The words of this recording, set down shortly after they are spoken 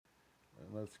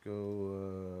Let's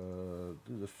go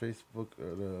do the Facebook.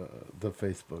 The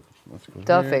Facebook. Let's go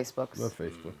The here. Facebooks. The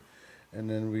Facebook. And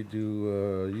then we do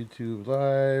YouTube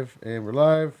live, and we're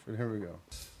live, and here we go.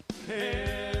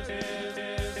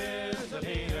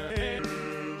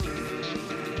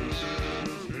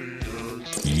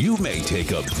 You may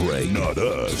take a break, not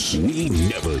us. We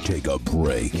never take a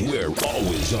break. We're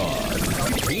always on.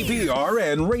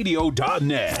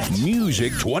 PPRNradio.net.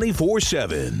 Music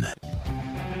 24/7.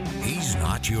 He's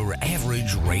not your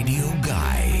average radio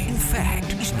guy. In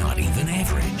fact, he's not even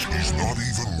average. He's not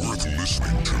even worth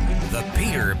listening to. The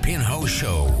Peter Pinho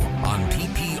Show on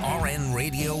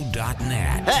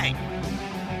PPRNradio.net. Hey!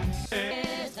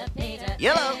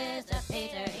 Yellow!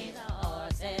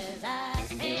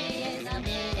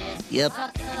 Yep.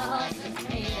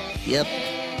 Yep.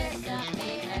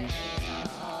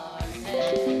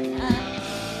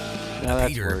 No,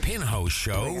 that's Peter worse. Pinho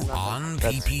Show on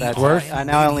That's PPRNradio.net. worse.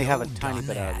 Now I only have a tiny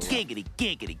bit out of it. Giggity,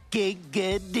 giggity,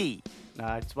 giggity. No,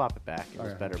 I'd swap it back. It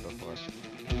was better before.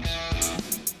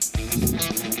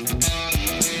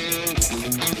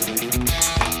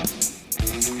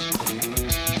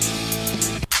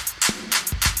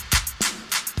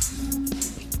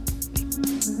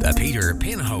 The Peter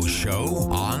Pinho Show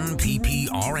on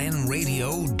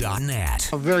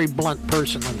PPRNradio.net. A very blunt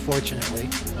person, unfortunately.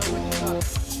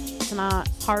 It's not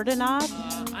hard enough.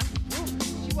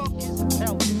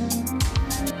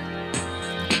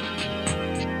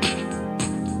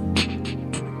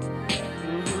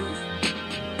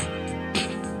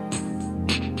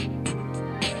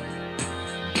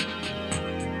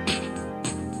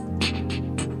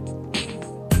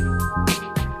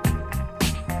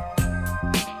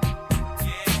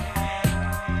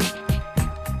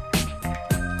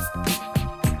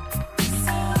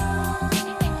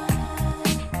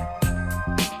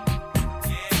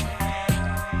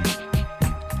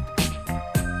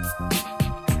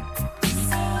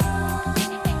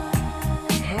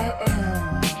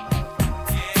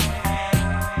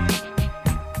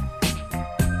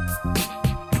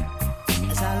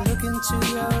 As I look into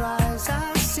your eyes,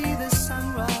 I see the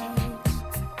sunrise.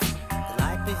 The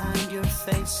light behind your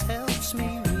face helps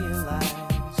me realize.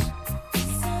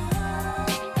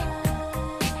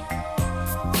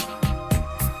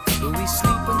 We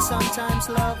sleep and sometimes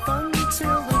love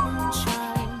until the moon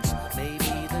shines.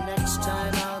 Maybe the next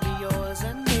time I'll be yours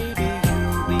and maybe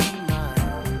you'll be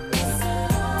mine.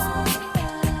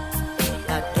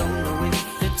 I don't know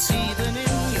if it's even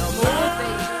in your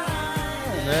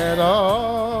mind At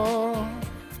all.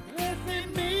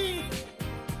 with me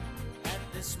at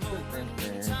this moment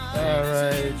in time. All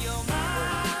right. Your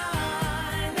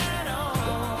mind at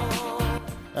all.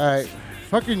 All right.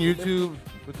 Fucking YouTube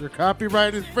with their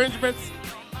copyright infringements.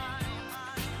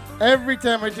 Every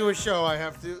time I do a show, I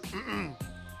have to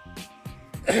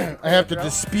I have to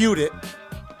dispute it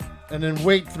and then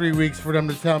wait 3 weeks for them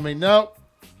to tell me, no,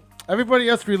 everybody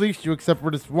else released you except for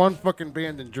this one fucking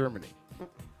band in Germany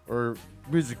or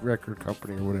music record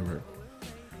company or whatever.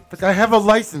 But I have a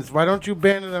license. Why don't you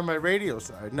ban it on my radio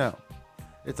side? No.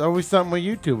 It's always something with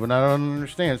YouTube, and I don't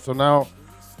understand. So now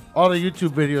all the YouTube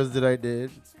videos that I did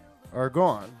are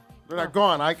gone. They're not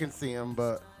gone. I can see them,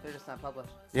 but They're just not published.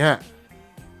 yeah.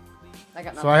 I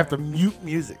got nothing. So I have to mute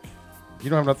music. You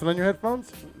don't have nothing on your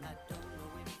headphones?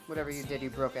 Whatever you did, you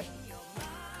broke it.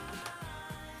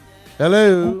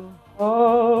 Hello.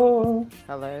 Oh.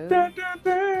 Hello.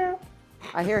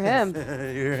 I hear him. You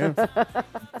hear him?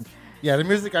 Yeah, the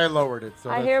music, I lowered it. So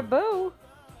I that's- hear Boo.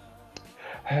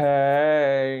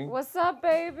 Hey. What's up,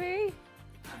 baby?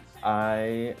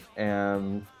 I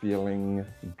am feeling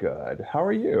good. How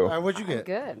are you? What'd you get?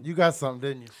 Good. You got something,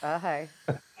 didn't you? Hey.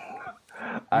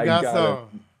 I got got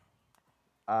some.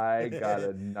 I got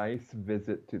a nice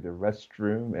visit to the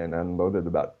restroom and unloaded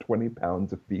about 20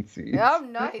 pounds of feces. Oh,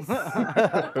 nice. Is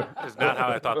not how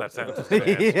I thought that sentence was.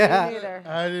 Yeah. Me neither.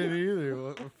 I didn't either.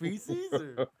 What, feces?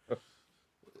 Or?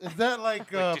 Is that like...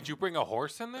 Did you bring a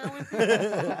horse in there with you?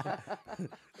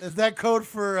 Is that code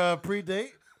for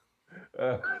pre-date?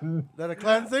 Is that a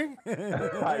cleansing?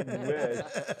 I wish.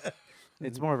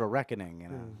 It's more of a reckoning, you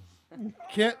know.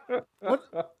 Can't... What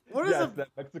is Yes, a... that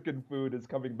Mexican food is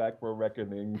coming back for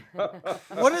reckoning.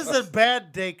 What does a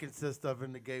bad day consist of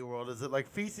in the gay world? Is it like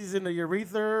feces in the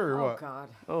urethra or Oh, what? God.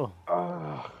 Oh.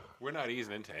 We're not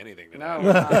easing into anything today. No,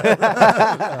 we're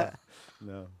not.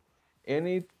 No.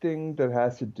 Anything that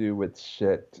has to do with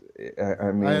shit,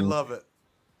 I mean... I love it.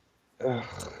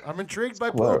 I'm intrigued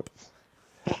by gross.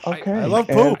 poop. Okay. I love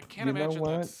and poop. I can't you know imagine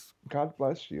what? that's God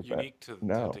bless you. unique but to,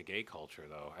 no. to gay culture,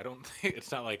 though. I don't think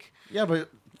it's not like Yeah, but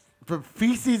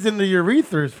feces in the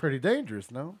urethra is pretty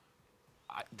dangerous, no?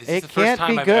 This It is the first can't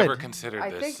time be I've good. ever considered I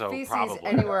this, think so feces probably.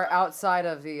 anywhere outside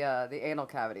of the anal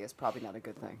cavity is probably not a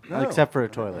good thing. No. Except for a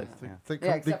toilet. They Yeah.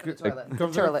 Yeah, except for the toilet.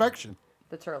 Becomes The an turlet. infection.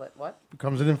 The turlet. What?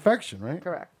 Becomes an infection, right?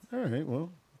 Correct. All right,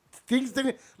 well.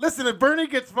 Listen, if Bernie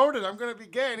gets voted, I'm going to be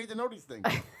gay. I need to know these things.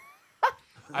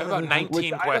 I have about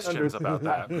 19 questions about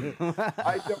that.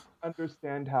 I don't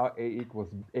understand how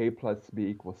A plus B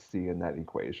equals C in that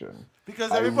equation.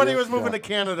 Because I everybody really was moving to don't.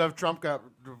 Canada if Trump got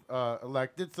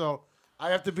elected, so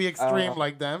I have to be extreme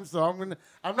like them. So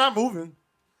I'm not moving.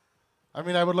 I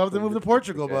mean, I would love to move to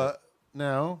Portugal, but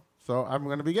no. So I'm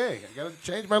gonna be gay. I gotta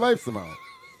change my life somehow.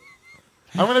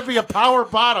 I'm gonna be a power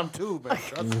bottom too, man.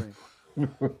 Trust me.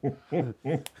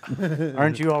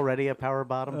 Aren't you already a power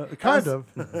bottom? Kind of.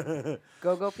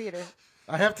 Go, Peter.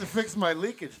 I have to fix my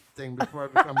leakage thing before I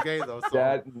become gay, though.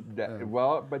 So.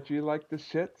 Well, but you like the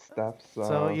shit stuff, so.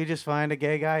 So you just find a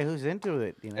gay guy who's into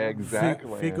it, you know?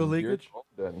 Exactly. Fecal and you're leakage?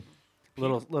 golden.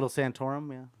 Little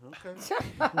Santorum, yeah. Okay.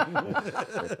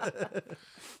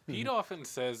 Pete often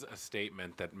says a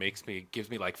statement that gives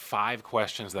me like 5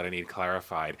 questions that I need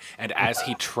clarified, and as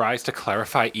he tries to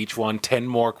clarify each one, 10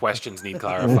 more questions need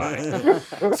clarified.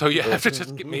 So you have to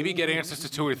just maybe get answers to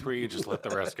 2 or 3 and just let the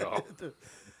rest go.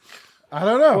 I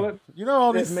don't know. Well, you know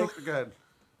all these makes- good.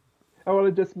 Oh, well,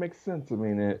 it just makes sense. I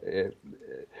mean,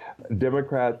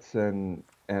 Democrats and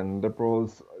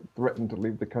liberals threaten to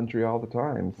leave the country all the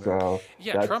time. So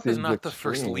Yeah, that Trump is seems not the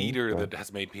first extreme, leader but- that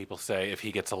has made people say, if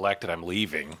he gets elected, I'm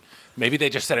leaving. Maybe they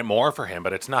just said it more for him,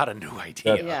 but it's not a new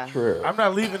idea. That's Yeah. true. I'm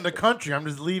not leaving the country. I'm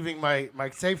just leaving my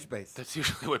safe space. That's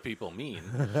usually what people mean.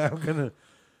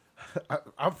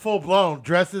 I'm full blown.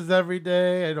 Dresses every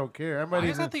day. I don't care. I might Why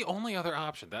is even. that the only other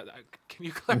option? Can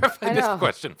you clarify this know.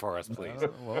 question for us, please?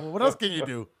 Well, what else can you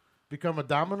do? Become a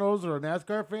Domino's or a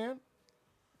NASCAR fan?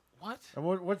 What? And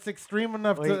what's extreme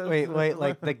enough to? Wait,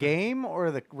 like the game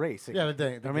or the racing? Yeah, the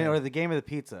game. or the game of the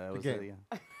pizza. game.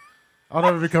 I'll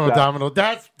never become a Domino.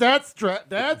 That's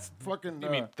fucking. You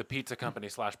mean the pizza company /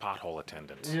 pothole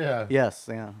attendant? Yeah. Yes,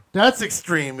 yeah. That's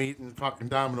extreme. Eating fucking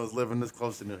Domino's, living this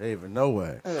close to New Haven. No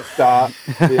way. Stop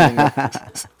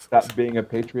being a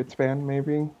Patriots fan,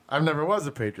 maybe. I never was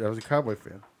a Patriot. I was a Cowboy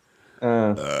fan.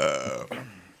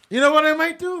 You know what I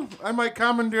might do? I might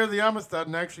commandeer the Amistad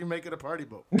and actually make it a party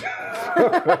boat.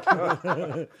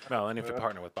 Well, and if you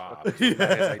partner with Bob, that's his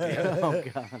idea. Oh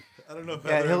God. I don't know if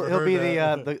Yeah, he'll be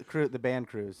the band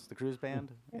cruise, the cruise band.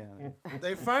 Yeah.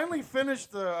 They finally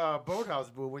finished the boathouse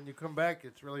boo. When you come back,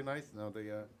 it's really nice now.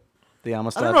 The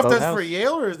Amistad I don't know if that's boathouse? for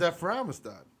Yale or is that for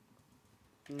Amistad?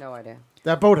 No idea.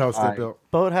 That boathouse they built.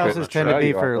 Boathouses tend to be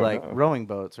you, I for don't like know. rowing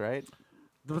boats, right?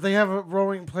 But they have a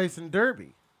rowing place in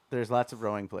Derby. There's lots of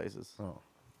rowing places. Oh.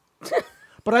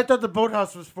 But I thought the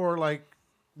boathouse was for like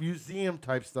museum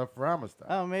type stuff for Amistad.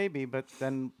 Oh, maybe, but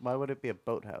then why would it be a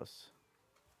boathouse?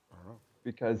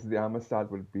 Because the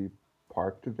Amistad would be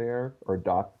parked there or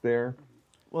docked there.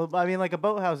 Well, I mean, like a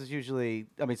boathouse is usually,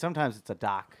 I mean, sometimes it's a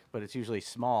dock, but it's usually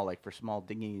small, like for small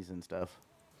dinghies and stuff.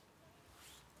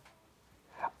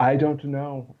 I don't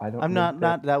know. I'm not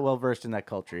that well versed in that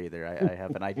culture either. I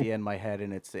have an idea in my head,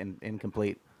 and it's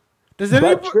incomplete.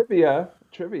 But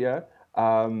trivia.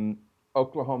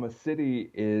 Oklahoma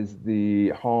City is the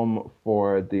home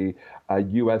for the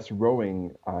U.S.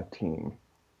 rowing team.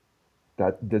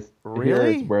 Here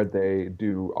Really? is where they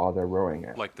do all their rowing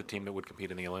at. Like the team that would compete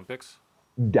in the Olympics?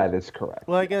 That is correct.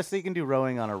 Well, I guess they can do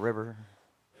rowing on a river.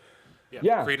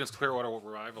 Yeah. Creedence Clearwater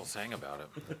Revival sang about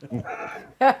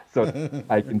it. So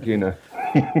I continue.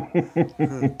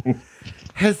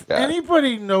 Has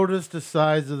anybody noticed the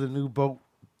size of the new boat,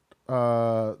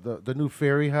 the new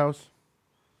ferry house?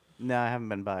 No, I haven't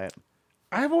been by it.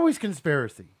 I have always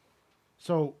conspiracy.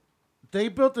 So they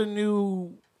built a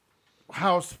new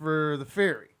house for the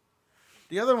ferry.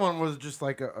 The other one was just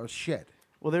like a shed.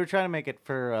 Well, they were trying to make it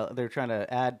for, they were trying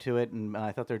to add to it, and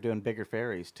I thought they were doing bigger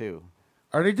ferries, too.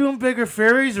 Are they doing bigger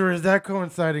ferries, or is that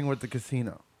coinciding with the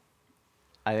casino?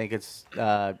 I think it's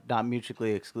not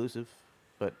mutually exclusive,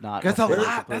 but not. That's a necessarily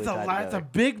lot. completely That's a tied lot. It's a together.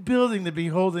 big building to be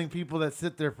holding people that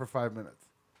sit there for 5 minutes.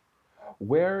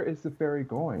 Where is the ferry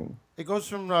going? It goes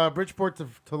from Bridgeport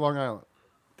to Long Island,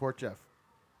 Port Jeff.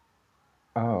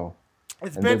 Oh.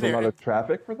 It's and been there's there. a lot of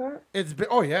traffic for that? It's been,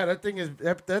 oh yeah, that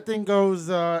thing goes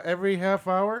every half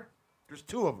hour. There's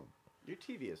 2 of them. Your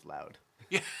TV is loud.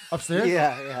 Upstairs?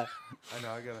 Yeah. I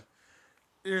know. I gotta.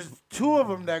 There's 2 of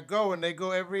them that go, and they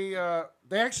go every.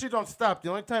 They actually don't stop. The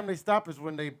only time they stop is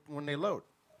when they load.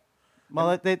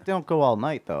 Well, they don't go all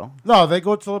night though. No, they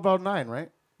go till about 9, right?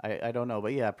 I don't know,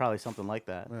 but yeah, probably something like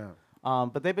that. Yeah.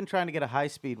 But they've been trying to get a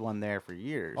high-speed one there for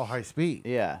years. Oh, high speed.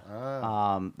 Yeah.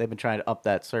 They've been trying to up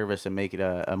that service and make it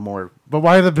a more... But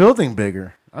why the building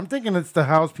bigger? I'm thinking it's to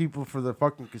house people for the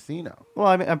fucking casino. Well,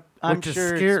 I mean, I'm Which is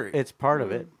sure scary. it's part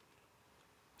of it.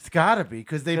 It's got to be,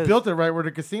 because they built it right where the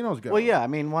casinos go. Well, yeah, I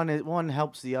mean, one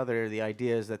helps the other. The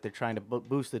idea is that they're trying to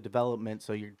boost the development,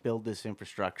 so you build this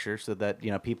infrastructure so that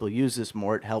people use this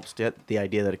more. It helps get the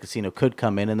idea that a casino could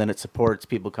come in, and then it supports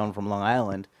people coming from Long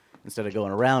Island instead of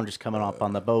going around, just coming up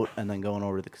on the boat and then going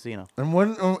over to the casino.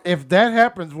 And if that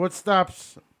happens, what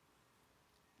stops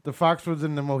the Foxwoods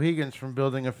and the Mohegans from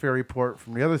building a ferry port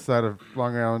from the other side of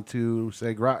Long Island to,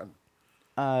 say, Groton?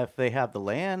 If they have the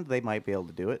land, they might be able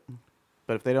to do it.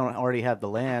 But if they don't already have the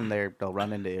land, they'll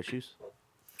run into issues.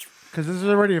 Because there's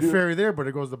already a ferry there, but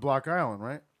it goes to Block Island,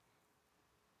 right?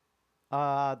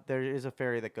 There is a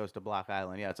ferry that goes to Block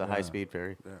Island. Yeah, it's a high-speed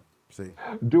ferry. Yeah. See.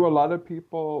 Do a lot of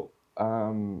people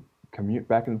commute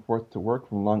back and forth to work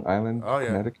from Long Island,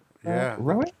 Connecticut? Yeah.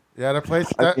 Really? Yeah,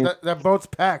 that boat's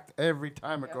packed every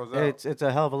time it goes out. It's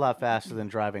a hell of a lot faster than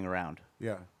driving around.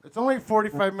 Yeah. It's only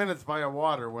 45 minutes via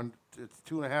water when it's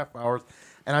 2.5 hours.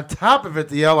 And on top of it,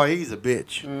 the LIE is a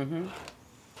bitch. Mm-hmm.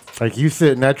 Like, you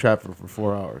sit in that traffic for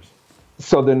 4 hours.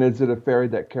 So then is it a ferry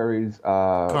that carries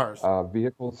cars,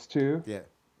 vehicles too? Yeah.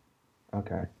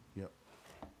 Okay. Yep.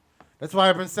 That's why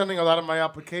I've been sending a lot of my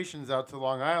applications out to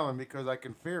Long Island, because I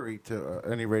can ferry to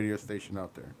any radio station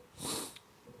out there.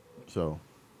 So.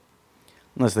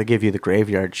 Unless they give you the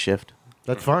graveyard shift.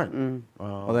 That's fine.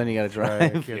 Well, then you got to drive. I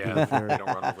can't do the ferry. They don't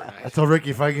run overnight. I told Ricky,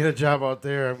 if I get a job out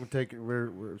there, I'm taking.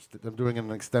 I'm doing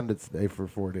an extended stay for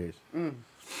 4 days.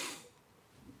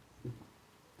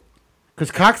 Because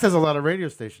Cox has a lot of radio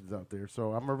stations out there,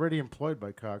 so I'm already employed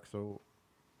by Cox. So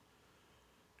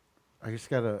I just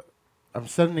gotta. I'm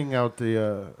sending out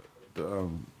the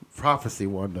prophecy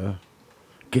one to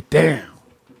get down.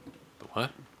 The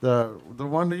what? The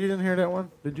one that you didn't hear that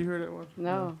one? Did you hear that one?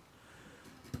 No.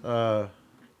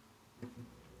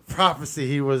 Prophecy.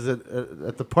 He was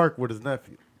at the park with his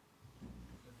nephew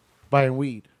buying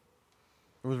weed.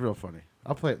 It was real funny.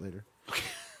 I'll play it later.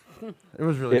 It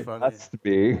was really funny. It must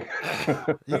be.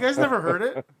 You guys never heard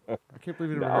it? I can't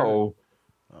believe you never heard it. No.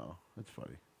 Oh, that's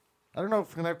funny. I don't know.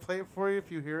 Can I play it for you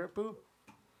if you hear it, Boo?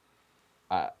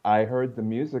 I heard the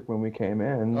music when we came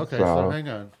in. Okay, so hang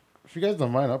on. If you guys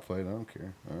don't mind, I'll play it. I don't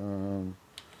care.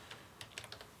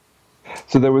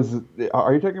 So there was.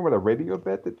 Are you talking about a radio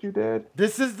bit that you did?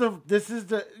 This is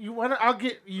the. You want? I'll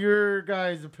get your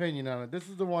guys' opinion on it. This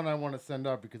is the one I want to send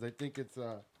out because I think it's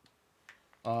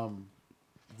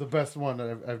the best one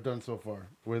that I've done so far.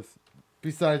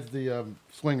 Besides the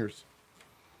swingers.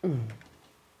 Here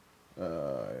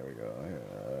we go.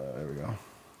 There we go. All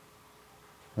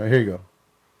right, here you go.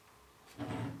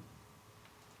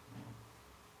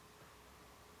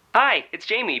 Hi, it's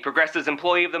Jamie, Progressive's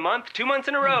Employee of the Month, 2 months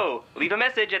in a row. Leave a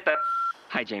message at the...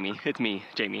 Hi, Jamie. It's me,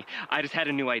 Jamie. I just had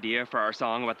a new idea for our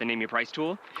song about the Name Your Price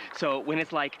tool. So when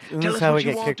it's like, Isn't tell this us how what we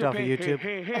you get want kicked to off of pay, YouTube?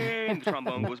 hey, hey, hey, and the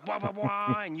trombone goes blah, blah,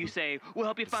 blah, and you say, we'll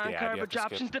help you find the ad you have coverage to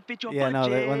skip. options to fit your Yeah,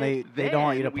 budget. no, when they don't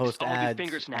want you to Then we post just all do ads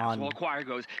finger snaps on, while a choir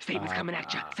goes, savings coming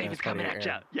at you, savings that's coming funny, at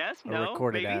you. yeah. Yes? Or No?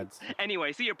 recorded Maybe? ads.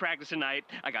 Anyway, see your practice tonight.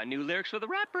 I got new lyrics for the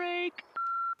rap break.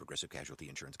 Progressive Casualty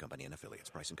Insurance Company and Affiliates.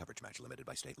 Price and coverage match limited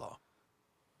by state law.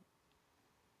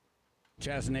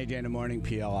 Chaz and AJ in the morning,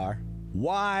 PLR.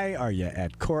 Why are you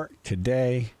at court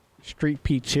today? Street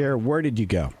Pete's here. Where did you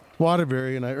go?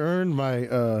 Waterbury, and I earned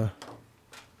my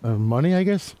money, I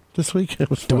guess, this week.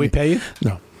 It was Do we pay you?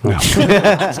 No. No. So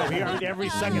he earned every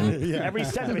second, every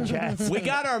cent of it, Chaz. We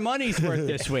got our money's worth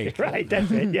this week. Right, that's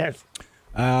it, yes.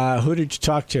 Who did you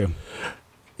talk to?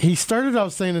 He started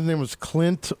out saying his name was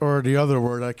Clint, or the other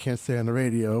word I can't say on the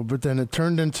radio, but then it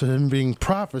turned into him being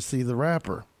Prophecy, the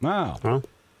rapper. Wow. Huh?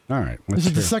 All right. This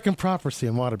is the second prophecy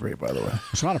in Waterbury, by the way.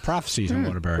 There's a lot of prophecies in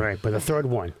Waterbury. Right, but the third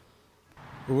one.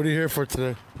 What are you here for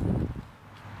today?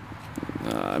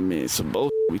 I mean, some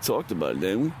bullshit. We talked about it,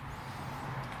 didn't we?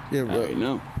 Yeah, I already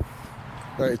know.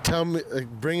 All right, tell me,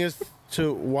 bring us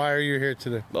to why are you here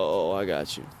today? Oh, I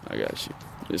got you.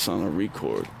 It's on a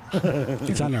record.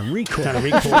 It's on a record. It's on a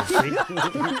record. See?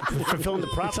 Fulfilling the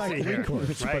prophecy. It's like record,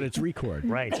 right. but it's record.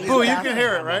 Right. Oh, you can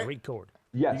hear it, right? Record.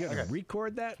 Yes. You gotta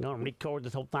record that? No, record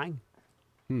this whole thing.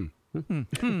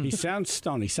 He sounds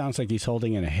stoned. He sounds like he's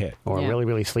holding in a hit. Or really,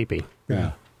 really sleepy.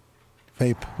 Yeah.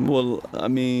 Vape. Well, I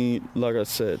mean, like I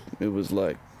said, it was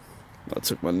like I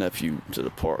took my nephew to the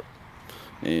park,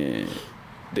 and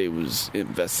they was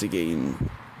investigating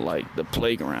like the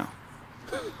playground.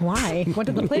 Why? What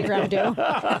did the playground do?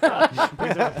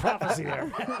 There's a prophecy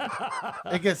there.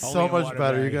 It gets Only so a much water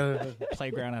better. You bag. gotta.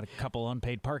 Playground had a couple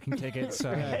unpaid parking tickets.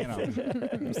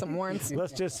 Some warrants.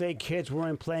 Let's just say kids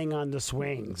weren't playing on the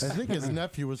swings. I think his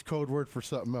nephew was code word for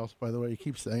something else. By the way, he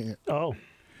keeps saying it. Oh.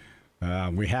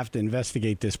 We have to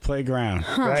investigate this playground.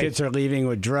 Right. Kids are leaving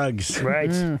with drugs.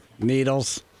 Right.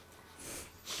 Needles.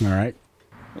 All right.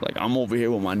 Like, I'm over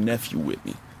here with my nephew with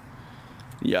me.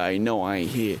 Yeah, I know I ain't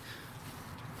here.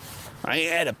 I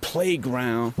ain't at a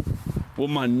playground with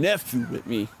my nephew with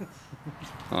me.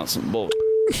 On some bull.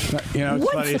 You know,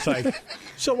 it's funny. It's like,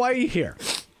 so why are you here?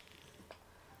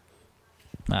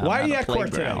 Why are you at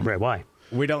court today? Right, why?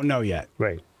 We don't know yet.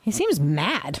 Right. He seems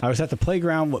mad. I was at the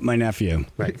playground with my nephew.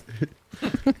 Right.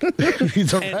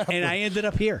 and I ended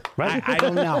up here. Right. I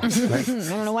don't know. I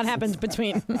don't know what happened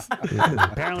between.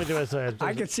 Apparently there was a...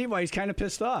 I can see why he's kind of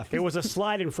pissed off. It was a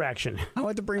slide infraction. I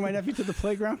went to bring my nephew to the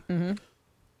playground. Mm-hmm.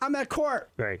 I'm at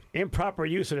court. Right. Improper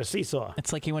use of a seesaw.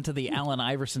 It's like he went to the Allen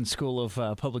Iverson School of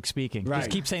Public Speaking. Right. Just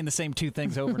keep saying the same two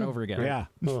things over and over again. Yeah.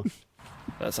 Oh.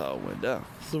 That's how it went down.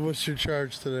 So what's your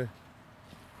charge today?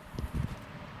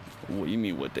 What you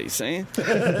mean? What they saying?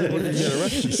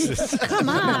 Come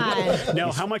on.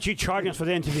 No, how much you charging us for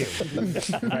the interview?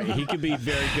 Right, he could be a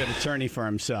very good attorney for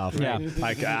himself. Yeah.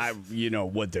 Like, you know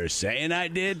what they're saying I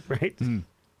did? Right.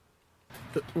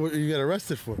 What you got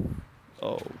arrested for?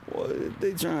 Oh, well,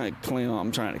 they trying to claim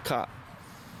I'm trying to cop.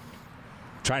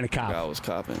 Trying to cop. I was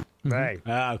copping. Right.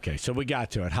 Okay, so we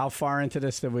got to it. How far into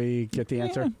this did we get the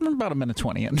answer? About a minute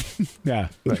 20 in. Yeah.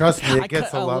 Trust me, I it gets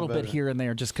cut a lot little better. bit here and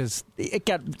there just because it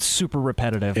got super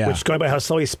repetitive. Yeah. Which is going by how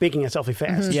slow he's speaking and awfully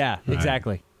fast. Yeah,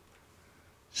 exactly.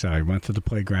 So he went to the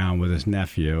playground with his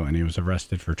nephew, and he was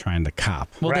arrested for trying to cop.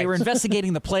 Well, they Right. were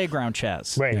investigating the playground,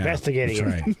 Chaz. Right, Yeah,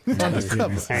 investigating that's it.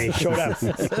 right. And he showed up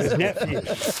with his nephew.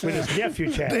 With his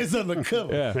nephew, Chad. He's on the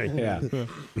cover. Yeah.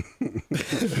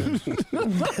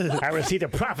 I received a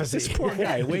prophecy. This poor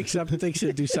guy wakes up and thinks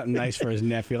he'll do something nice for his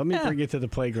nephew. Let me bring you to the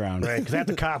playground. Right, because I have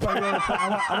to cop.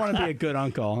 I want to be a good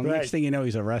uncle. And Right. Next thing you know,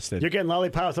 he's arrested. You're getting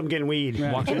lollipops, I'm getting weed.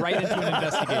 Walking right into an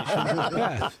investigation.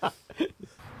 Yeah.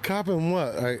 Copping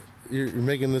what? You're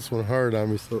making this one hard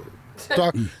on me. So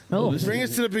talk. Bring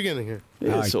us to the beginning here.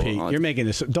 Yeah, All right, so, Pete, you're making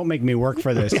this. Don't make me work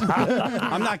for this.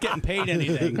 I'm not getting paid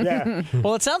anything. Yeah.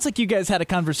 Well, it sounds like you guys had a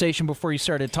conversation before you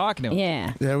started talking to him.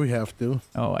 Yeah. Yeah, we have to.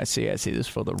 Oh, I see. This is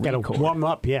for the Got to record. warm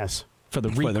up, yes. For the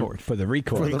record. For the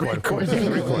record. For the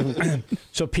record.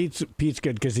 So Pete's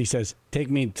good because he says,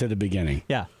 "Take me to the beginning."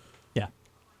 Yeah.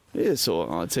 Yeah, so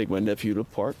I'll take my nephew to the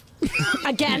park.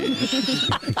 Again.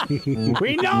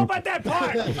 We know about that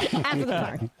part. After the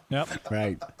park. Yep.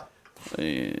 Right.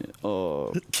 And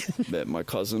met my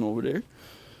cousin over there.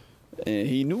 And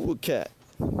he knew a cat.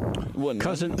 Wasn't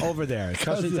Cousin over there.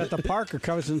 Cousin's at the park or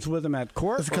cousin's with him at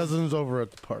court? His cousin's over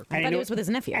at the park. I thought he was with his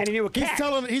nephew. And he knew a He's cat.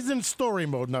 telling. He's in story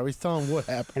mode now. He's telling what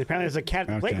happened. And apparently there's a cat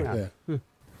at the Okay. playground. Yeah.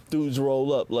 Dudes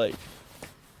roll up like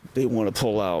they want to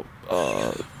pull out,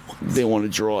 they want to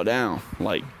draw down.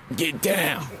 Like, get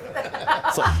down.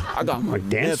 So I got my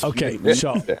dance? nephew. Okay, so,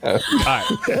 all right.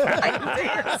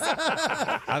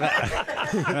 I'm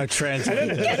going to translate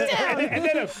And this.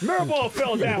 then a mirror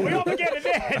fell down. We all began to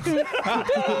dance. Get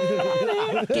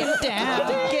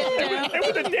down. Get down. It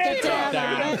was a dance off.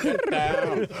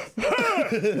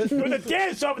 It was a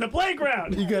dance off in the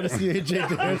playground. You got to see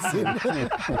AJ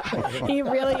dancing. He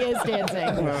really is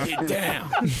dancing. Get down.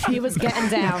 He was getting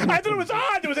down. I thought it was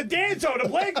odd. There was a dance off in the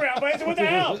playground. But I said, what the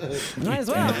hell? Might as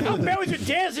well. How bad was your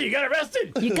dancing? You got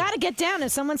arrested. You got to get down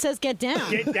if someone says get down.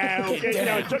 Get down. Get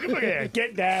down. Boogie.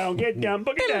 Get down. Get down.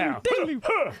 Boogie down.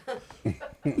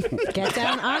 Get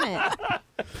down on it.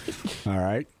 All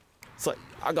right. It's like,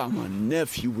 I got my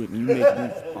nephew with me.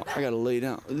 I got to lay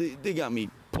down. They got me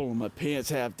pulling my pants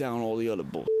half down, all the other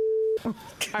bull. I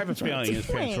have a feeling his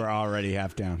pants were already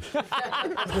half down.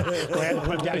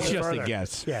 It's just a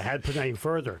guess. Yeah, had to put it any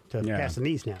further to Yeah. pass the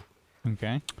knees now.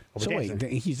 Okay. So wait,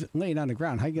 he's laying on the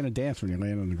ground. How are you going to dance when you're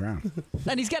laying on the ground?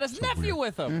 And he's got his nephew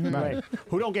with him. Right.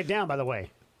 Who don't get down, by the way.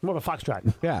 More of a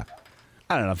foxtrot. Yeah.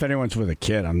 I don't know. If anyone's with a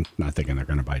kid, I'm not thinking they're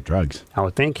going to buy drugs. I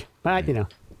would think. But, you know.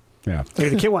 Yeah. Maybe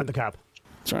the kid wanted the cop.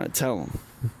 Trying to tell him.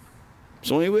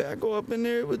 So anyway, I go up in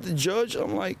there with the judge.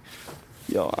 I'm like,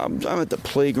 Yo, I'm at the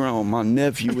playground with my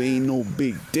nephew. Ain't no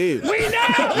big deal. We know!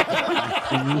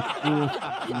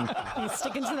 He's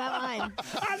sticking to that line.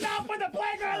 Enough with the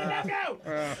playground, nephew!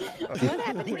 What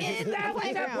happened in the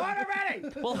playground?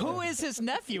 Already. Well, who is his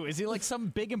nephew? Is he like some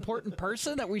big important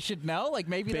person that we should know? Like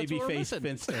maybe that's what we're missing.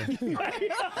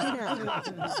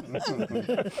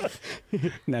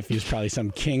 Nephew's probably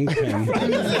some kingpin.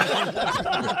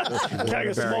 Carry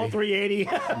a small 380.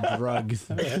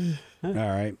 Drugs. All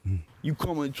right. You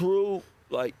coming through?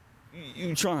 Like,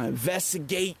 you trying to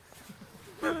investigate?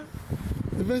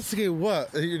 Investigate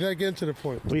what? You're not getting to the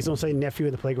point. Please don't say nephew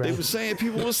in the playground. They were saying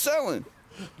people were selling.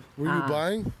 Were you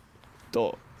buying?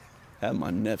 Dog, had my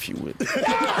nephew with me.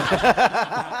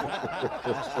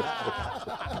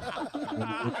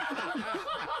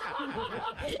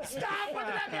 Stop with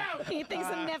the nephew! He thinks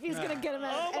the nephew's going to get him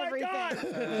out of everything.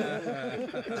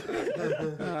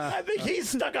 I think he's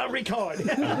stuck on record.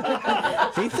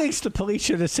 He thinks the police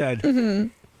should have said,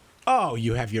 oh,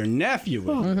 you have your nephew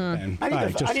with you. then." I need, All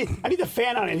right, just I need the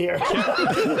fan on in here.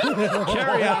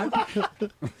 carry on.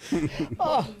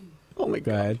 Oh my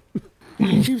Go ahead.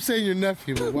 You keep saying your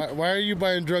nephew, but why are you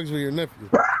buying drugs with your nephew?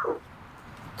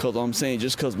 Because I'm saying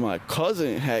just because my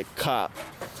cousin had cop,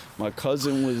 my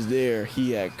cousin was there,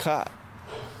 he had cop.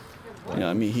 You know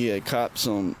what I mean? He had cop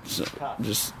some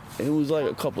just, it was like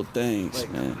a couple things,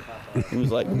 man. It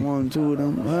was like 1, 2 of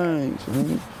them things,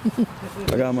 man.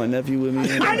 I got my nephew with me.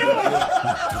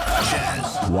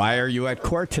 Why are you at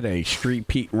court today? Street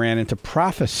Pete ran into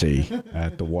Prophecy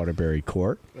at the Waterbury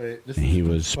court. And he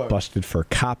was busted for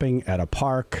copping at a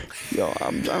park. Yo,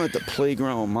 I'm at the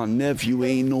playground with my nephew.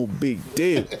 Ain't no big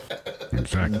deal.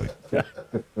 Exactly.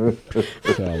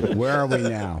 So where are we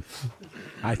now?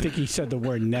 I think he said the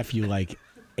word nephew like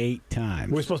 8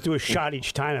 times. We're supposed to do a shot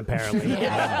each time, apparently.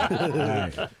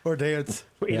 Right. Or dance.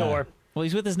 Or Well,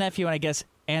 he's with his nephew and I guess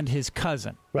and his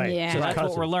cousin. right. Yeah. So His that's what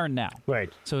cousin. we're learning now.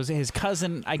 Right. So his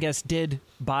cousin, I guess, did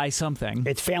buy something.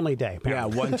 It's family day. Yeah,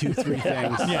 Apparently. 1, 2, 3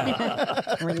 things. Yeah.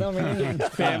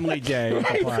 Family day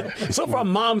at the park. So far,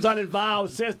 mom's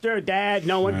uninvolved, sister, dad,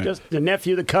 no one, just the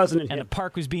nephew, the cousin, and And him. the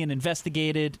park was being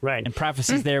investigated. Right. And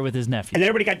Prophecy's there with his nephew. And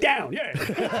everybody got down. Yeah.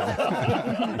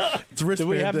 It's wristband Do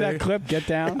we have day. that clip? Get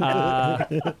down?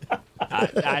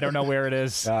 I don't know where it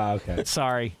is. Okay.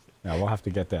 Sorry. Yeah, we'll have to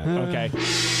get that. Okay.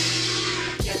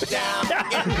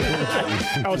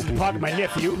 I was in the park with my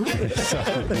nephew.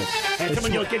 And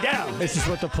someone yelled, get down. This is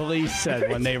what the police said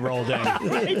when they rolled in.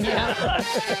 Get down.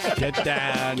 Get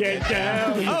down. Get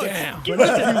down.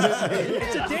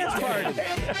 It's a dance party.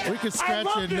 We could I scratch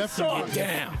love your this nephew. song.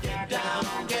 Get down.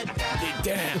 Get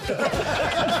down.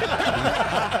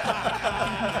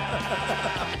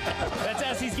 That's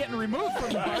as he's getting removed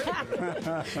from the park.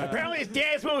 Apparently his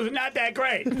dance moves are not that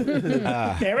great.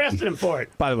 They arrested him for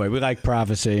it. By the way, we like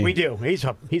Prophecy. We do. He's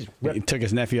He took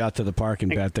his nephew out to the park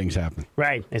and bad things happened.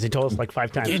 right, as he told us like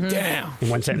 5 times. Get down. In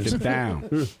one sentence. Get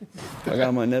down. I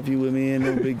got my nephew with me. Ain't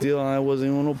no big deal. I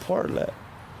wasn't on no part of that.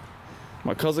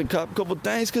 My cousin copped a couple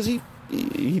things because he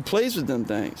plays with them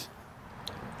things.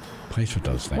 Plays with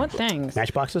those things. What things?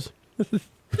 Matchboxes?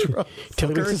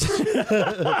 Tillikers?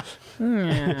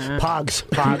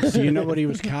 Pogs. Do you know what he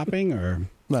was copying or?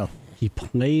 No. He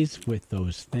plays with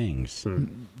those things.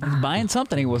 He's buying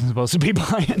something he wasn't supposed to be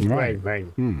buying. Right.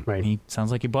 He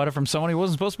sounds like he bought it from someone he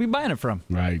wasn't supposed to be buying it from.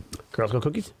 Right. Girl Scout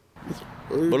cookies?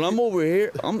 But I'm over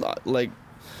here. I'm not like,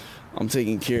 I'm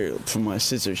taking care of for my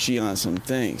sister. She on some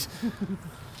things.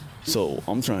 So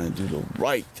I'm trying to do the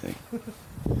right thing.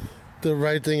 The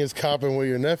right thing is copping with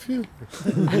your nephew?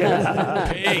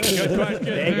 Hey, good question.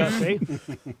 There you go, see?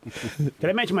 Did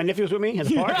I mention my nephew was with me at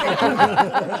the park?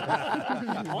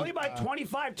 Only about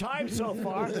 25 times so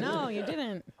far. No, you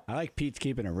didn't. I like Pete's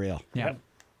keeping it real. Yeah.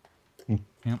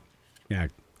 Yeah,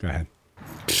 go ahead.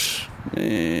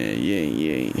 Man, you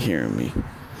ain't hearing me.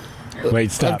 Wait,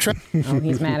 stop. Oh,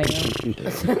 he's mad at you.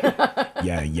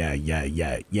 Yeah.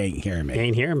 You ain't hearing me. You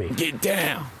ain't hearing me. Get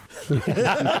down. Okay.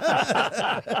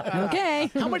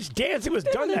 How much dancing was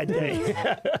done that day?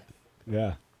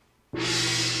 Yeah.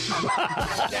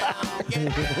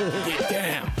 Get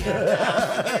down. Get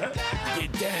down.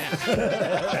 Get down.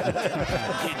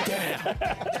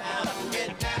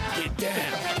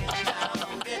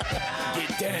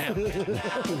 Get down. Get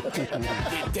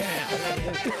down. Get down.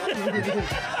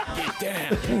 Get down.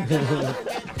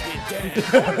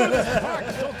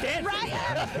 Right.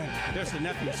 There's the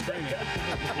nephew screaming.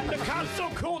 The cops so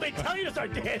cool, they tell you to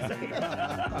start dancing.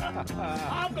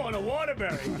 I'm going to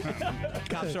Waterbury.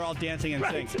 Cops are all dancing and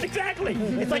Right, singing. exactly.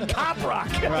 It's like cop rock.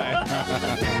 Right.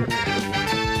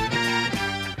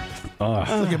 Oh.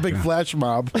 It's like a big flash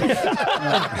mob.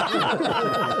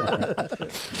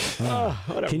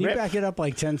 Can you back it up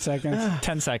like 10 seconds?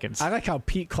 10 seconds. I like how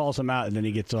Pete calls him out and then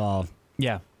he gets all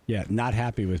not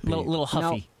happy with Pete. Little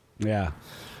huffy. Yeah.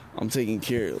 I'm taking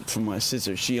care for my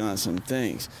sister. She on some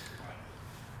things.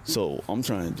 So I'm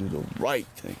trying to do the right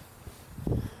thing.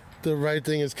 The right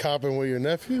thing is copping with your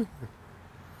nephew?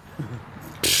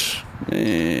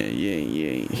 Man, you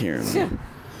ain't hearing me.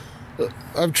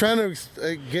 I'm trying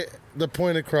to get the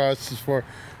point across for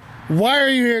why are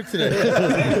you here today?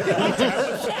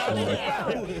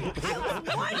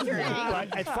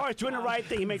 But as far as doing the right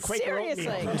thing, he made Quaker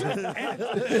oatmeal.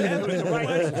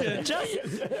 Just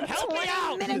help me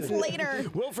out. 20 minutes later.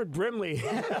 Wilfred Brimley.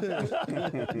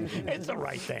 It's the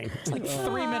right thing. It's like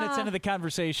 3 minutes into the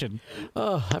conversation.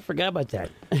 Oh, I forgot about that.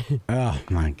 Oh,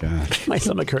 my God. My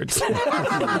stomach hurts.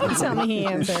 Tell me he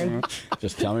answered.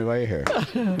 Just tell me why you're here.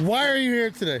 Why are you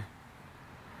here today?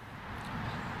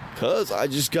 Because I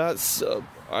just got,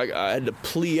 I had to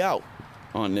plea out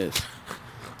on this.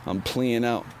 I'm pleading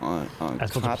out on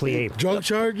That's what the plea. Drug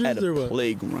charges at or a what?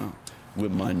 playground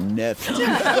with my nephew. Oh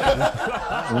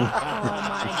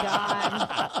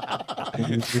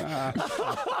my God.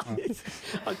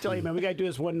 I'll tell you, man, we got to do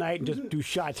this one night and just do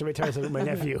shots every time I say with my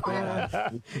nephew.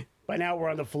 By now,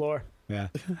 we're on the floor. Yeah.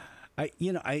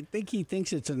 I think he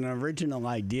thinks it's an original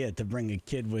idea to bring a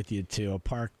kid with you to a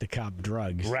park to cop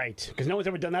drugs. Right. Because no one's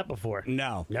ever done that before.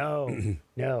 No.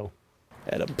 No.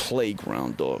 At a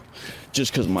playground, dog.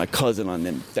 Just because my cousin on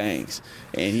them things.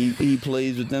 And he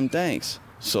plays with them things.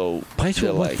 So plays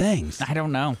with what things? I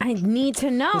don't know. I need to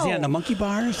know. Is he on the monkey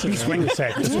bars? The swing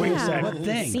set. The swing set. What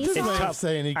thing? It's tough.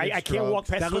 Saying he gets I can't walk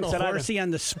past That swing little set either. horsey on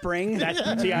the spring?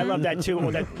 See, I love that too.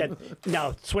 Well,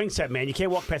 no, swing set, man. You can't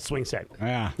walk past swing set.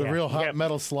 Yeah. The real hot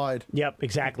metal slide. Yep,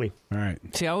 exactly. All right.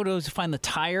 See, I would always find the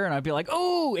tire, and I'd be like,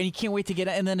 "Oh!" and you can't wait to get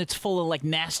it, and then it's full of like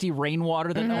nasty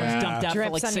rainwater that no one's dumped out Drips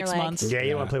for like on your 6 legs. months. Yeah, you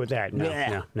don't want to play with that.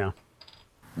 No.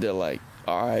 they're like,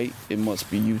 all right, it must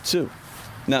be you too.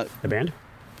 Now, the band?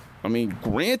 I mean,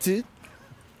 granted,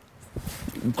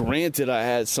 I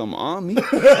had some on me. Which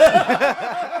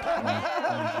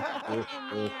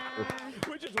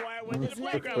is why I went to the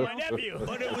playground with my nephew.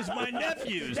 But it was my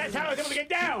nephew's. That's how I was able to get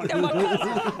down.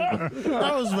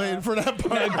 I was waiting for that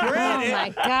part. Oh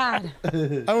my God.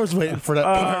 I was waiting for that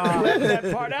part.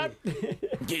 That part out?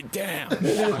 Get down.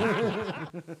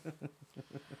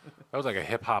 That was like a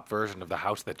hip hop version of the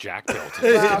house that Jack built.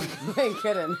 Wow, you ain't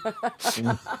kidding.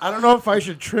 I don't know if I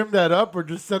should trim that up or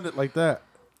just send it like that.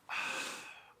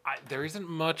 There isn't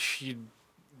much you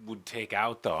would take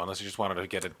out though, unless you just wanted to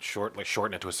get it short, like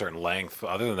shorten it to a certain length.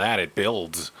 Other than that, it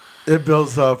builds. It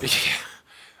builds up.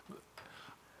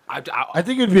 I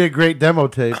think it'd be a great demo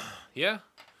tape. Yeah.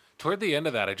 Toward the end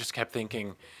of that, I just kept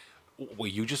thinking,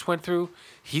 what you just went through,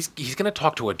 he's going to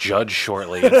talk to a judge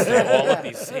shortly and say all of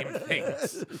these same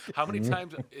things. How many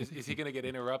times is he going to get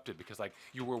interrupted? Because like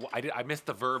I missed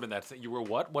the verb in that. You were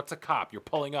what? What's a cop? You're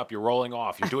pulling up. You're rolling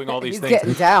off. You're doing all these He's things.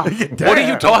 getting down. What are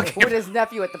you talking With his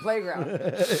nephew at the playground.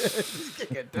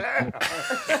 Get down.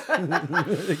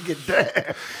 Get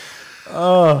down.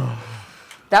 Oh.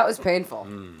 That was painful.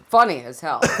 Funny as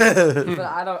hell.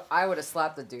 But I would have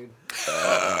slapped the dude.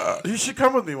 You should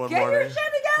come with me one Get morning. your shit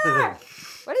together.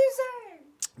 What are you saying?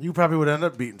 You probably would end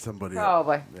up beating somebody up.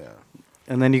 Probably. Yeah.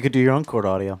 And then you could do your own court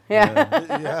audio.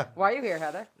 Yeah. Why are you here,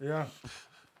 Heather? Yeah.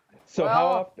 So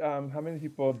Well- how many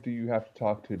people do you have to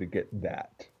talk to get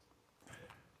that?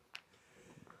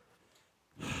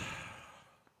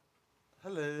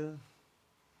 Hello.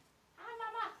 Hi,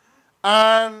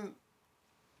 Mama.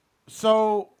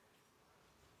 So,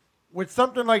 with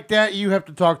something like that, you have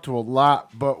to talk to a lot.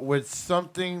 But with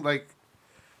something like,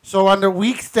 so on the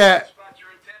weeks that.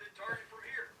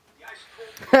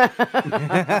 What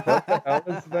the hell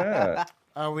is that?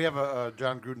 We have a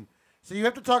John Gruden. So you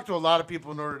have to talk to a lot of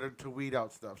people in order to weed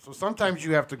out stuff. So sometimes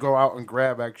you have to go out and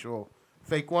grab actual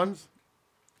fake ones,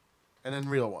 and then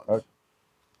real ones. Okay.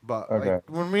 But Okay. like,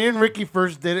 when me and Ricky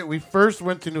first did it, we first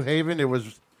went to New Haven. It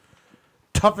was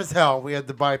tough as hell. We had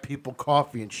to buy people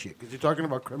coffee and shit because you're talking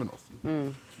about criminals.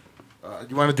 You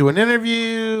want to do an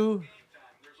interview?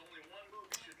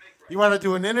 You want to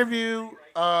do an interview?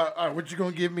 All right, what you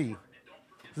gonna give me?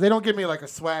 They don't give me like a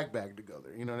swag bag to go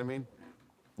there. You know what I mean?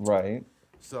 Right.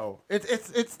 So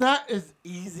it's not as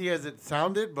easy as it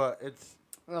sounded, but it's.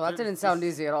 Well, that didn't sound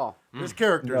easy at all. There's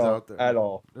characters No, out there. at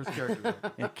all. There's characters. Out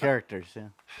there. Yeah, characters, yeah.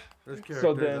 There's characters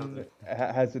So out then,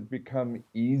 there. has it become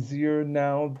easier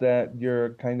now that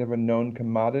you're kind of a known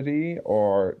commodity,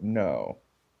 or no?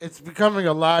 It's becoming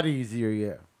a lot easier,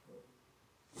 yeah.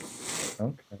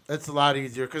 Okay. It's a lot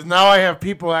easier because now I have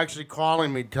people actually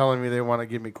calling me, telling me they want to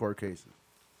give me court cases.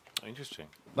 Interesting.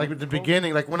 Like at the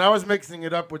beginning, like when I was mixing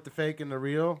it up with the fake and the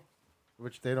real,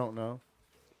 which they don't know.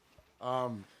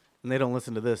 And they don't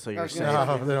listen to this, so you're safe.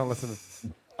 No, they don't listen to.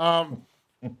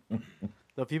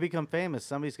 So if you become famous,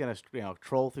 somebody's gonna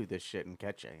troll through this shit and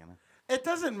catch you. It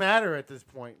doesn't matter at this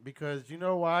point because you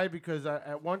know why? Because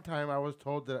at one time I was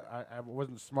told that I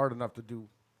wasn't smart enough to do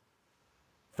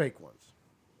fake ones.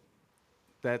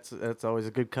 That's always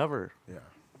a good cover. Yeah.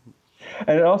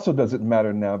 And it also doesn't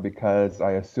matter now because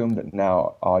I assume that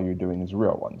now all you're doing is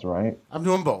real ones, right? I'm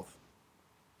doing both.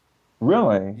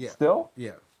 Really? Yeah. Still?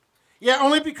 Yeah. Yeah,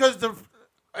 only because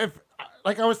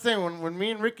like I was saying, when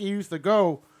me and Ricky used to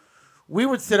go, we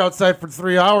would sit outside for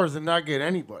 3 hours and not get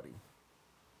anybody.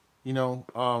 You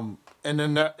know, and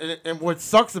then and what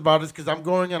sucks about it is because I'm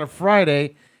going on a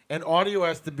Friday and audio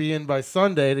has to be in by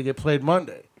Sunday to get played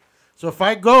Monday. So if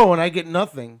I go and I get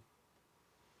nothing,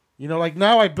 you know, like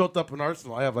now I built up an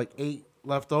arsenal. I have like 8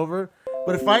 left over.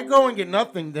 But if I go and get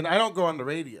nothing, then I don't go on the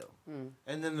radio.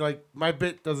 And then like my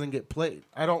bit doesn't get played.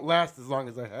 I don't last as long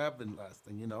as I have been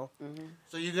lasting, you know?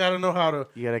 So you got to know how to.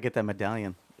 You got to get that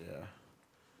medallion. Yeah.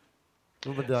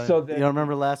 What medallion? So You don't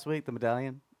remember last week, the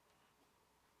medallion?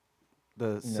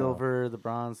 The silver, the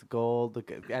bronze, the gold,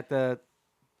 at the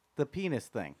penis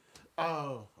thing.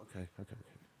 Oh, okay.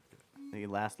 You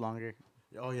last longer.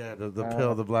 Oh yeah, the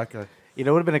pill, the black guy. You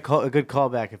know, it would have been a good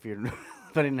callback if you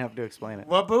if I didn't have to explain it.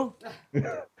 What, boo?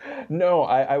 No,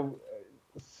 I.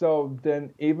 So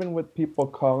then, even with people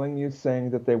calling you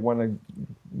saying that they want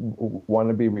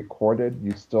to be recorded,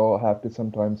 you still have to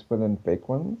sometimes put in fake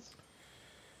ones.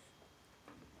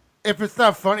 If it's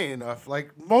not funny enough,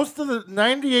 like most of the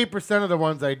 98% of the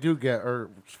ones I do get are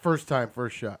first time,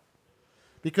 first shot.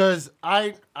 Because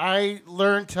I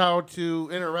learned how to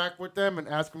interact with them and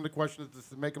ask them the questions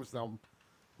to make them sound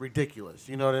ridiculous.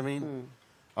 You know what I mean?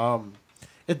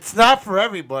 It's not for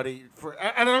everybody.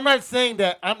 And I'm not saying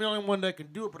that I'm the only one that can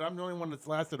do it, but I'm the only one that's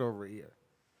lasted over a year.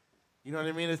 You know what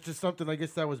I mean? It's just something I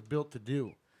guess I was built to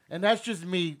do. And that's just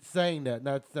me saying that.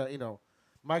 That's, you know,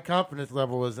 my confidence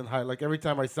level isn't high. Like every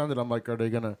time I send it, I'm like, are they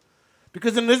going to?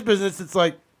 Because in this business, it's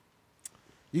like,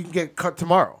 you can get cut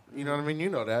tomorrow. You know what I mean? You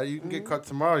know that. You can get cut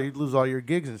tomorrow. You'd lose all your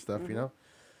gigs and stuff, you know?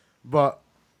 But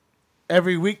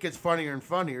every week gets funnier and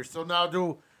funnier. So now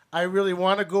do I really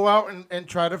want to go out and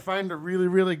try to find the really,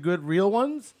 really good real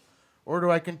ones? Or do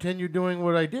I continue doing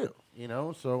what I do? You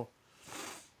know? So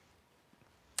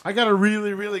I got a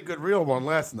really, really good real one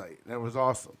last night. That was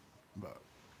awesome. But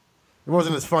it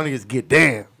wasn't as funny as Get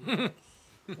Damn.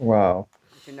 Wow.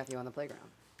 Your nephew on the playground.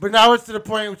 But now it's to the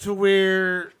point to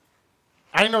where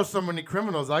I know so many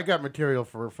criminals. I got material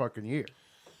for a fucking year.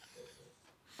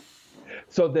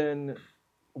 So then,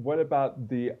 what about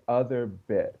the other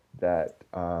bit that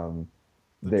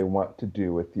they want to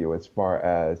do with you as far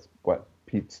as what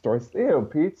Pete's stories? Ew,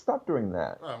 Pete, stop doing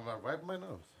that. Oh, I'm not wiping my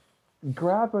nose.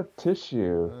 Grab a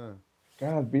tissue.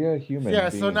 God, be a human. Yeah,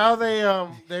 being. so now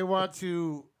they want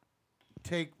to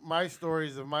take my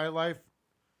stories of my life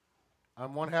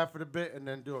on one half of the bit and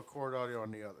then do a court audio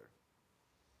on the other.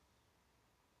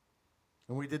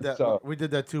 And we did that. So- we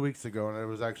did that 2 weeks ago, and it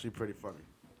was actually pretty funny.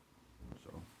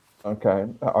 Okay.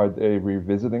 Are they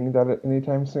revisiting that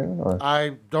anytime soon? Or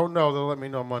I don't know. They'll let me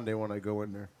know Monday when I go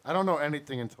in there. I don't know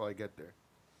anything until I get there.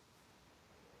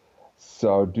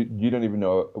 so you don't even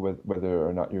know whether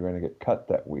or not you're going to get cut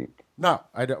that week? No,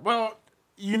 I don't. Well,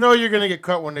 you know you're gonna get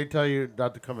cut when they tell you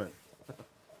not to come in.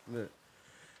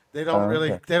 They don't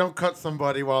really. Okay. They don't cut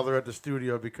somebody while they're at the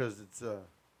studio because it's.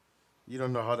 You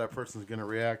don't know how that person's gonna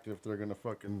react if they're gonna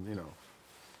fucking. You know,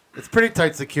 it's pretty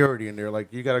tight security in there.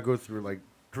 Like you got to go through like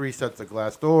 3 sets of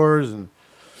glass doors and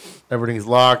everything's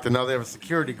locked. And now they have a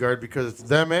security guard because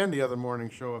them and the other morning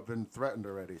show have been threatened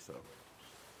already. So.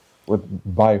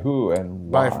 By who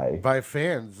and why? By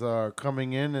fans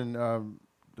coming in and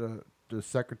the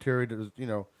secretary does, you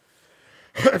know,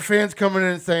 fans coming in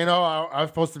and saying, "Oh, I'm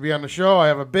supposed to be on the show. I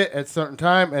have a bit at a certain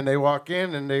time," and they walk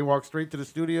in and they walk straight to the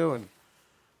studio and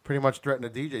pretty much threaten the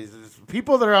DJs. It's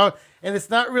people that are out, and it's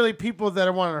not really people that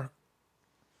are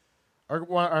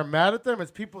mad at them.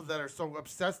 It's people that are so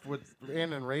obsessed with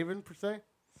Ann and Raven per se,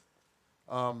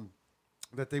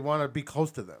 that they want to be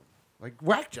close to them, like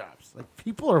whack jobs. Like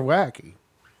people are wacky,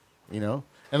 you know,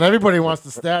 and everybody wants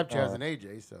to stab Chaz and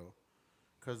AJ, so.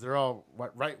 Because they're all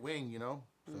right wing, you know.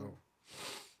 So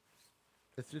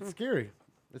it's scary.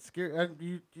 It's scary.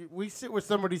 And we sit with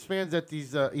some of these fans at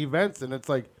these events, and it's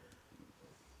like,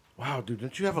 wow, dude,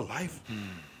 don't you have a life?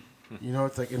 You know,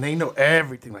 it's like, and they know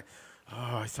everything. Like, oh,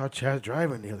 I saw Chaz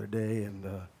driving the other day, and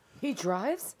He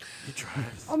drives? he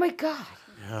drives. Oh my God.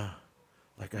 Yeah.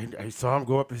 Like, I saw him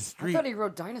go up his I street. thought he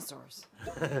rode dinosaurs.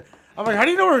 I'm like, how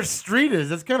do you know where his street is?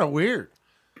 That's kind of weird.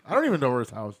 I don't even know where his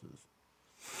house is.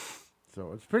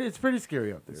 So it's pretty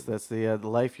scary out there. That's the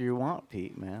life you want,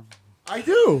 Pete, man. I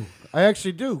do. I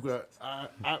actually do.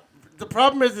 The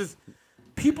problem is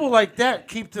people like that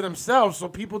keep to themselves, so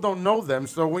people don't know them.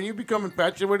 So when you become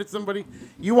infatuated with somebody,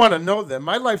 you want to know them.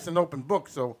 My life's an open book,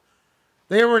 so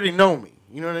they already know me.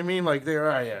 You know what I mean? Like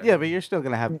they're Yeah, but you're still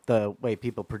gonna have the way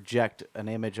people project an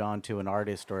image onto an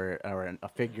artist or a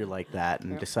figure like that,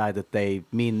 and decide that they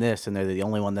mean this, and they're the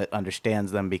only one that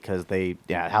understands them because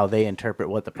how they interpret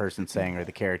what the person's saying or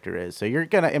the character is. So you're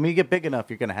gonna, I mean, you get big enough,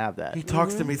 you're gonna have that. He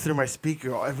talks to me through my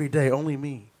speaker every day, only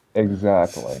me.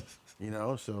 Exactly. You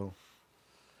know, so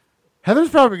Heather's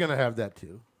probably gonna have that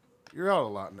too. You're out a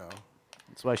lot now.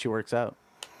 That's why she works out.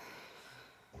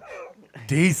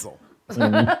 Diesel.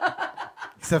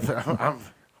 Except for I'm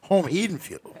home heating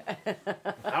fuel.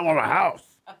 I want a house.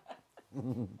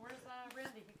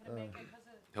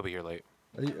 He'll be here late.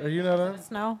 Are you not on?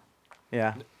 Snow.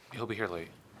 Yeah. He'll be here late.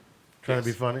 Trying to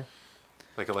be funny?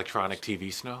 Like electronic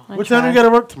TV snow? What time do you got to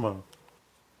work tomorrow?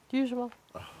 Usual.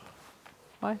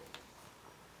 Why?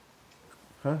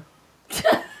 Huh?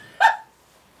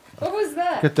 What was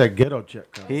that? Get that ghetto check.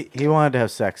 He wanted to have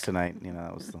sex tonight. You know,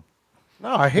 that was the.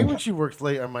 No, I hate when she works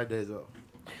late on my days off.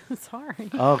 Sorry.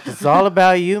 Oh, 'cause it's all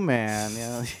about you, man. You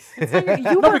know?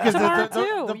 You work because tomorrow,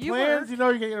 the too. You plans, work. you know,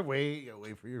 you gotta wait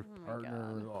for your partner.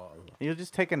 And all. You'll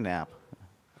just take a nap.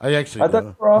 I actually I do.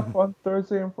 thought we're off on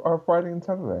Thursday or Friday and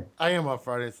Saturday. I am off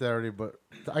Friday and Saturday, but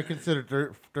I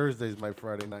consider Thursday's my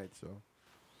Friday night, so.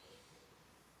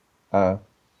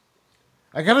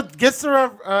 I gotta guess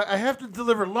around. I have to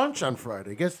deliver lunch on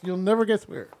Friday. Guess you'll never guess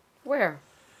where. Where?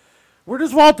 Where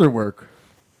does Walter work?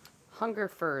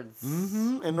 Hungerfords.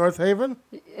 Mm-hmm. In North Haven.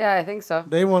 Yeah, I think so.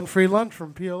 They won free lunch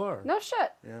from PLR. No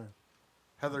shit. Yeah.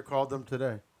 Heather called them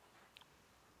today.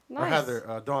 Or Nice.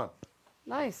 Heather, Dawn.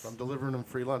 Nice. I'm delivering them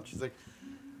free lunch. She's like,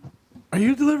 "Are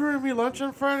you delivering me lunch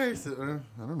on Friday?" I said, "I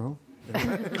don't know.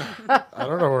 I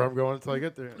don't know where I'm going until I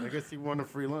get there." I guess he won a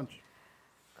free lunch.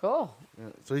 Cool. Yeah.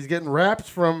 So he's getting wraps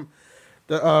from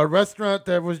the restaurant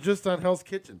that was just on Hell's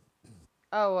Kitchen.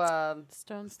 Oh,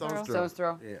 Stone's Stone's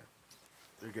Throw. Yeah.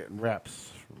 They're getting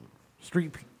wraps from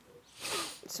Street Pete.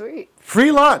 Sweet.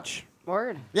 Free lunch.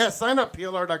 Word. Yeah, sign up,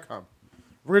 PLR.com.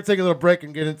 We're going to take a little break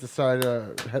and get inside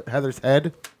Heather's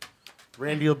head.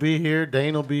 Randy will be here.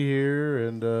 Dane will be here.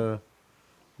 And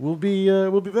we'll be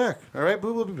back. All right,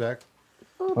 Boo? We'll be back.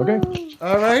 Okay.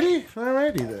 All righty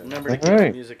then. Remember to keep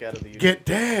the music out of the YouTube. Get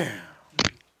down.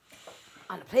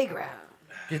 On the playground.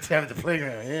 Get down at the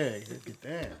playground. Yeah, get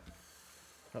down.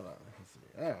 Hold on. Let's see.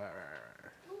 All right.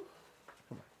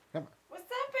 Come on. What's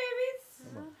that, babies?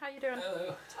 How you doing?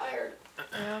 Hello. Tired.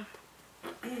 Yeah.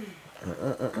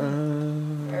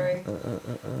 Very.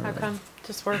 How come?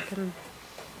 Just working.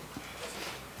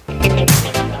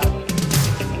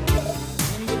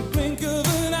 Blink of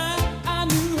an eye, I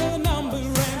knew her number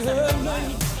and her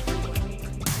name.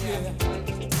 Yeah.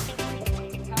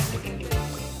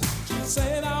 She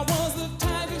said I was the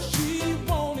tiger she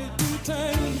wanted to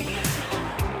tame.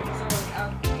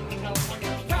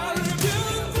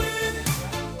 Caribbean queen,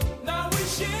 now we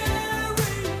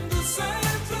sharing the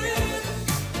same dream,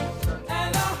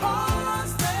 and our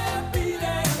hearts they're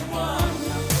beating one.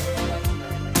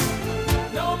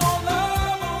 No more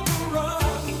love on the run.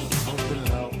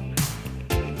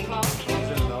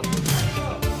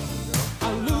 I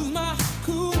lose my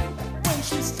cool when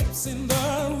she steps in the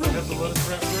room.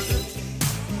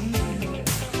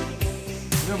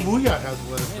 You know, Mooyah has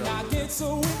lettuce And wrap. I get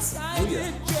so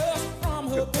excited just from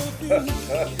her perfume.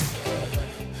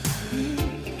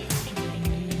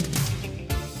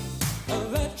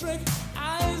 Electric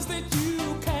eyes that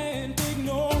you can't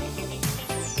ignore.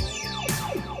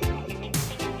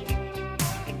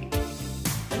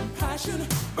 And passion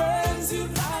burns you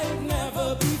like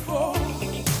never before.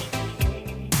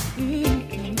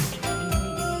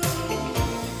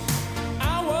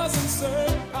 I was in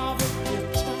search of a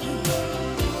picture,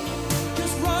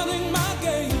 just running my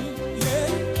game, yeah.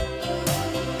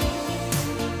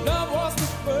 Love was the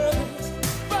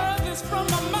furthest from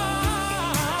my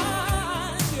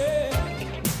mind, yeah.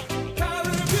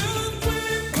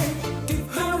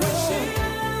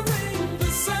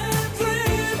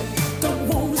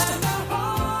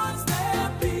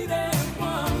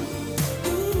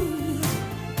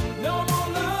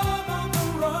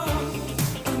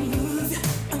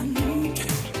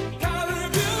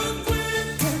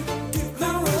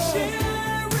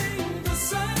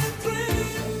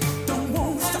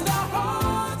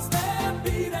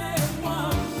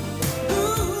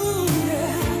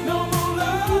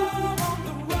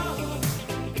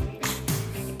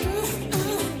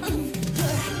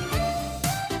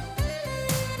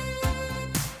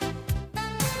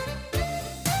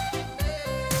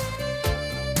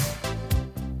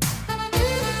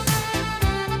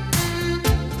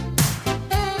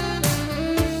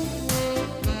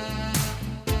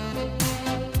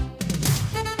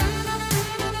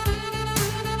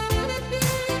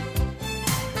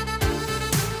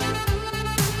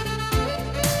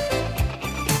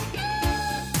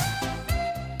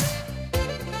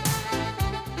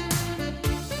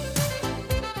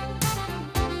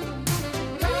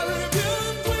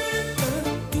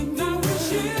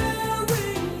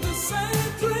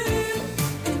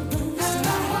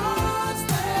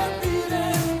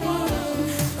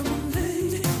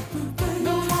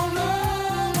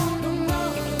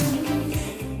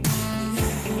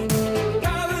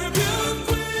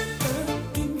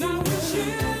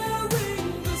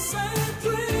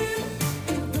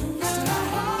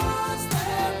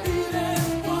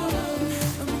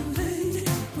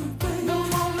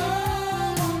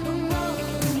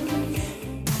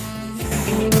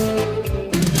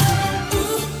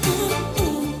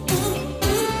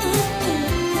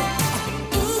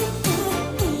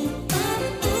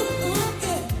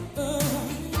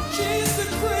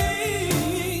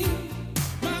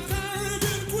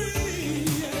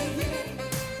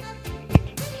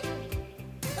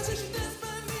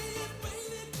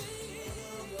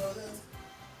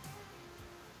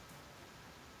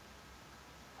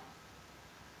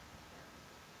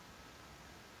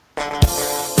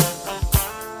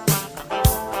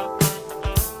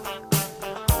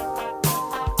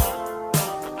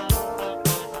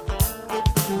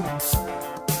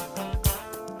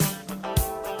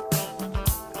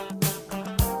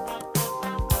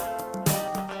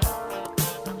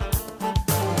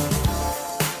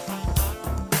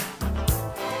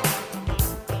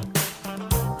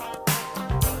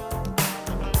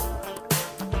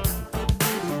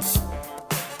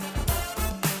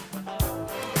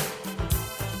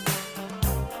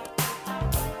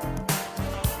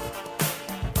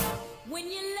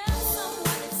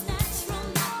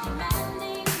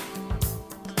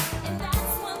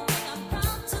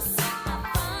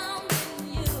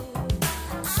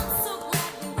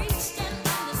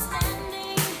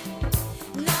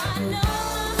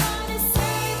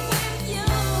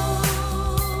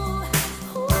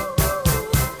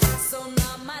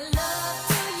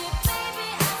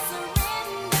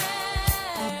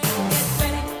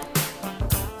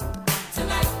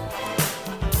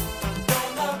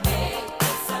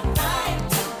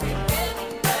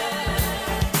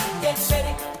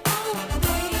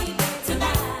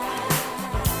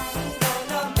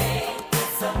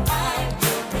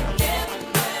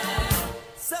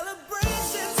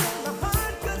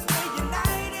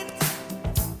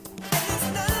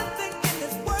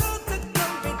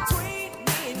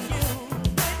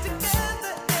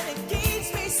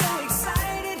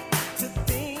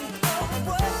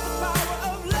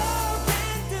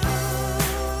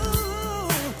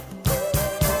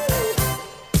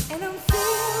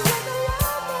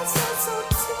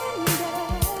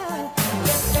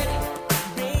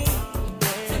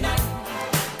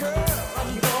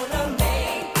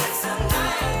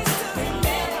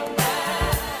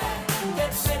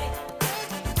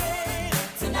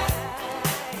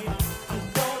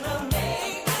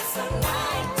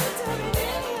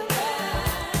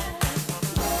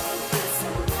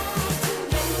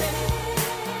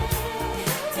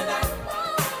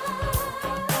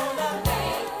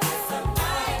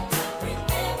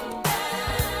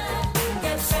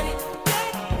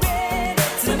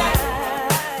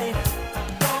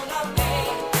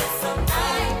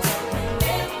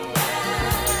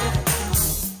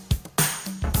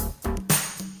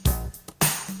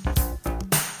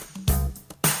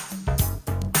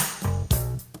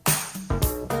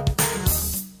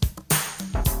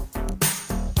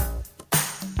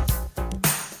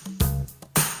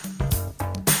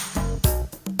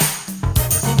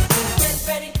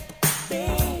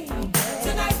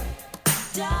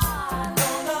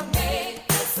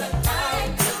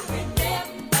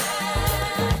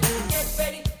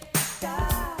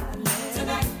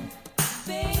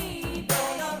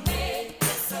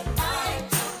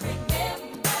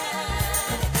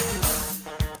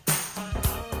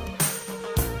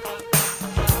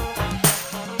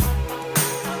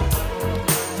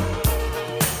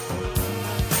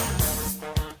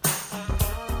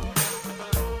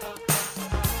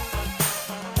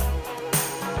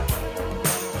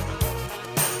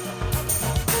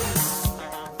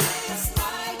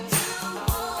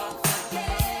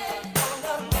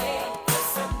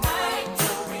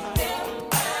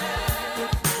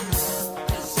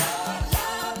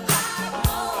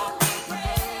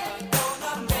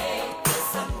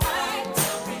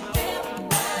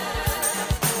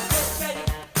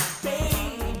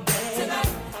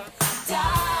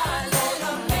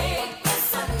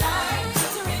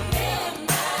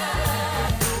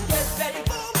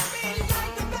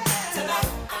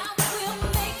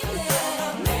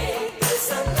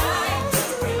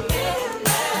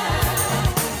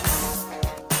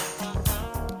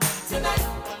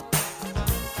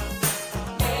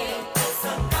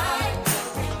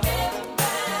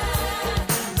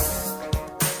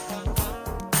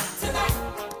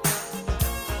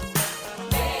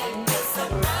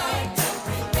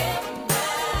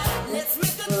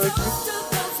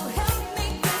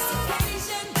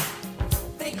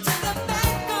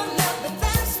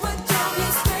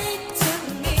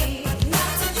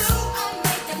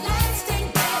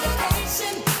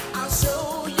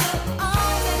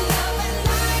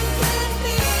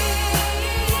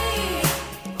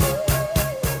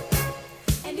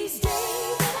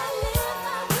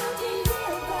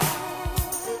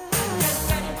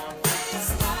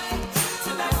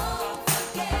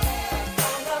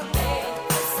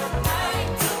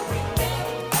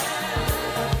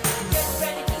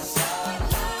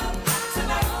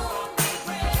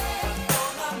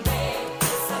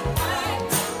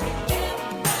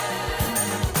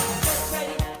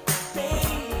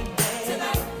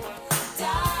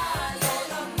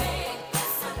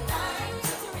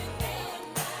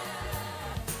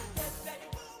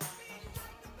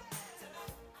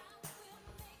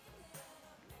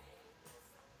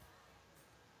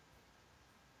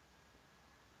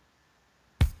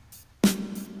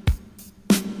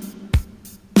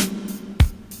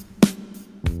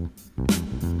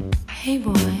 Hey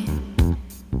boy,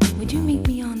 would you meet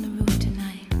me on the roof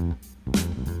tonight?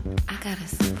 I got a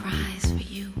surprise for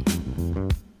you.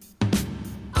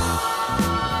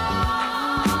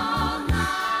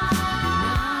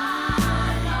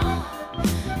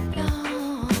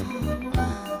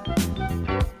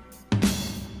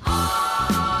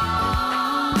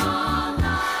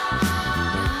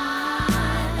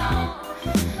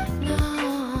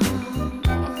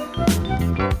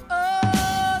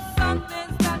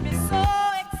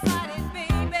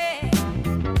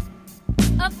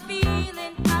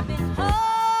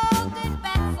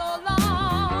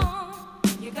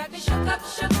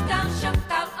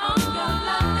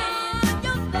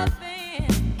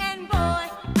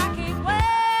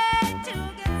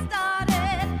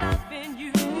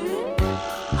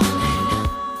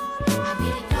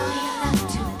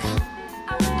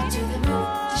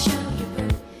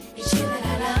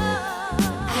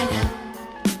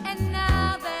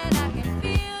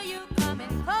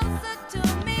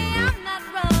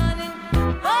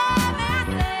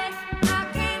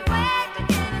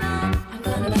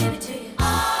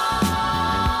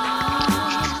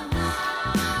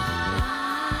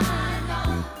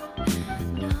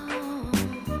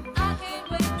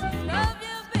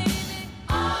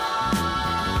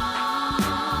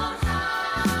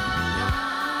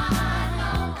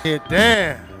 Get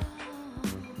down.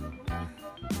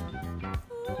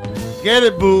 Get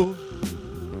it, boo.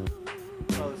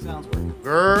 Oh, the sounds work.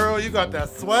 Girl, you got that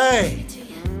sway.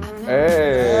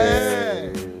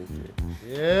 Hey.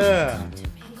 Yeah.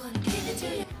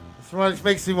 This one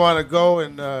makes me want to go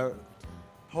and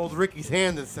hold Ricky's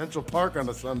hand in Central Park on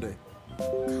a Sunday.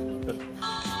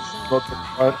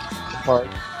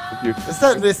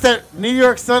 It's that New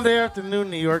York Sunday afternoon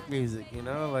New York music, you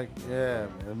know, like yeah,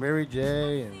 man, Mary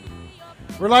J. And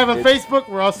we're live on Facebook.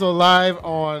 We're also live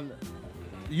on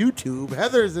YouTube.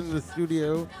 Heather's in the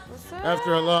studio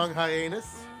after a long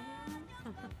hiatus.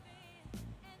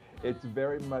 It's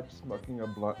very much smoking a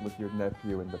blunt with your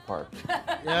nephew in the park.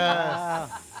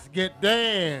 Yes. Get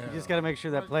down. You just got to make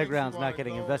sure that playground's not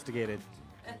getting investigated.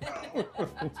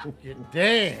 Get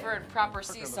down. For proper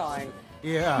seesawing.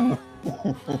 Yeah.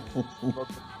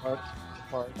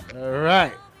 All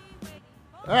right.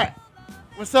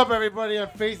 What's up, everybody on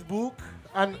Facebook?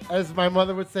 On, as my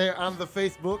mother would say, on the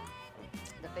Facebook.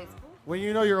 The Facebook? When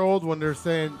you know you're old when they're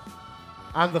saying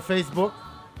on the Facebook.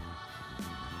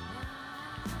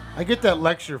 I get that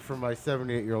lecture from my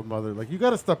 78-year-old mother. Like, you got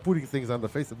to stop putting things on the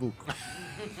Facebook.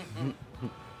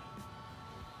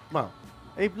 Mom.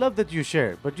 I love that you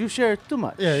share, but you share too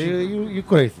much. Yeah, you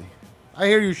crazy. I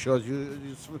hear you shows.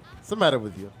 What's the matter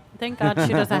with you? Thank God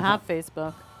she doesn't have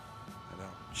Facebook. I know.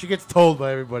 She gets told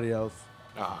by everybody else.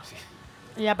 Oh,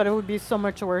 Yeah, but it would be so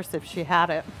much worse if she had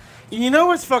it. You know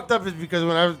what's fucked up is because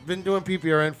when I've been doing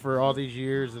PPRN for all these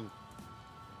years,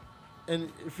 and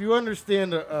if you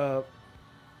understand a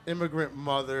immigrant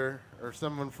mother or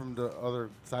someone from the other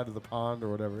side of the pond or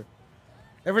whatever,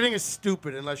 everything is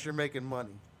stupid unless you're making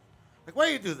money. Like, why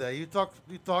do you do that? You talk,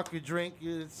 you drink.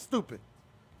 It's stupid.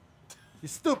 You're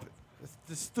stupid. It's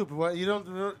just stupid. What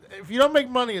if you don't make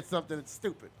money at something, it's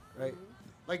stupid, right?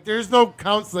 Like, there's no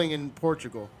counseling in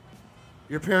Portugal.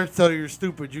 Your parents tell you you're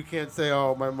stupid. You can't say,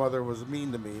 "Oh, my mother was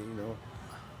mean to me." You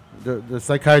know, the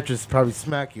psychiatrist probably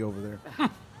smack you over there.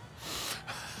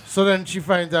 So then she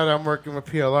finds out I'm working with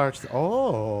PLR. And she's like,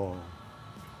 oh,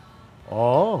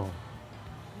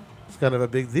 it's kind of a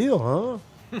big deal, huh?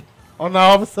 Oh, now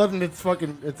all of a sudden it's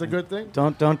a good thing.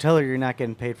 Don't tell her you're not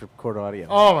getting paid for court audio.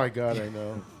 Oh my God, I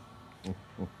know.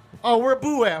 Oh, where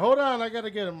Boo at? Hold on, I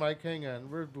gotta get him, Mike. Hang on,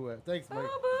 where's Boo at? Thanks, Mike.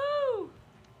 Boo!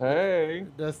 Hey.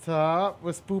 Desktop.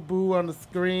 What's Boo on the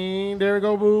screen? There we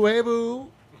go, Boo. Hey,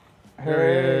 Boo.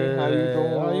 Hey, how you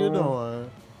doing? How you doing?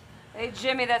 Hey,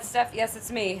 Jimmy, that's Steph. Yes, it's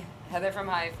me. Heather from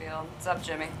Highfield. What's up,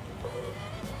 Jimmy?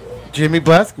 Jimmy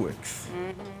Blaskowicz.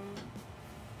 Mm-hmm.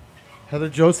 Heather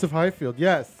Joseph Highfield.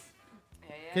 Yes.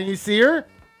 Yeah. Can you see her?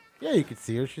 Yeah, you can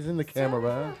see her. She's in the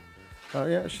camera. Oh,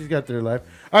 yeah, she's got their live.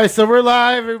 All right, so we're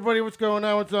live. Everybody, what's going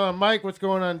on? What's on Mike? What's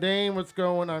going on Dane? What's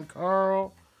going on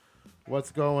Carl?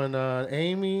 What's going on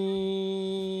Amy?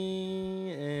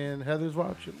 And Heather's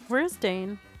watching. Where's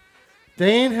Dane?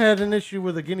 Dane had an issue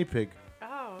with a guinea pig.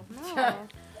 Oh, no.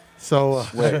 So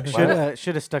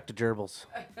should have stuck to gerbils.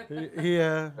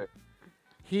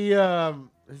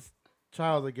 His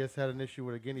child, I guess, had an issue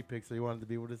with a guinea pig, so he wanted to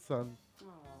be with his son. Aww.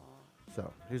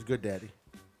 So he's a good daddy.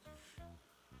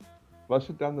 Flush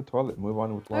it down the toilet. Move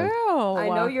on with life. Ew. I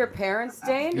know your parents,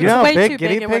 Dane. You know how way big too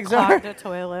guinea big pigs it would are? clog the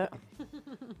toilet.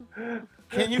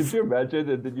 Could you imagine?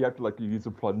 And then you have to use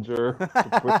a plunger to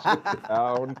push it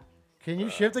down. Can you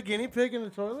shift a guinea pig in the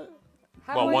toilet?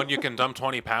 Well, one you can dump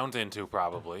 20 pounds into,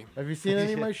 probably. Have you seen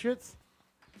any of my shits?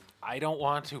 I don't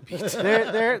want to, Pete.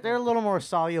 They're a little more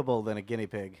soluble than a guinea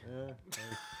pig.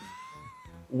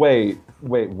 Wait,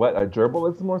 what? A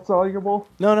gerbil is more soluble?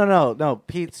 No.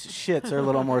 Pete's shits are a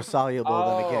little more soluble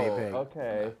than a guinea pig.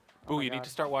 Okay. Boo, you need to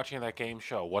start watching that game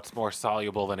show. What's more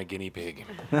soluble than a guinea pig?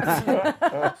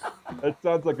 That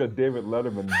sounds like a David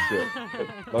Letterman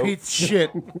bit. Pete's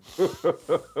shit.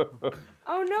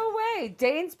 Oh, no way.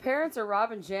 Dane's parents are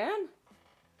Rob and Jan?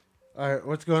 All right,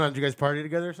 what's going on? Did you guys party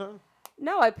together or something?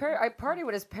 No, I party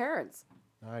with his parents.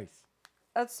 Nice.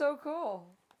 That's so cool.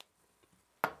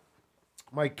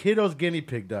 My kiddo's guinea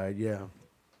pig died, yeah.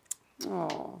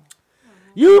 Oh.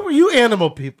 You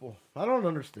animal people. I don't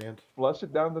understand. Flush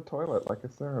it down the toilet like a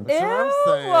said. That's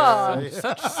what I'm saying.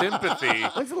 Such sympathy.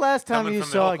 When's the last time coming you from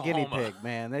saw a guinea Oklahoma. pig,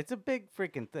 man? It's a big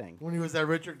freaking thing. When he was at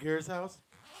Richard Gere's house?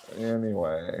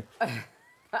 Anyway.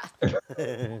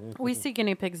 We see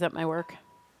guinea pigs at my work.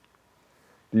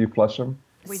 Do you flush them?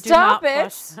 We Stop do not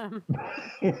it. flush them.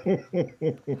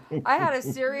 I had a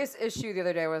serious issue the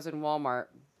other day when I was in Walmart.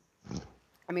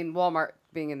 I mean, Walmart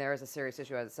being in there is a serious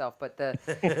issue as itself, but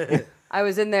I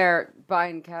was in there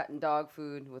buying cat and dog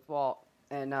food with Walt,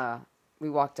 and we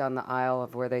walked down the aisle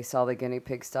of where they sell the guinea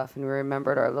pig stuff, and we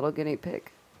remembered our little guinea pig,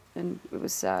 and it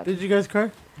was sad. Did you guys cry?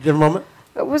 Did you have a moment?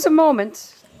 It was a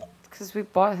moment, because we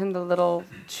bought him the little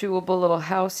chewable little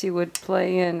house he would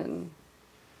play in, and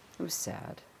it was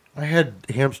sad. I had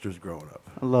hamsters growing up.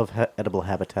 I love edible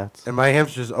habitats. And my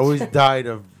hamsters always died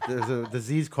of, there's a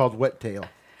disease called wet tail.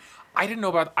 I didn't know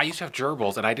about. I used to have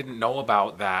gerbils, and I didn't know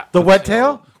about that. The wet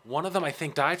tail? One of them, I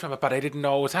think, died from it, but I didn't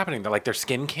know what was happening. They're like their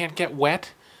skin can't get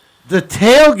wet. The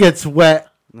tail gets wet.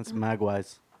 That's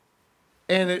magwise.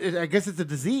 And I guess it's a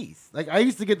disease. Like, I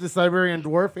used to get the Siberian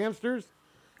dwarf hamsters,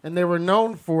 and they were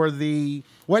known for the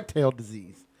wet tail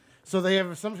disease. So they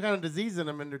have some kind of disease in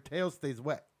them, and their tail stays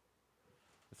wet.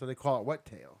 So they call it wet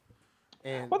tail.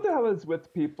 And What the hell is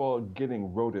with people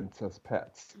getting rodents as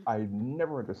pets? I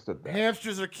never understood that.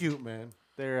 hamsters are cute, man.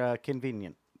 They're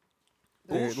convenient.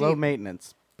 They're They're low cheap.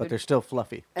 maintenance, but they're still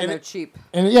fluffy. And they're cheap.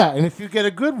 And yeah, and if you get a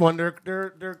good one,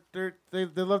 they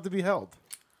love to be held.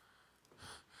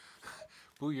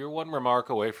 Boo, you're one remark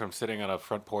away from sitting on a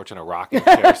front porch in a rocking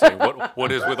chair saying,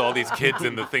 what is with all these kids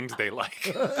and the things they like?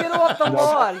 Get off the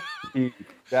lawn.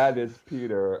 That is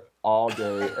Peter all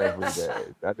day, every day.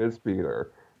 That is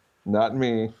Peter. Not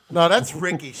me. No, that's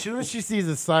Ricky. As soon as she sees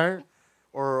a siren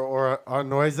or a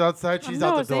noise outside, she's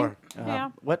out the door.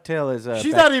 Wet tail is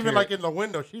She's not even like in the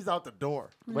window. She's out the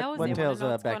door. Wet tail's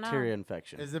a bacteria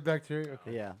infection. Is it bacteria?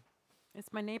 Okay. Yeah.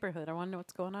 It's my neighborhood. I want to know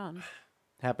what's going on.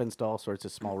 Happens to all sorts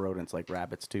of small rodents like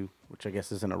rabbits too, which I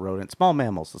guess isn't a rodent. Small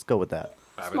mammals. Let's go with that.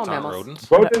 Rabbits aren't rodents.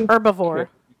 Herbivore.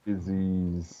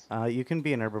 Disease. You can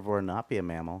be an herbivore and not be a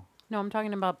mammal. No, I'm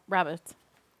talking about rabbits.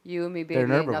 You and me, baby, They're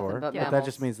an ain't herbivore, nothing but but that mammals.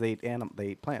 just means they eat they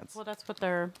eat plants. Well, that's what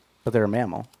they're. But they're a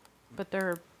mammal. But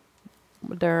they're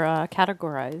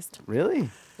categorized. Really? Yeah.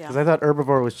 Because I thought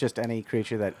herbivore was just any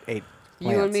creature that ate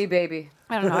plants. You and me, baby.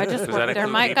 I don't know. I just Does that work there,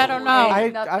 include Mike. people? I don't know.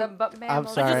 Ain't nothing but I'm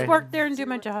mammals. sorry. I just work there and do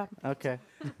my job. Okay.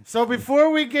 So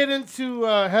before we get into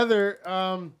Heather,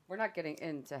 We're not getting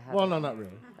into Heather. well, no, not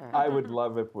really. I would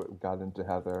love if we got into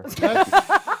Heather.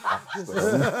 And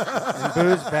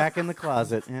Boo's back in the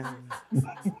closet. Yeah.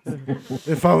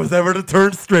 If I was ever to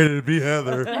turn straight, it'd be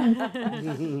Heather.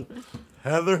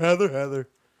 Heather.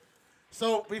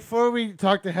 So before we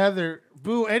talk to Heather,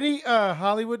 Boo, any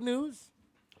Hollywood news?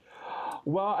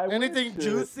 Well, Anything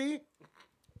juicy?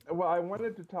 Well, I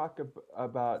wanted to talk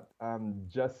about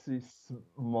Jussie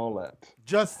Smollett.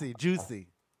 Juicy, juicy.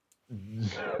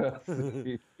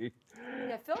 Jussie.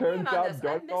 Yeah, fill me Turns in on out this.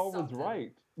 I missed Darko was something.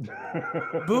 right.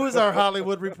 Boo is our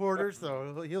Hollywood reporter,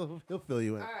 so he'll fill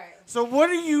you in. All right. So what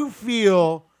do you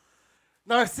feel?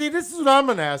 Now, see, this is what I'm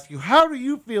going to ask you. How do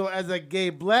you feel as a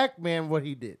gay black man what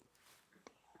he did?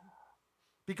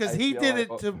 Because I he feel did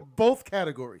like- it to both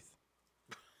categories.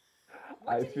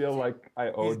 I feel like I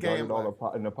owe gay and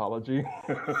Darko an apology.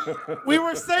 We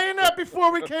were saying that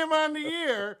before we came on the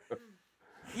air.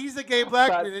 He's a gay black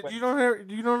man. You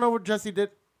don't know what Jesse did?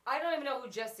 I don't even know who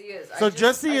Jesse is. So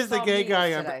Jesse is the saw gay memes guy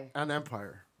today. on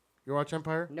Empire. You watch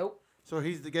Empire? Nope. So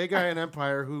he's the gay guy in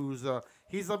Empire who's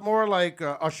he's more like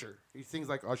Usher. He sings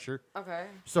like Usher. Okay.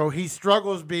 So he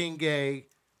struggles being gay,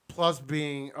 plus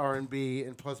being R&B,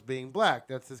 and plus being black.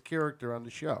 That's his character on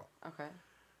the show. Okay.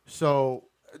 So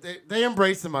they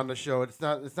embrace him on the show. It's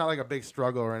not like a big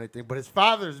struggle or anything. But his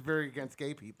father is very against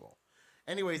gay people.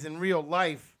 Anyways, in real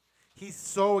life, he's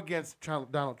so against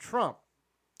Donald Trump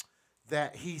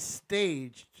that he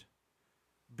staged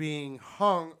being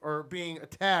hung or being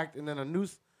attacked, and then a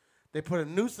noose they put a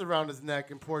noose around his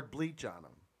neck and poured bleach on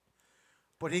him.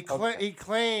 But he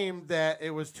claimed that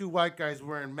it was two white guys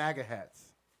wearing MAGA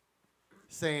hats,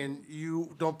 saying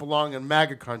you don't belong in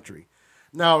MAGA country.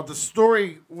 Now, the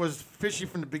story was fishy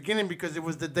from the beginning because it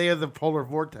was the day of the polar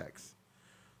vortex.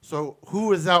 So who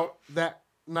was out that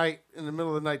night, in the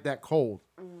middle of the night, that cold?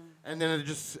 And then it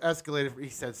just escalated. He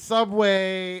said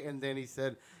Subway, and then he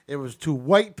said it was two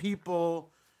white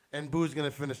people, and Boo's going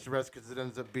to finish the rest because it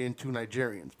ends up being two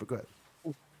Nigerians. But go ahead.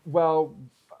 Well,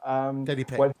 Teddy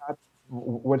Pay.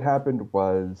 what happened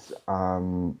was,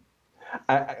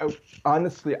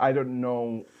 honestly, I don't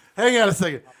know. Hang on a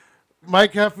second.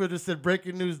 Mike Heffield just said,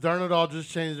 breaking news, Darn It All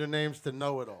just changed their names to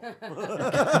Know It All.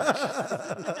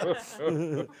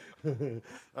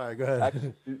 All right, go ahead.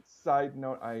 Actually, side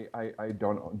note, I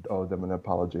don't owe them an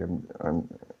apology.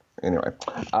 Anyway.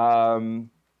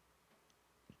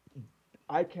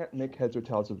 I can't make heads or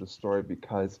tails of the story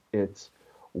because it's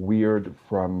weird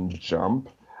from jump.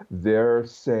 They're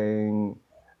saying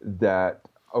that,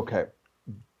 okay,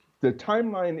 the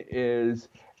timeline is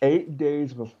 8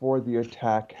 days before the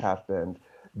attack happened,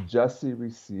 Jesse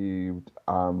received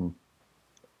a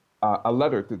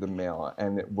letter through the mail,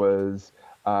 and it was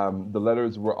the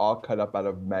letters were all cut up out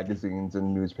of magazines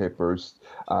and newspapers.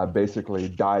 Basically,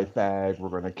 die fag, we're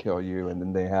going to kill you, and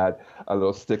then they had a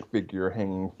little stick figure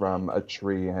hanging from a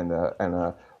tree and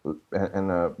a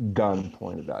gun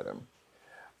pointed at him.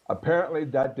 Apparently,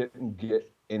 that didn't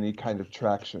get any kind of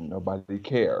traction. Nobody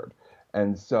cared.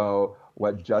 And so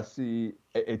what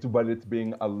it's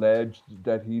being alleged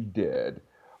that he did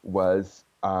was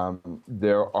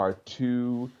there are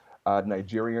two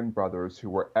Nigerian brothers who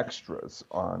were extras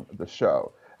on the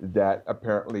show that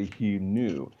apparently he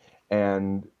knew.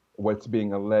 And what's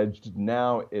being alleged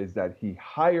now is that he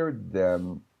hired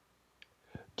them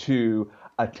to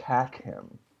attack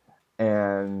him.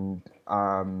 And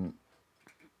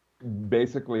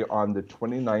basically on the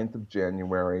 29th of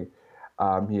January,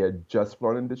 he had just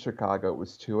flown into Chicago. It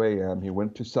was 2 a.m. He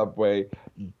went to Subway,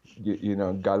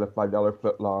 got a $5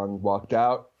 footlong, walked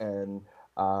out, and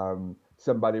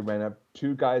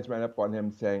two guys ran up on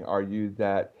him saying, "Are you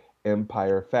that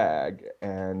Empire fag?"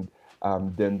 And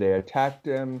then they attacked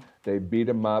him, they beat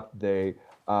him up, they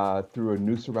threw a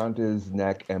noose around his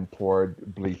neck and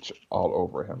poured bleach all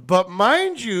over him. But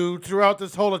mind you, throughout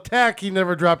this whole attack, he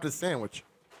never dropped a sandwich.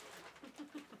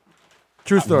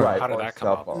 True story. Right. How did that come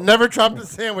up? Never dropped a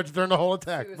sandwich during the whole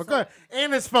attack. But go ahead.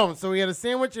 And his phone. So he had a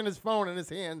sandwich and his phone in his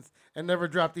hands and never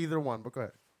dropped either one. But go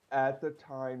ahead. At the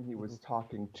time, he was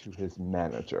talking to his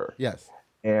manager. Yes.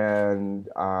 And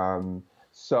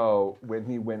so when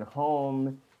he went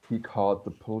home, he called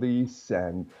the police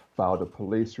and filed a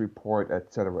police report,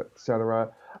 et cetera, et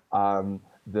cetera.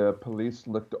 The police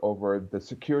looked over the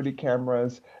security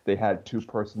cameras. They had two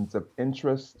persons of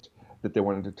interest that they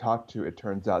wanted to talk to. It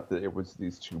turns out that it was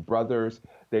these two brothers.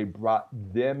 They brought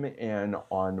them in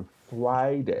on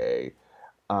Friday.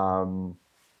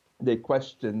 They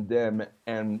questioned them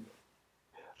and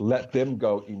let them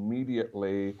go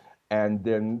immediately, and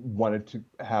then wanted to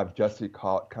have Jesse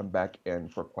come back in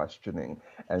for questioning.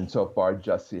 And so far,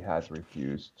 Jesse has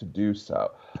refused to do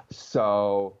so.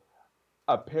 So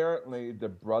apparently the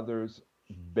brothers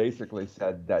basically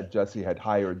said that Jesse had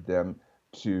hired them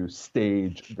to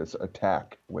stage this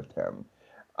attack with him.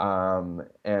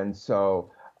 And so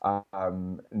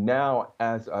now,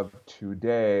 as of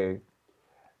today,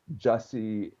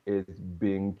 Jesse is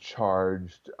being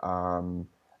charged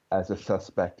as a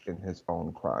suspect in his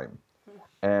own crime.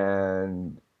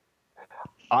 And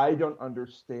I don't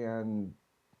understand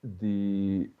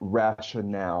the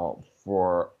rationale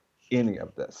for any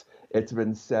of this. It's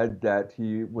been said that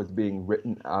he was being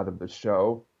written out of the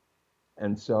show,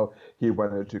 and so he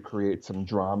wanted to create some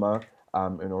drama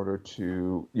in order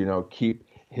to, keep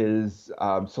his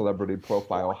celebrity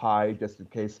profile high, just in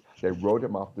case they wrote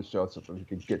him off the show so that he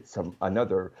could get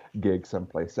another gig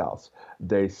someplace else.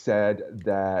 They said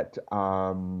that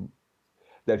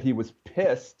that he was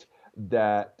pissed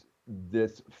that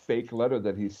this fake letter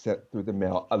that he sent through the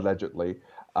mail, allegedly,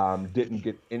 didn't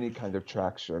get any kind of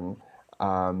traction.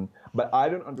 But I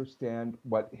don't understand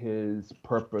what his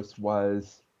purpose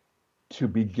was to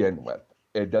begin with.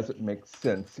 It doesn't make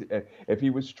sense. If he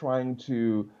was trying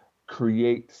to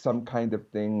create some kind of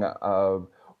thing of,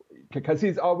 because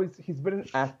he's been an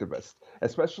activist,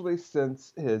 especially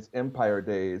since his Empire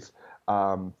days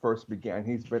first began.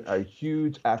 He's been a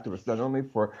huge activist, not only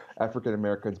for African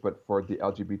Americans, but for the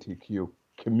LGBTQ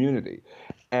community.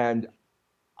 And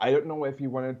I don't know if he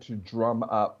wanted to drum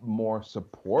up more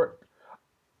support.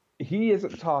 He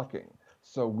isn't talking,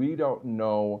 so we don't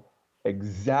know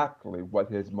exactly what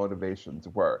his motivations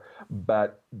were.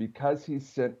 But because he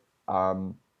sent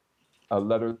a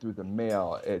letter through the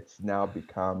mail, it's now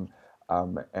become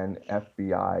an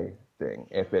FBI thing.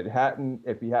 If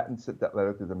he hadn't sent that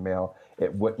letter through the mail,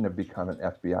 it wouldn't have become an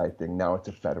FBI thing. Now it's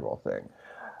a federal thing.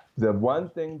 The one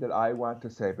thing that I want to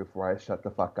say before I shut the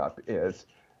fuck up is,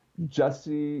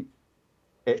 Jussie,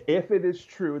 if it is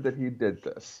true that he did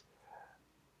this,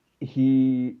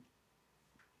 he's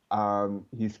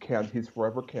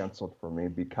forever canceled for me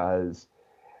because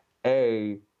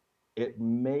it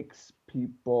makes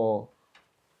people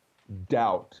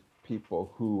doubt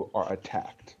people who are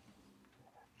attacked.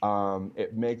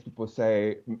 It makes people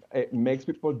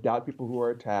doubt people who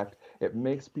are attacked. It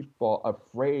makes people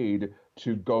afraid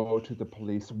to go to the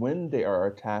police when they are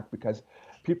attacked because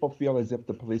people feel as if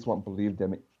the police won't believe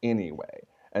them anyway.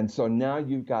 And so now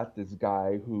you've got this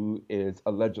guy who is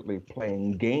allegedly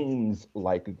playing games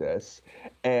like this,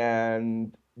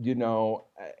 and now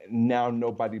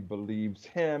nobody believes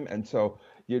him. And so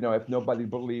if nobody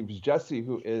believes Jesse,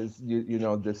 who is,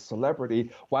 this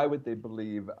celebrity, why would they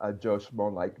believe a Joe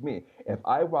Schmo like me? If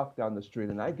I walk down the street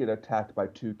and I get attacked by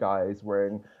two guys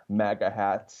wearing MAGA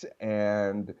hats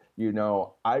and,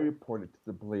 I report it to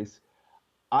the police,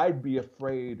 I'd be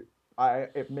afraid.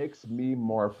 It makes me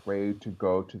more afraid to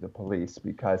go to the police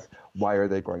because why are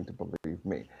they going to believe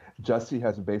me? Jesse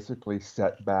has basically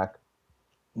set back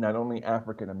not only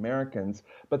African Americans,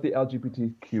 but the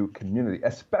LGBTQ community,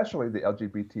 especially the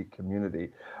LGBT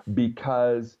community,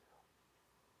 because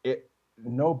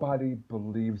nobody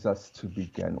believes us to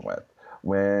begin with.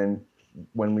 When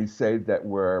we say that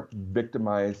we're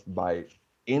victimized by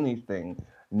anything,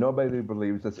 nobody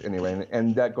believes us anyway,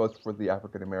 and that goes for the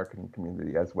African American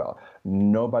community as well.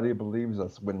 Nobody believes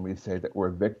us when we say that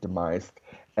we're victimized,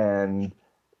 and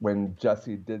when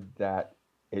Jesse did that,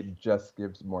 it just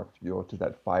gives more fuel to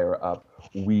that fire up.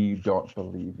 We don't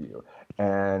believe you.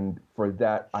 And for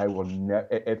that, I will never,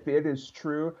 if it is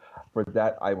true, for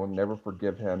that, I will never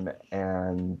forgive him.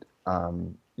 And,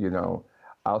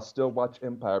 I'll still watch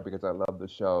Empire because I love the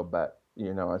show. But,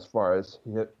 as far as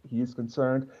he's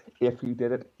concerned, if he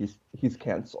did it, he's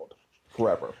canceled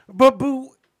forever. But,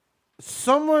 Boo,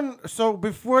 so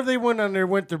before they went on their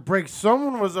winter break,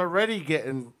 someone was already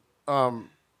getting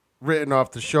written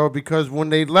off the show because when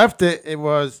they left it, it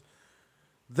was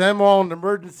them all in the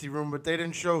emergency room, but they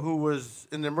didn't show who was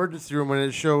in the emergency room, and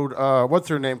it showed what's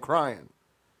her name crying.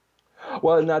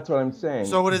 Well, and that's what I'm saying.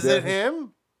 So is it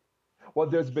him? Well,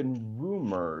 there's been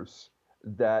rumors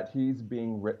that he's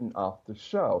being written off the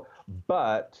show,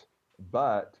 but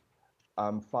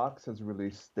Fox has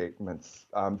released statements,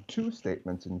 two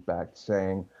statements in fact,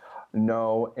 saying,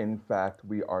 no, in fact,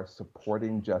 we are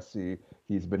supporting Jesse.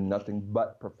 He's been nothing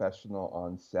but professional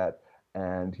on set,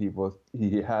 and he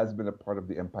has been a part of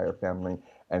the Empire family,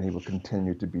 and he will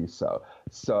continue to be so.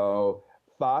 So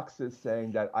Fox is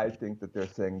saying that. I think that they're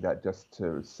saying that just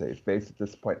to save face at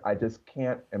this point. I just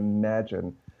can't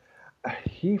imagine.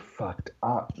 He fucked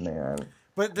up, man.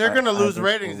 But they're going to lose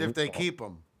ratings if they keep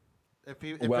him. If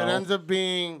it ends up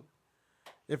being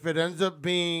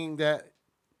that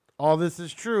all this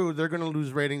is true, they're going to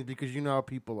lose ratings because you know how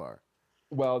people are.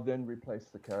 Well, then replace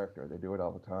the character. They do it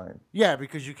all the time. Yeah,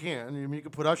 because you can. I mean, you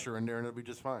can put Usher in there and it'll be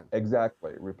just fine.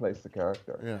 Exactly. Replace the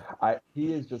character. Yeah.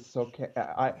 He is just so.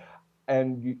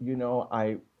 And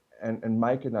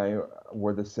Mike and I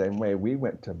were the same way. We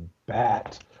went to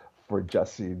bat for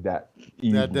Jesse that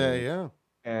evening. That day, yeah.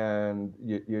 And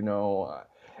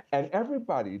and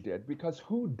everybody did, because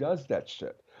who does that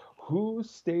shit? Who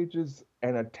stages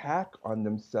an attack on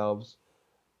themselves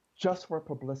just for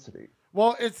publicity?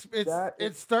 Well, it's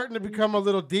starting to become a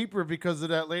little deeper because of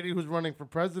that lady who's running for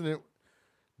president.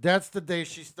 That's the day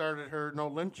she started her no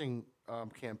lynching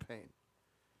campaign.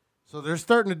 So they're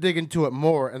starting to dig into it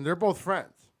more, and they're both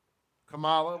friends.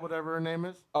 Kamala, whatever her name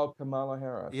is. Oh, Kamala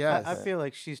Harris. Yes. I feel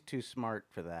like she's too smart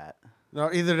for that. No,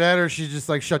 either that or she's just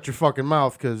like, shut your fucking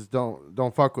mouth because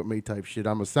don't fuck with me type shit.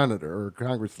 I'm a senator or a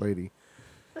congress lady.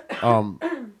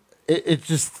 It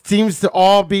just seems to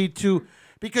all be too,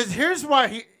 because here's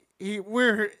why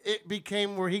where it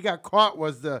became where he got caught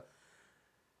was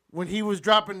when he was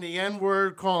dropping the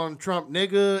N-word, calling Trump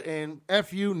nigga and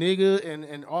F you nigga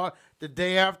and all the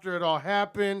day after it all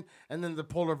happened, and then the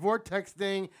polar vortex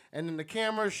thing, and then the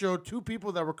camera showed two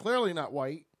people that were clearly not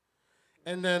white.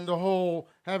 And then the whole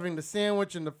having the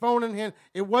sandwich and the phone in hand,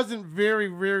 it wasn't very,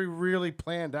 very, really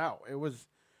planned out. It was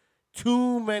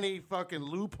too many fucking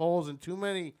loopholes and too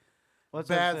many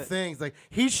bad things. Like,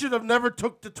 he should have never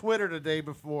took to Twitter the day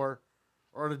before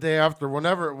or the day after,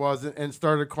 whenever it was, and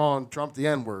started calling Trump the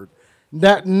N-word.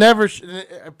 That never,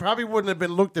 it probably wouldn't have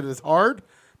been looked at as hard,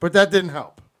 But that didn't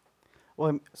help.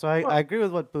 Well, so I agree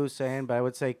with what Boo's saying, but I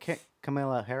would say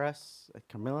Camilla Harris.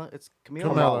 Camilla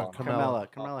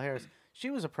Harris. She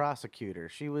was a prosecutor.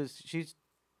 She's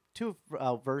too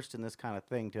versed in this kind of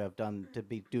thing to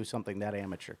do something that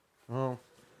amateur. Oh,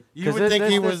 you would think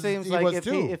he was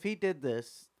too. If he did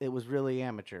this, it was really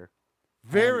amateur.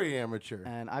 Very amateur.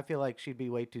 And I feel like she'd be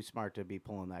way too smart to be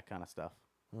pulling that kind of stuff.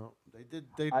 Well, they did.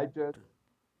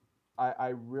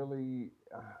 I really,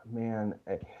 man,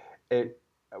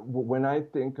 when I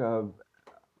think of,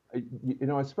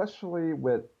 especially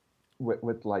with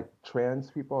like trans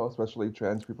people, especially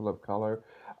trans people of color,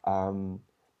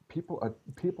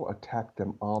 people attack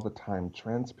them all the time.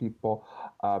 Trans people,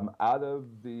 out of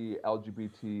the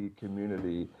LGBT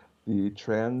community, the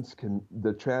trans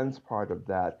part of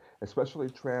that, especially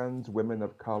trans women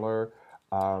of color,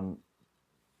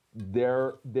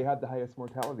 they have the highest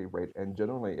mortality rate, and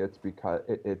generally it's because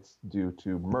it's due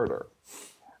to murder,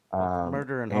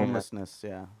 murder and homelessness.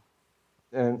 Yeah,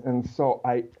 and so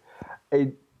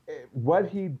what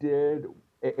he did,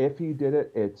 if he did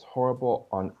it, it's horrible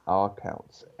on all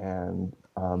counts, and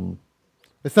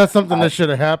it's not something that should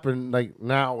have happened like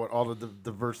now with all the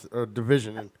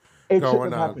division and it going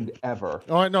shouldn't have on. happened ever.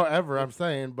 Oh, I know ever. I'm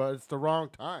saying, but it's the wrong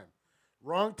time,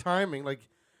 wrong timing. Like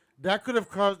that could have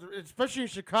caused, especially in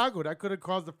Chicago, that could have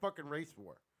caused a fucking race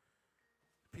war.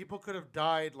 People could have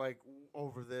died like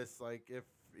over this. Like if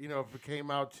it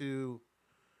came out to,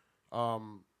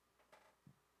 who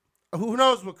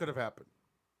knows what could have happened.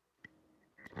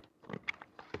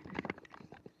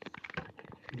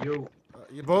 Yo.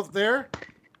 You both there?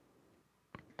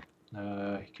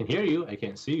 I can hear you. I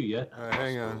can't see you yet. All right,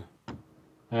 hang on.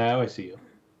 I see you.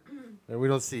 We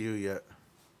don't see you yet.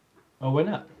 Oh, why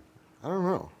not? I don't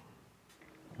know.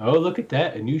 Oh, look at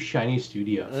that. A new shiny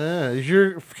studio. Is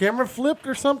your camera flipped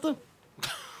or something?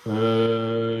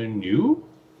 New?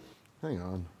 Hang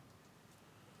on.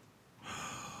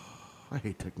 I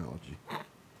hate technology.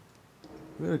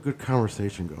 We had a good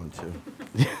conversation going, too.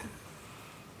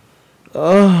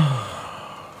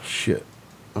 Oh, shit.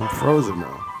 I'm frozen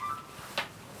now.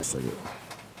 A second.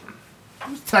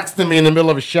 Who's texting me in the middle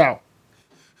of a shout?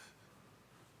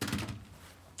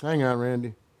 Hang on,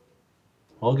 Randy.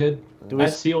 All good. I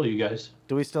see all you guys.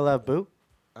 Do we still have Boo?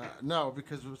 No,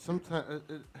 because sometimes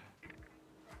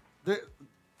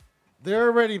they're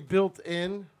already built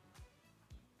in.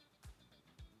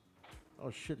 Oh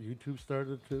shit! YouTube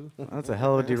started too. That's a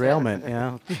hell of a derailment.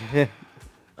 Yeah.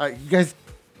 All right, you guys,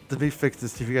 let me fix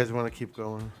this. If you guys want to keep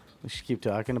going, we should keep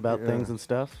talking about things and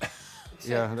stuff.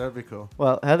 Yeah, that'd be cool.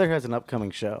 Well, Heather has an upcoming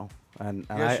show, and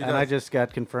Yes, I just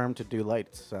got confirmed to do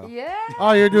lights. So. Yeah.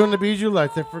 Oh, you're doing the Bijou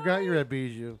lights. I forgot you're at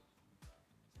Bijou.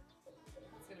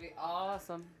 It's going to be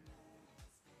awesome.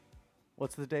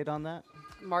 What's the date on that?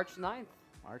 March 9th.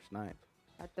 March 9th.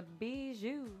 At the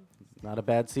Bijou. Not a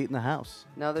bad seat in the house.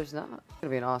 No, there's not. It's going to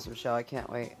be an awesome show. I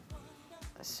can't wait.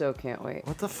 I so can't wait.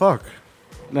 What the fuck?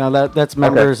 No, that's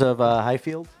members of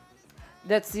Highfield?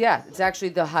 It's actually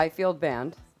the Highfield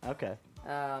Band. Okay.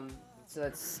 So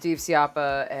that's Steve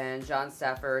Ciappa and John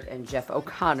Stafford and Jeff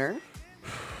O'Connor.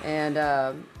 And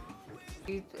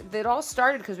it all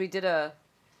started because we did a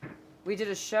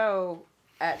show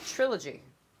at Trilogy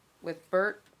with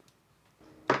Bert.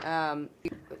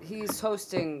 He's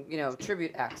hosting,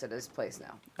 tribute acts at his place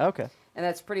now. Okay. And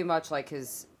that's pretty much like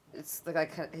his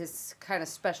kind of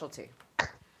specialty.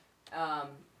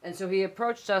 And so he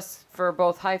approached us for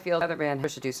both Highfield and Heather Band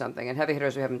to do something. And Heavy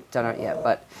Hitters, we haven't done it yet,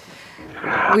 but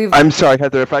I'm sorry,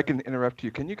 Heather, if I can interrupt you.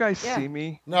 Can you guys see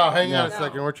me? No, hang on a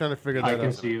second. We're trying to figure that out. I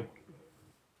can see you.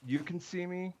 You can see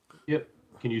me? Yep.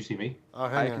 Can you see me? Oh,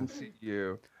 I can see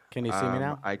you. Can you see me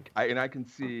now? I can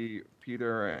see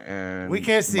Peter and We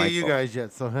can't see Michael. you guys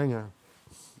yet, so hang on.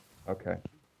 Okay.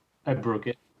 I broke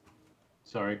it.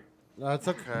 Sorry. That's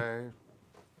okay.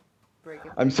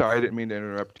 I'm sorry, I didn't mean to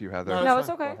interrupt you, Heather. No, it's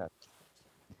okay.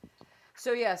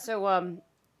 So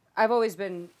I've always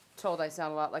been told I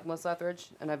sound a lot like Melissa Etheridge,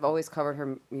 and I've always covered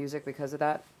her music because of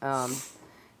that.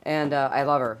 And I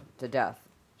love her to death.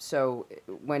 So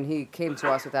when he came to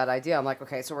us with that idea, I'm like,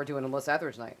 okay, so we're doing a Melissa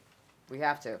Etheridge night. We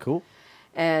have to. Cool.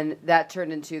 And that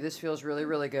turned into this feels really,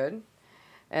 really good.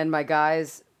 And my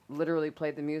guys literally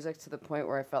played the music to the point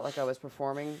where I felt like I was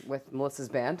performing with Melissa's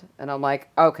band. And I'm like,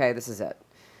 okay, this is it.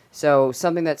 So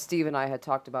something that Steve and I had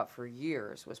talked about for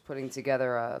years was putting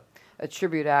together a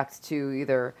tribute act to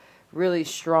either really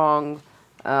strong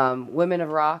women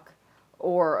of rock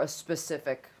or a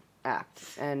specific act.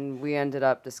 And we ended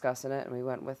up discussing it, and we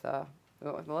went with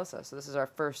Melissa. So this is our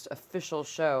first official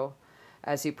show,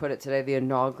 as he put it today, the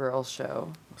inaugural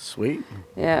show. Sweet.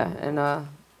 Yeah, and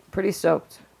pretty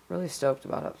stoked. Really stoked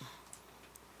about it.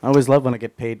 I always love when I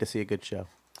get paid to see a good show.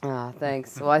 Ah,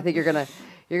 thanks. Well, I think you're gonna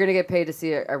get paid to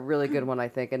see a really good one. I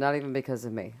think, and not even because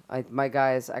of me. My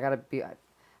guys, I gotta be.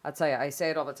 I'll tell you, I say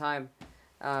it all the time.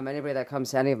 Anybody that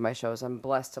comes to any of my shows, I'm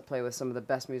blessed to play with some of the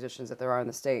best musicians that there are in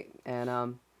the state,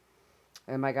 and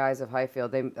my guys of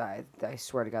Highfield, I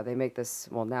swear to God, they make this,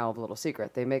 well, now a little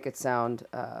secret. They make it sound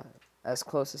as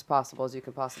close as possible as you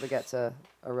can possibly get to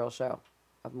a real show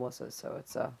of Melissa's. So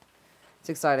it's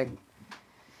exciting.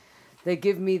 They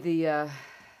give me the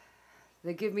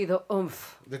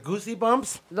oomph. The goosey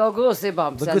bumps? The goosey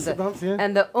bumps. The goosey bumps, yeah.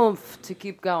 And the oomph to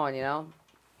keep going, you know?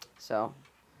 So,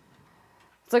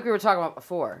 it's like we were talking about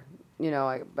before. You know,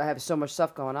 I have so much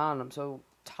stuff going on. I'm so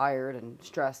tired and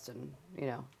stressed and, you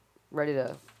know, ready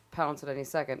to pounce at any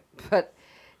second. But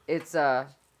it's, you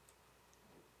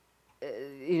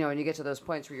know, and you get to those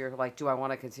points where you're like, do I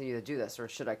want to continue to do this or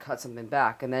should I cut something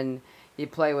back? And then you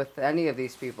play with any of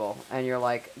these people and you're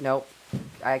like, nope,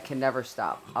 I can never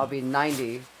stop. I'll be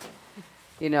 90,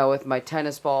 you know, with my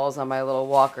tennis balls on my little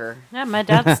walker. Yeah, my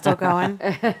dad's still going.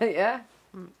 Yeah.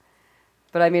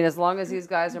 But I mean, as long as these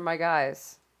guys are my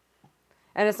guys,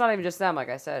 and it's not even just them, like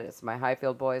I said, it's my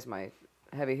Highfield boys, my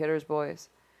heavy hitters boys.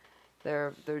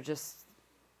 They're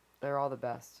all the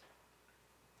best.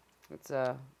 It's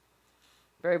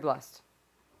very blessed.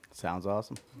 Sounds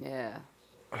awesome. Yeah.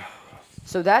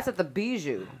 So that's at the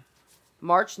Bijou,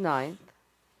 March 9th.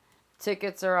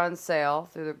 Tickets are on sale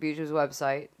through the Bijou's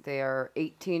website. They are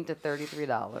 $18 to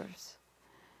 $33.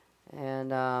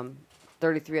 And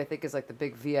 33, I think, is like the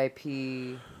big VIP.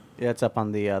 Yeah, it's up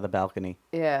on the balcony.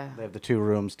 Yeah. They have the 2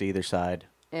 rooms to either side.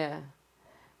 Yeah.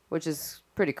 Which is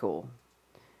pretty cool.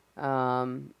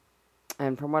 And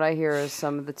from what I hear, is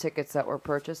some of the tickets that were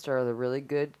purchased are the really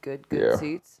good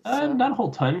seats. Not a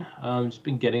whole ton. Just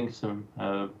been getting some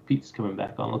Pete's coming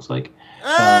back on. Looks like.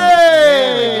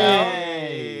 Hey!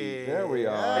 There we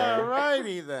are.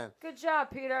 Alrighty then. Good job,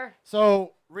 Peter.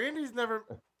 So Randy's never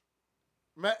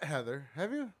met Heather,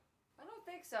 have you? I don't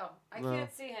think so. I No.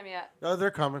 can't see him yet. Oh,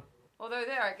 they're coming. Well, they're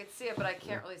there. I can see it, but I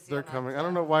can't really see They're him. coming. I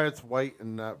don't know why it's white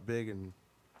and not big and.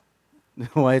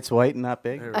 Why it's white and not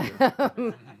big? There we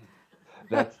go.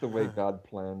 That's the way God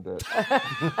planned it.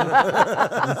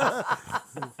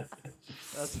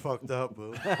 That's fucked up,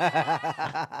 boo.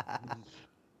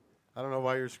 I don't know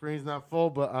why your screen's not full,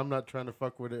 but I'm not trying to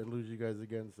fuck with it and lose you guys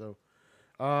again. So,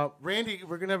 Randy,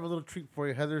 we're gonna have a little treat for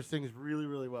you. Heather sings really,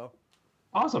 really well.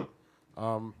 Awesome.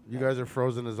 You guys are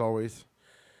frozen as always.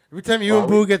 Every time you and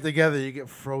Boo get together, you get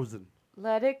frozen.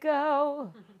 Let it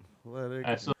go. Let it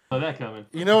I saw that coming.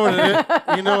 You know what it is?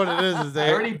 You know what it is? Is I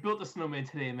they already built a snowman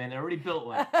today, man. I already built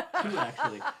one. 2,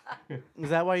 actually. Is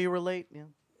that why you were late? Yeah.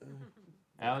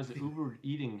 I was Uber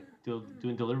eating,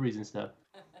 doing deliveries and stuff,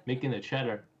 making the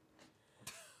cheddar.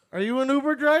 Are you an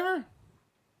Uber driver?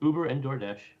 Uber and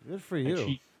DoorDash. Good for I you.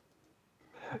 cheat.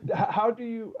 How do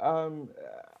you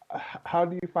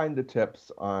find the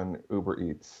tips on Uber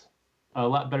Eats? A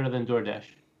lot better than DoorDash.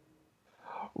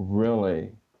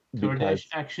 Really? DoorDash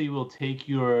actually will take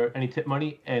your any tip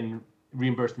money and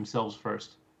reimburse themselves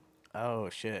first. Oh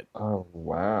shit. Oh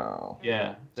wow.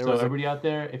 Yeah. There So was everybody out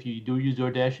there, if you do use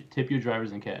DoorDash, tip your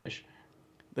drivers in cash.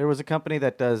 There was a company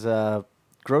that does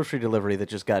grocery delivery that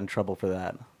just got in trouble for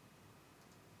that.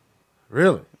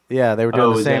 Really? Yeah, they were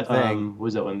doing the is same that, thing. What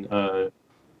was that one?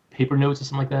 Paper notes or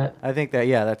something like that? I think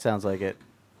that sounds like it.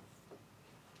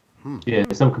 Yeah,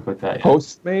 something like that. Yeah.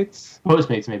 Postmates?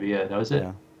 Postmates, maybe. Yeah, that was it.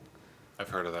 Yeah. I've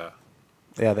heard of that.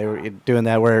 Yeah, they were doing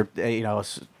that where they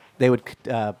would,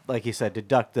 like you said,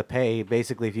 deduct the pay.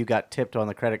 Basically, if you got tipped on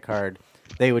the credit card,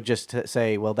 they would just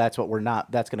say, "Well, that's what we're not.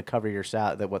 That's going to cover your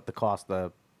what the cost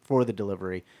for the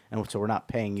delivery, and so we're not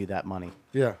paying you that money."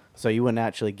 Yeah. So you wouldn't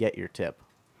actually get your tip.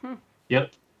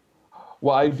 Yep.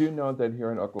 Well, I do know that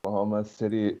here in Oklahoma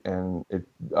City, and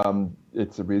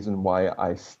it's the reason why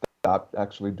I stopped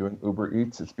actually doing Uber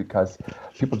Eats is because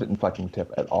people didn't fucking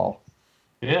tip at all.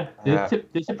 Yeah, they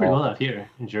tip pretty well out here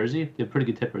in Jersey. They're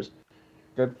pretty good tippers.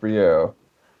 Good for you.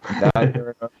 Not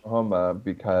here in Oklahoma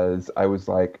because I was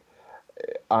like,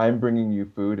 I'm bringing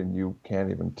you food and you can't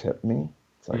even tip me.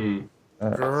 It's like,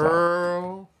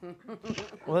 girl.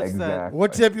 Well, that's exactly.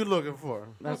 What tip you looking for?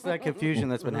 That's that confusion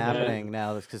that's been happening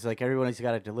now. Because like everybody's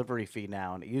got a delivery fee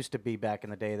now, and it used to be back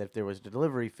in the day that if there was a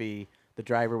delivery fee, the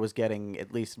driver was getting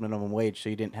at least minimum wage, so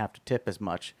you didn't have to tip as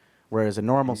much. Whereas a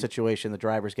normal situation, the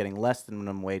driver's getting less than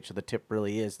minimum wage, so the tip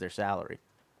really is their salary.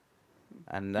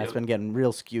 And that's been getting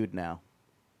real skewed now.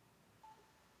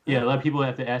 Yeah, a lot of people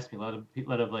have to ask me. A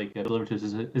lot of like deliverers,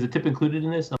 is a tip included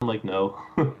in this? I'm like, no.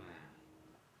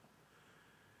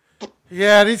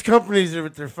 Yeah, these companies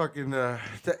they're fucking. And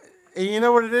you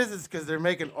know what it is? It's because they're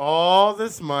making all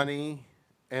this money,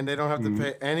 and they don't have to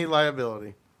pay any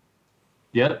liability.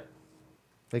 Yep.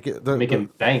 Making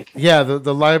bank. Yeah,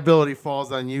 the liability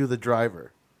falls on you, the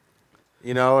driver.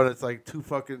 You know, and it's like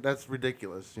that's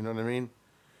ridiculous. You know what I mean?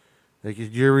 Like,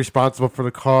 you're responsible for the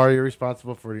car, you're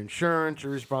responsible for the insurance,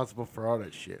 you're responsible for all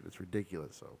that shit. It's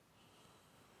ridiculous. So,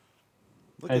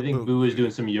 I think Boo is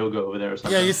doing some yoga over there or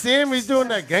something. yeah, you see him? He's doing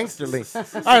that gangsterly.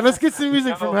 All right, let's get some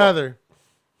music from Heather.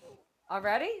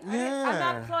 Already? Yeah. I'm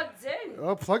not plugged in.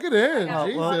 Oh, plug it in. I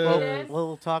Jesus. gotta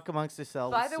We'll talk amongst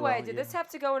yourselves. By the way, did this have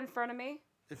to go in front of me?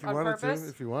 If you on wanted purpose? to,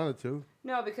 if you wanted to.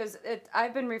 No, because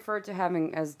I've been referred to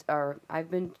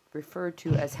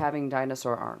as having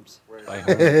dinosaur arms.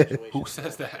 Who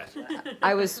says that?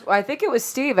 I think it was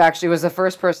Steve actually was the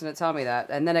first person to tell me that,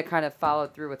 and then it kind of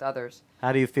followed through with others.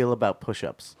 How do you feel about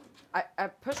push-ups?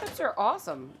 Push-ups are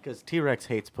awesome. Because T-Rex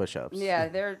hates push-ups. Yeah,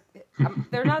 they're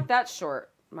not that short.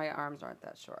 My arms aren't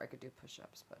that short. I could do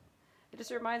push-ups, but it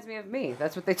just reminds me of me.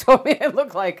 That's what they told me it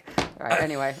looked like. All right,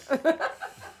 anyway.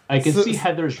 I can see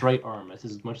Heather's right arm. That's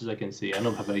as much as I can see. I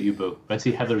don't know about you, Boo, but I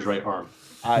see Heather's right arm.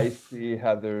 I see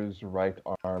Heather's right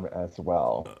arm as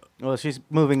well. Well, she's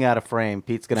moving out of frame.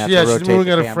 Pete's gonna have to rotate she's moving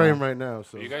the out of camera. frame right now.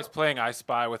 So. Are you guys playing I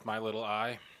Spy with my little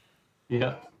eye?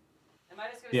 Yeah.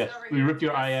 Yes, we ripped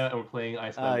your eye out and we're playing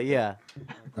I Spy. Yeah.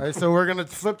 All right, so we're gonna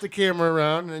flip the camera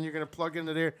around, and then you're gonna plug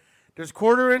into there. There's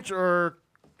 1/4 inch or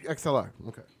XLR.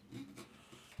 Okay.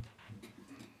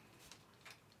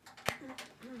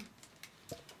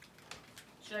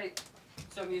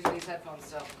 So I'm using these headphones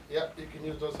still. Yep, you can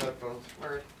use those headphones.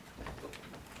 Word.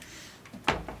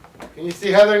 Can you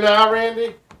see Heather now,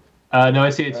 Randy? No, I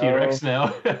see a T-Rex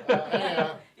now.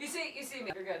 Yeah. You see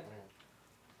me. You're good.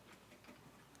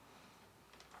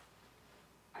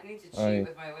 I need to cheat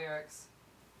with my lyrics.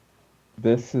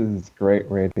 This is great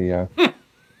radio.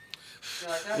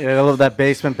 Yeah, I love that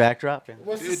basement backdrop. Yeah.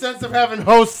 What's the sense of having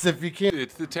hosts if you can't?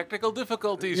 It's the technical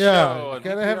difficulties Yeah, show. you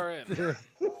gotta have.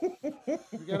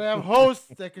 You gotta have hosts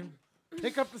that can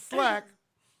pick up the slack.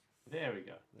 There we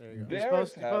go. There you go. You're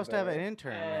supposed to have an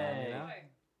intern, man. You know?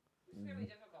 It's gonna be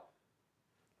difficult.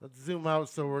 Let's zoom out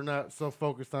so we're not so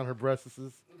focused on her breasts.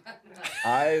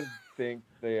 I think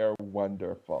they are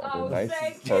wonderful. Oh, They're nice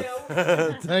thank and you.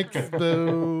 perfect. Thanks,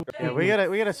 Boo. Yeah, we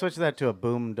gotta switch that to a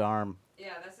boomed arm.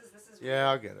 Yeah, this is.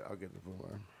 Yeah, I'll get it. I'll get the boom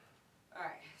arm. All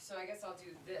right, so I guess I'll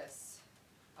do this.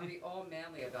 I'll be all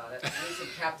manly about it. I need some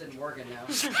Captain Morgan now.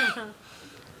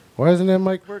 Why isn't that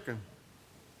mic working?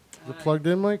 Is it plugged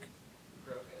in, Mike?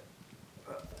 Broke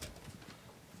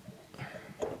it.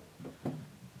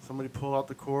 Somebody pull out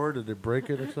the cord? Did they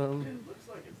break it or something? Looks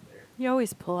like it's there. You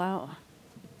always pull out.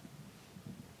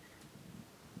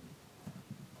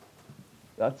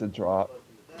 That's a drop.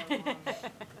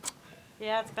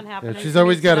 Yeah, it's been happening. Yeah, she's to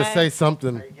always me got to today. say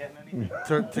something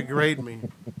to grade me.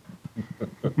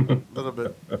 A little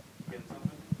bit.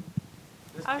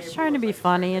 I was trying to be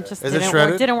funny. It just Is it didn't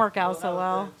shredded? work. Didn't work out so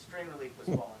well. The string relief was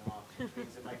falling off, which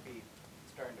means it might be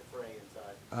starting to fray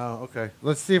inside. Oh, okay.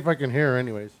 Let's see if I can hear her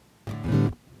anyways.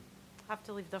 Have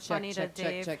to leave the funny to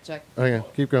Dave. Check. Okay,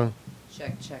 keep going.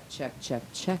 Check.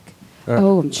 All right.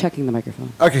 Oh, I'm checking the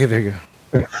microphone. Okay, there you go.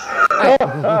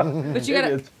 But you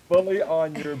gotta. It is fully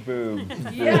on your boobs.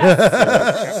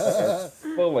 Yes.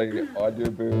 It's fully on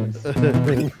your boobs. All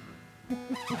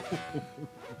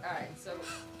right, so.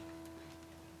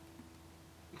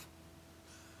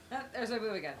 There's my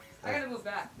move again. I gotta move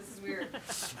back. This is weird.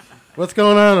 What's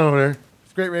going on over there?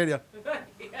 It's great radio.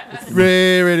 Yes.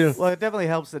 Great radio. Well, it definitely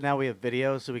helps that now we have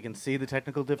video so we can see the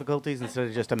technical difficulties instead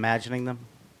of just imagining them.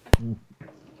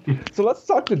 So let's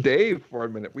talk to Dave for a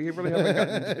minute. We really haven't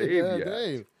gotten to Dave Yeah, yet.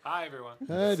 Dave. Hi, everyone.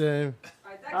 Hi, Dave.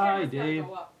 Hi, Dave.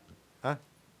 Huh?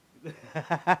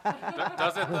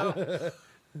 Does it, though?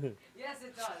 Yes,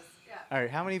 it does. Yeah. All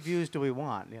right, how many views do we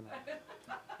want? You know,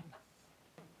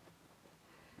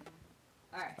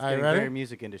 All right. All right, getting ready? very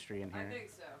music industry in I here. think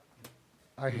so.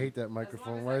 I hate that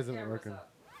microphone. Why isn't it camera's working? up.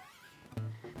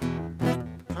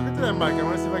 Talk into that mic. I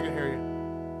want to see if I can hear you.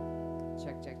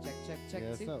 Check. Yeah,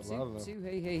 it's Soup, not soup, loud enough. soup.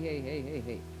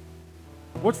 Hey.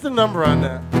 What's the number on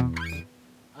that?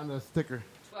 On the sticker?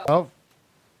 12.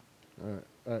 All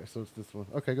right, so it's this one.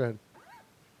 Okay, go ahead.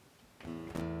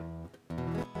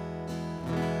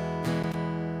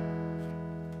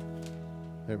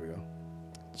 There we go.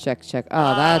 Check.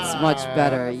 Oh, that's much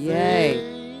better. Yay.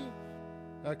 See?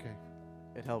 Okay.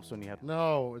 It helps when you have.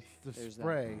 No, it's the There's that.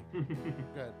 spray.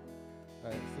 Good. All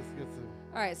right, so let's get some.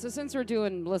 All right, so since we're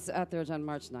doing Melissa Etheridge on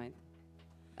March 9th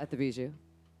at the Bijou.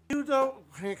 You don't.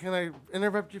 Can I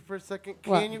interrupt you for a second?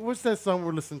 What? Can you? What's that song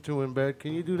we're listening to in bed?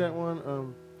 Can you do that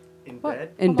one? In What?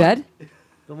 bed? In bed?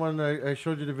 The one I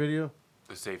showed you the video.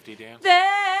 The safety dance?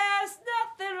 There's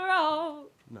nothing wrong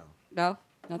No. No,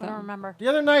 I don't remember. The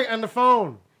other night on the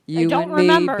phone. You don't and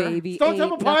remember. me, baby. Stone ain't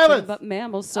Temple nothing Pilots. But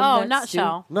mammals. So Oh, let's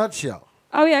Nutshell. Nutshell.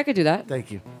 Oh yeah, I could do that.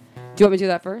 Thank you. Do you want me to do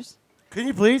that first? Can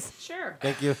you please? Sure.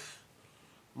 Thank you.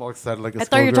 I'm all excited like a I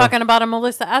thought you were schoolgirl. talking about a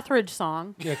Melissa Etheridge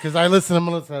song. Yeah, because I listen to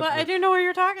Melissa. But I Etheridge. didn't know what you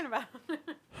were talking about.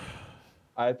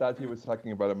 I thought he was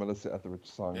talking about a Melissa Etheridge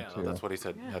song Yeah, too. no, that's what he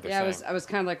said. Yeah, I was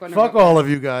kind of like wondering. Fuck all of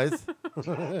you guys.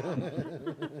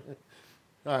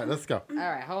 All right, let's go. All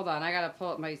right, hold on. I gotta pull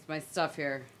up my stuff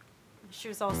here. She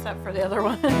was all set for the other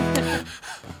one.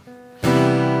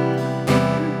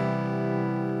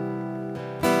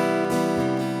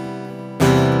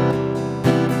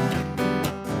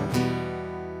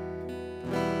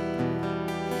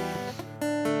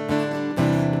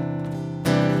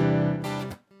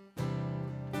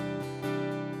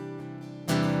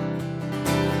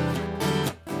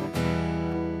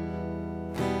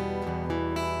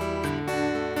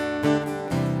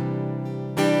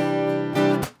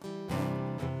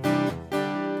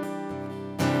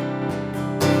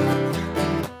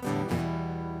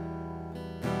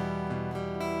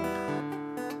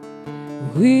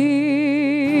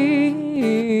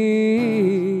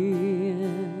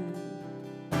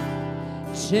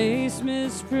 We chase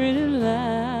Miss Pretty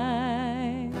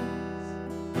Lights,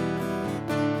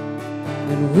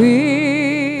 and we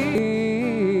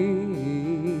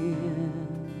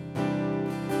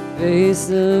face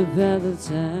the path of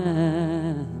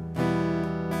time,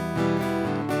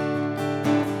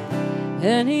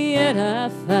 and yet I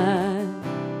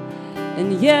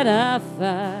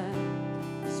find,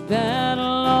 this battle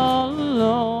all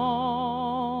alone.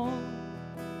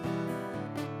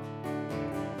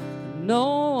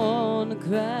 No one to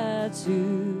cry to,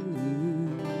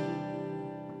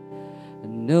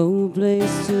 no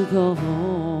place to go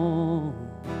home.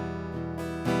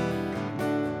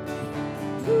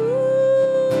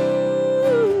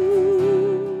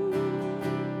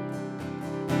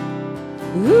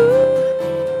 Ooh.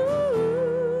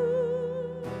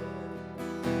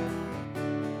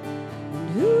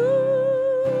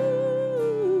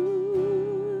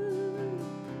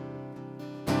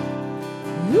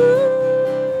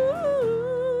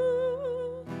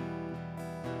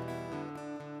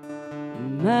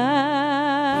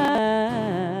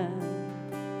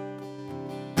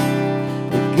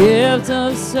 The gift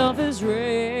of self is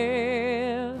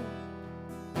real,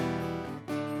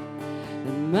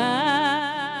 and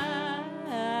my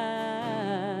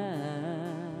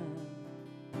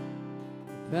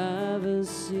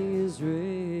privacy is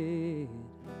red,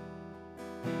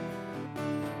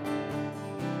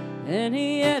 and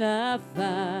yet I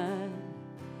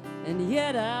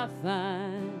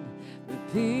find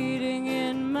repeating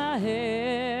in my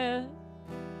head,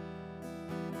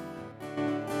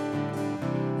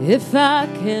 if I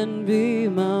can be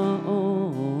my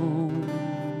own,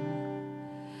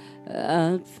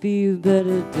 I'd feel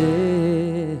better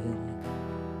dead.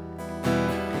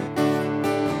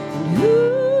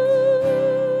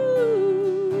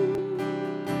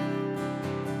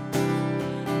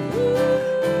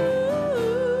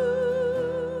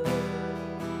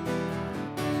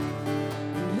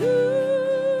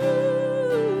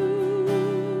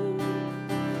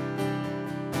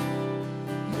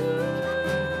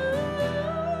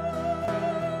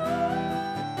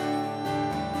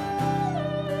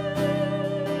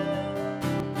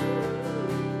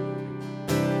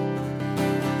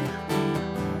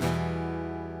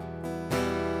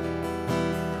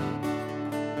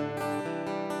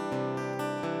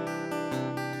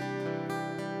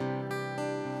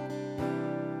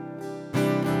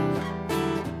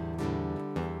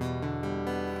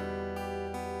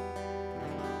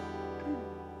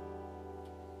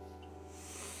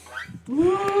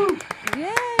 Woo!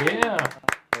 Yeah.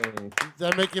 Does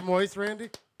that make you moist, Randy?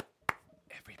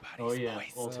 Oh yeah,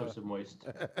 all sorts of moist.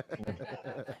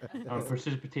 I'm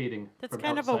precipitating That's from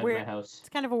kind of a outside weird. my house. It's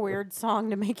kind of a weird song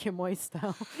to make you moist,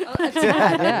 though. Oh, that's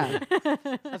bad,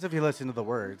 yeah. That's if you listen to the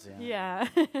words. Yeah.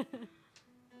 Yeah.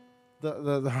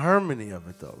 The harmony of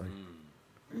it though,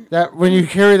 like that when you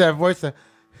carry that voice, that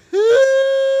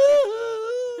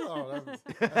oh,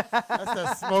 that's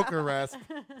that smoker rasp.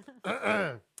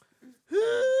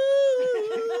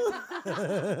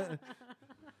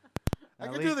 I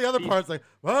can do the other parts like,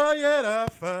 oh yeah, I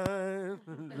find.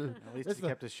 At least he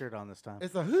kept his shirt on this time.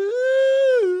 It's a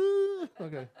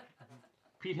okay.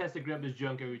 Pete has to grab his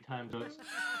junk every time. So it's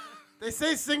They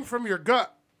say sing from your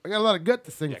gut. I got a lot of gut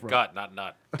to sing Yeah, from. gut, not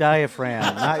nut.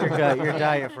 Diaphragm, not your gut, your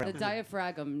diaphragm. The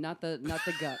diaphragm, not the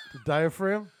gut. The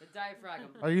diaphragm? The diaphragm.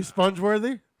 Are you sponge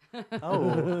worthy?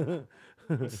 Oh.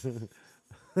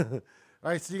 All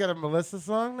right, so you got a Melissa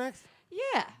song next?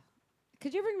 Yeah.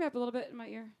 Could you bring me up a little bit in my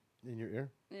ear? In your ear?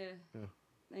 Yeah.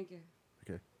 Thank you.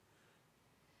 Okay.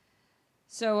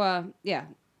 So, yeah,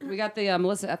 we got the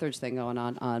Melissa Etheridge thing going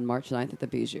on March 9th at the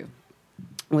Bijou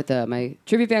with my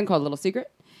tribute band called Little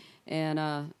Secret.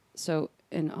 And so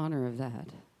in honor of that,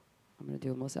 I'm going to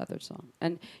do a Melissa Etheridge song.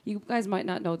 And you guys might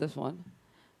not know this one,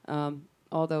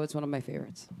 although it's one of my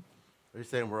favorites. Are you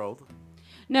saying we're old?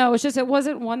 No, it's just it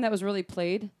wasn't one that was really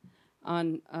played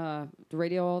on the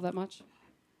radio all that much.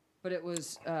 But it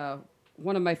was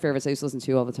one of my favorites I used to listen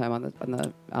to all the time on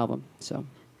the album. So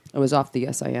it was off the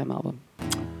S.I.M. album.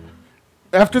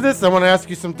 After this, I want to ask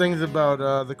you some things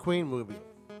about the Queen movie.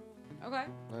 Okay.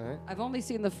 All right. I've only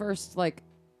seen the first,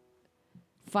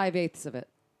 5/8 of it.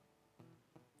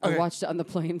 Okay. I watched it on the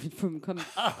plane from come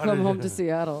home to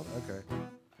Seattle. Okay.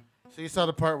 So you saw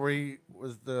the part where he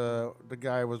was the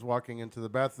guy was walking into the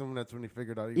bathroom. That's when he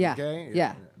figured out he was gay.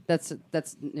 Yeah. That's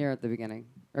near at the beginning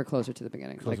or closer to the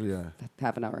beginning. Closer,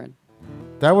 half an hour in.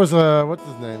 That was what's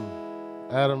his name?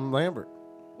 Adam Lambert.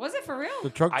 Was it for real?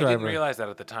 The truck I driver. didn't realize that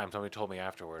at the time. Somebody told me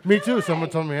afterward. Me too. Someone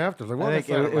told me after. Like, what? I think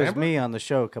That's Adam it was Lambert? me on the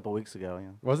show a couple weeks ago.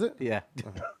 Yeah. Was it? Yeah.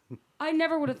 I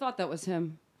never would have thought that was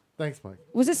him. Thanks, Mike.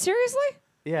 Was it seriously?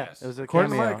 Yeah, Yes. it was a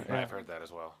According to cameo. Mike. I've heard that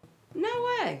as well. No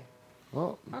way.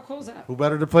 Well, How cool is that? who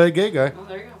better to play a gay guy? Oh,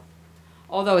 there you go.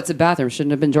 Although it's a bathroom,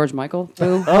 shouldn't have been George Michael.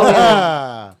 Boo.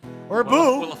 Oh, or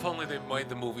boo. Well, if only they made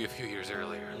the movie a few years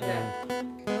earlier.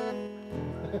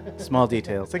 Small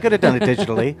details. They could have done it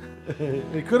digitally.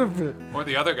 It could have been. Or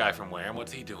the other guy from Wham,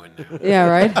 what's he doing now? Yeah,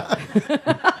 right?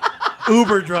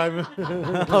 Uber driving.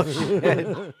 Oh,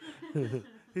 shit.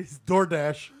 He's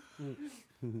DoorDash.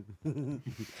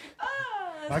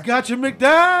 I got you,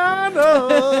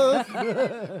 McDonald's.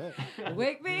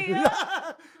 Wake me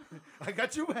up. I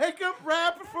got you wake up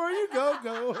right before you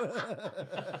go.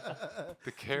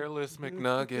 The careless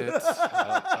McNuggets.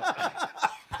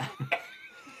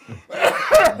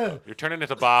 You're turning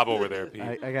into Bob over there, Pete.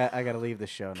 I got to leave the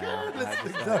show now.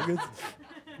 McNuggets.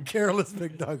 Careless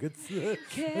McNuggets.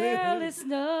 Careless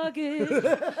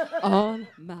nugget on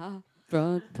my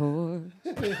front porch.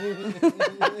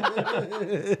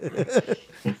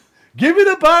 Give me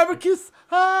the barbecue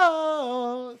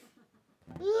sauce.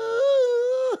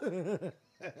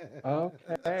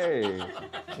 Okay.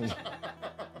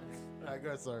 I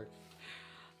got sorry.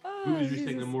 Who's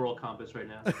using the moral compass right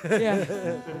now?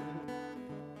 Yeah.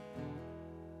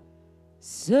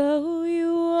 So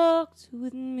you walked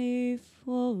with me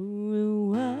for a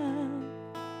while,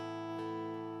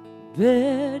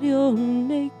 bared your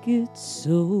naked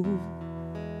soul,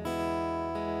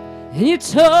 and you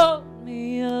told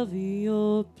me of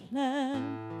your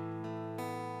plan.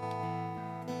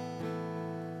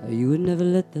 You would never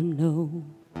let them know.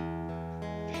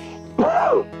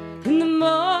 In the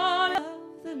morning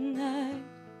of the night,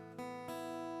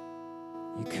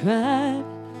 you cried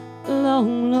a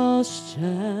long lost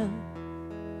child.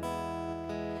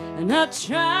 And I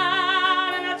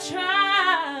tried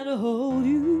to hold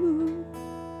you,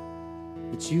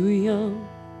 but you were young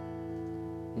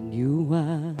and you were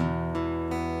wild.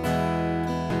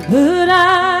 But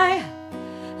I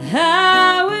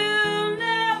will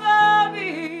never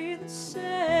be the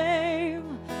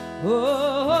same.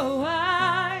 Oh,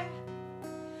 I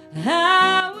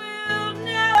will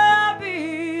never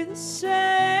be the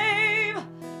same.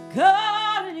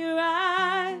 Caught in your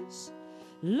eyes,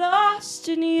 lost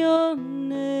in your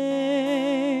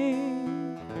name.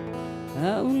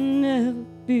 I will never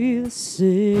be the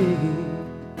same.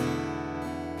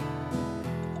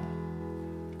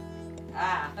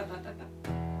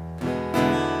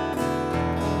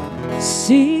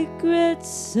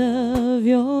 Secrets of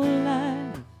your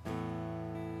life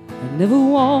I never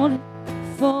wanted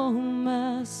for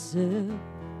myself,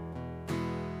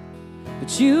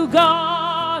 but you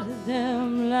guarded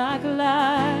them like a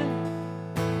light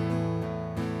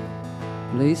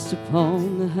placed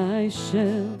upon the high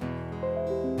shelf.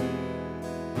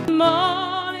 The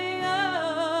morning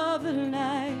of the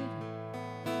night,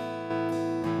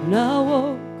 when I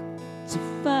woke to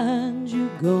find you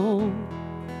gone,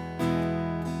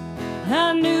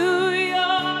 I knew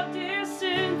your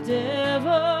distant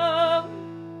devil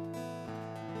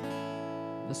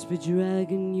must be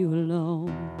dragging you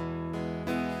along.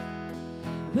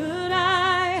 But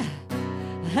I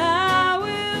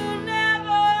will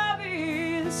never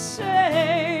be the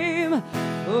same.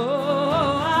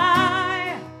 Oh,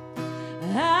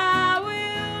 I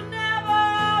will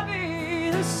never be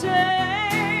the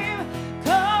same.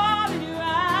 Caught in your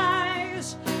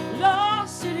eyes,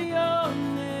 lost in your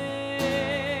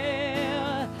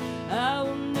nail. I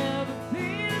will never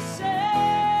be the same.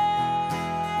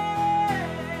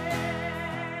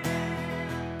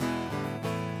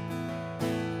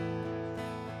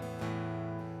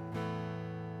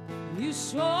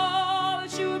 swore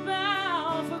that you were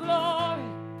bound for glory,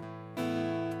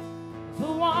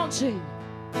 for wanting.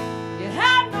 You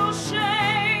had no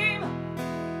shame,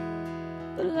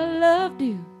 but I loved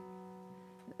you,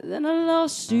 then I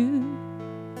lost you,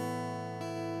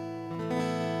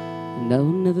 and I'll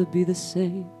never be the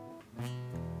same.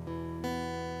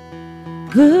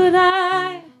 But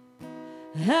I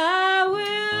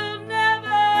will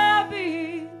never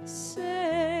be the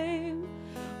same.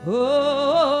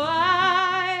 Oh,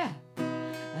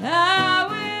 I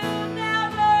will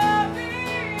never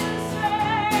be the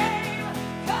same.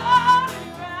 Caught in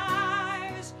your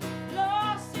eyes,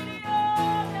 lost in your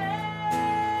hair.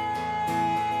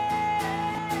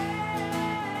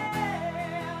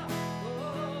 Oh,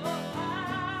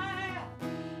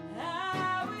 I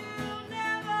will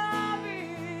never be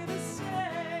the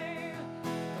same.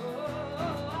 Oh,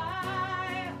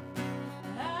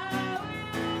 I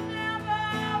will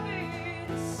never be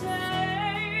the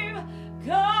same.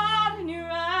 Caught in your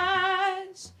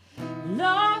eyes,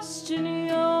 lost in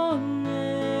your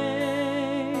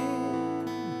name.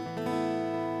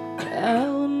 I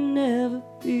will never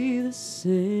be the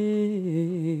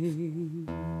same.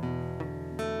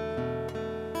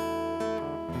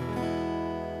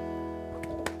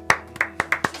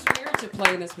 It's weird to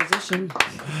play in this position.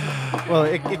 Well,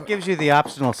 it gives you the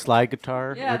optional slide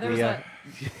guitar. Yeah, with there was the, a.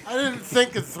 I didn't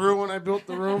think it through when I built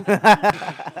the room.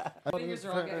 Fingers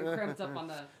are all getting crimped up on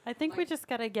the. I think we just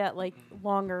gotta get like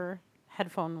longer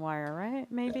headphone wire, right?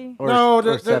 Maybe. No,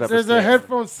 there's a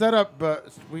headphone setup,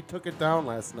 but we took it down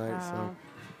last night. So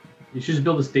You should just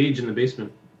build a stage in the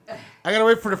basement. I gotta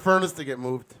wait for the furnace to get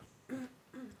moved,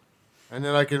 and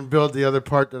then I can build the other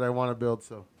part that I want to build.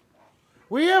 So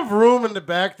we have room in the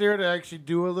back there to actually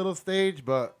do a little stage,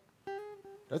 but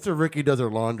that's where Ricky does her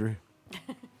laundry.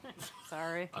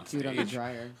 Sorry. Do it on the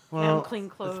dryer. And clean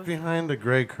clothes. It's behind the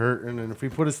gray curtain, and if we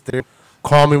put a stage,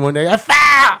 call me one day. I fell.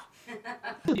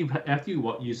 After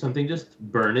you use something, just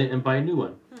burn it and buy a new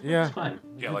one. Yeah. It's fine.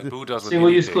 Yeah, like Boo does with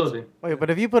Single-use mini clothing. Wait, but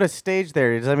if you put a stage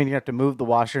there, does that mean you have to move the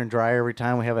washer and dryer every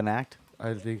time we have an act?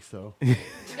 I think so.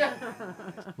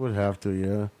 Would have to,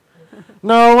 yeah.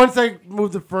 No, once I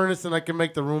move the furnace and I can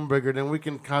make the room bigger, then we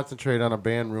can concentrate on a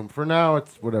band room. For now,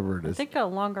 it's whatever it I is. think a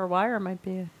longer wire might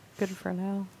be good for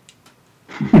now.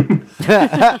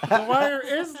 The wire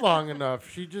is long enough.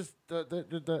 She just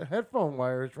the headphone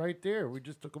wire is right there. We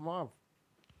just took them off.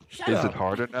 Is it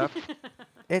hard enough?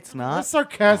 It's not. That's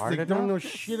sarcastic. hard Don't know enough.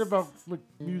 shit about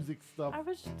music stuff. I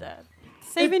was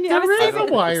saving you. I There was is a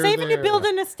wire saving you there.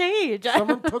 building a stage.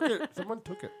 Someone took it. Someone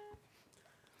took it.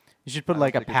 You should put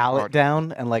like a pallet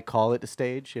down and like call it a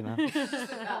stage, you know?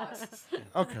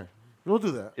 Okay, we'll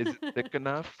do that. Is it thick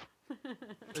enough?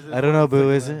 I don't know, Boo,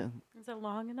 is it? Is it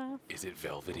long enough? Is it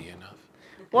velvety enough?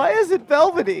 Why is it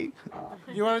velvety?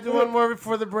 You want to do one more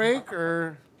before the break,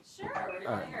 or? Sure.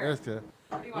 All right, that's good.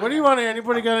 What do you want?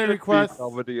 Anybody got any requests?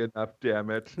 Velvety enough, damn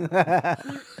it.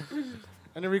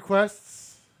 Any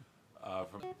requests?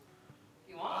 From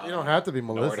You don't have to be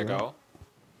Melissa. nowhere to go.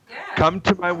 Come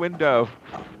to my window.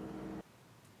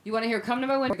 You want to hear "Come to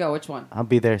My Window"? Go. Which one? I'll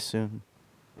be there soon.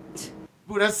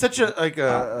 Ooh, that's such a I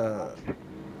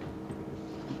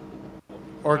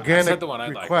organic said the one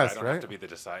I'd like, but I request, don't right? have to be the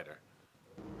decider.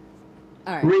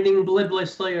 All right. Raining Blood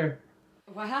Slayer.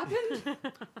 What happened?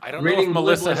 I don't know Rating if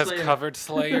Melissa Blood has Slayer. covered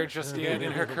Slayer just yet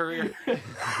in her career.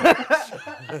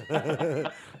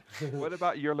 What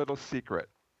about your little secret?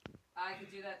 I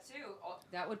could do that too. Oh,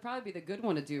 that would probably be the good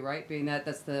one to do, right? Being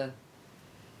that's the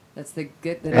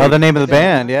good. Oh, the name of the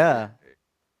band, yeah.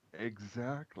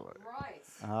 Exactly. Right.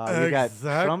 You got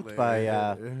Exactly. trumped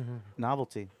by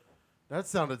Novelty. That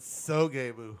sounded so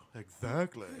gay, Boo.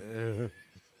 Exactly.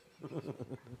 All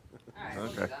right, we'll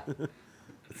do Okay. that.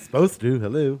 It's supposed to.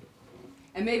 Hello.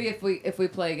 And maybe if we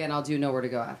play again, I'll do "Nowhere to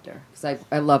Go" after, because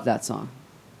I love that song.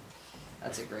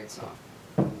 That's a great song.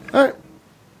 All right.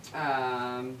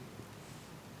 I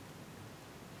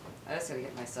just gotta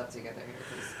get my stuff together here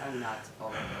because I'm not all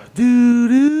over it. Do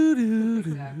do do do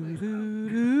Exactly. do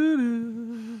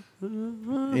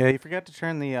do. Yeah, you forgot to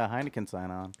turn the Heineken sign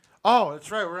on. Oh,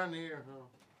 that's right. We're on the air.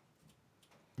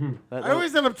 That- I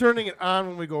always end up turning it on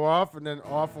when we go off, and then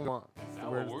off when on.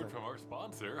 Now a word from our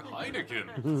sponsor,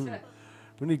 Heineken.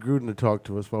 We need Gruden to talk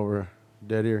to us while we're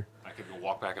dead here. I could go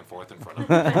walk back and forth in front of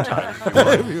him every time.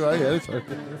 If you want. Yeah, that's fine.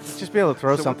 Just be able to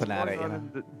throw So something what's at it, going you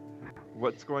on know? in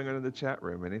what's going on in the chat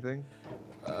room? Anything?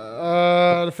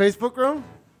 The Facebook room?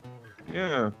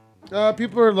 Yeah.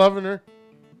 People are loving her.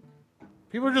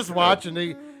 People are just watching.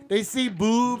 They see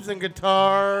boobs and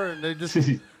guitar, and they just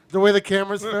The way the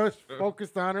camera's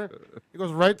focused on her, it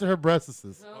goes right to her breasts.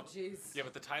 Oh, jeez. Yeah,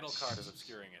 but the title card is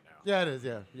obscuring it now. Yeah, it is.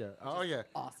 Yeah, yeah. Oh, yeah.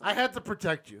 Awesome. I had to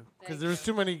protect you because there's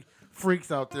too many freaks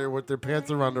out there with their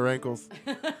pants around their ankles.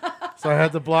 So I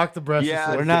had to block the breasts.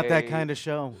 Yeah, we're not that kind of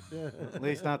show. At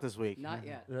least not this week. Not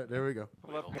yet. Yeah, there we go.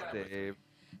 Dave.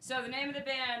 So the name of the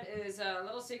band is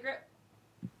Little Secret.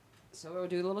 So we'll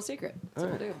do Little Secret. That's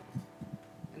what we'll do.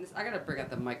 And this, I gotta bring out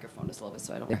the microphone just a little bit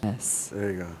so I don't. Yes.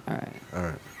 There you go. All right. All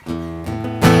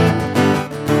right.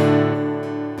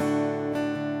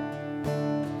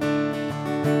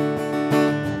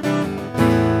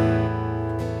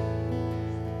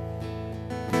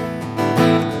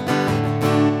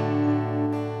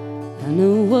 I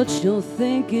know what you're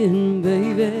thinking,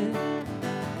 baby.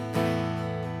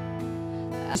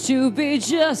 I should be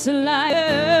just like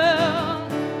her.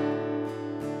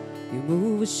 You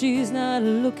move, but she's not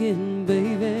looking,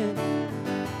 baby.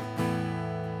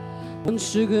 One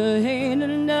sugar ain't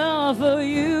enough for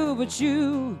you, but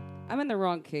you. I'm in the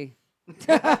wrong key.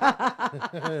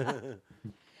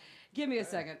 Give me a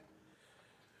second.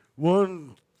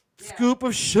 One scoop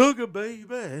of sugar, baby.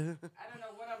 I don't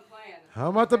know what I'm playing. How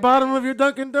about the bottom of your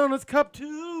Dunkin' Donuts cup too?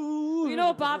 You know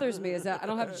what bothers me is that I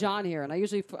don't have John here, and I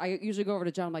usually go over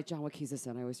to John. I'm like, John, what key is this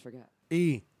in? I always forget.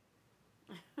 E.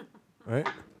 Right?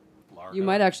 You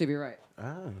might actually be right.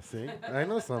 Ah, see? I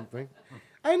know something.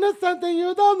 I know something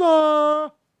you don't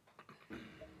know.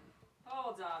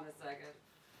 Hold on a second.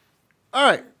 All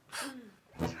right.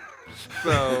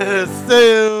 So,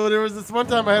 So there was this one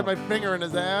time I had my finger in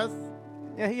his ass.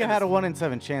 Yeah, he had a 1 in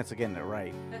 7 chance of getting it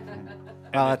right.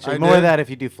 Well, actually, I more of did. that if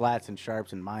you do flats and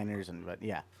sharps and minors, but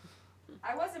yeah.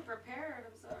 I wasn't prepared.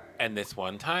 I'm sorry. And this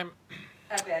one time,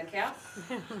 At band camp.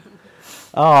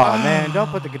 Oh, man, don't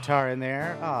put the guitar in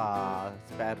there. Ah,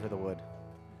 it's bad for the wood.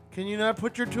 Can you not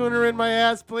put your tuner in my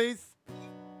ass, please?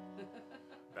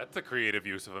 that's a creative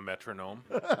use of a metronome.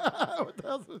 What the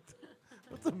hell's it?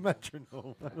 What's a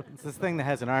metronome? It's this thing that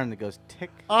has an arm that goes tick.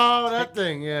 Oh, that tick,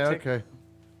 thing. Yeah, tick. okay.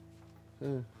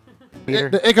 Peter?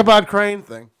 The Ichabod Crane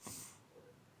thing.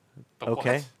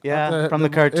 Okay. Yeah, The- from the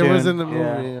cartoon. It was in the movie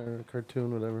Yeah. or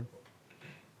cartoon, whatever.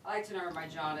 I like to know where my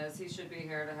John is. He should be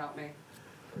here to help me.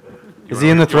 Is he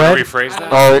in the thread? Rephrase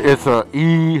that? It's a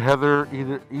E, Heather,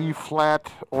 either E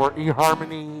flat or E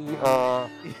harmony,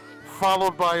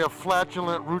 followed by a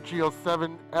flatulent Ruccio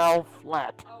 7 L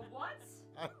flat. Oh, what?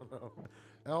 I don't know.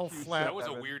 L flat. That was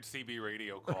a Evan. weird CB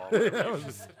radio call. Yeah, it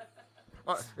was-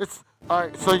 it's all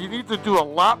right. So you need to do a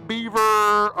Lot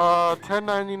Beaver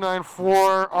 1099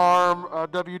 forearm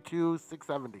W2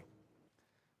 670.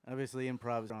 Obviously,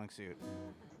 improv's wrong suit.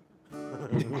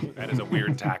 That is a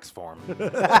weird tax form. It's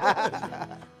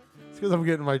because I'm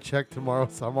getting my check tomorrow,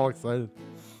 so I'm all excited.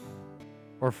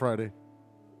 Or Friday.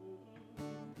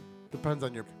 Depends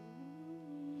on your.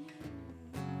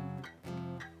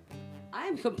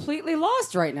 I'm completely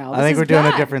lost right now. I think we're doing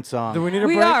a different song. Do we need a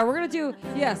We break? are. We're gonna do.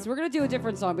 Yes, we're gonna do a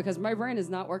different song because my brain is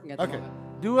not working at the Okay.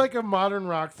 moment. Do like a modern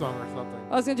rock song or something.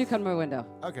 I was gonna do "Cut My Window."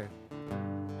 Okay.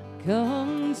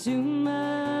 Come to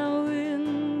my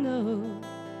window,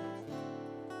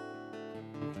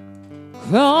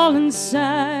 crawl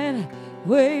inside,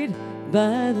 wait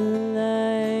by the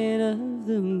light of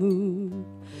the moon.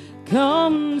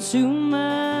 Come to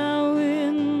my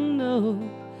window,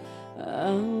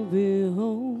 I'll be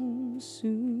home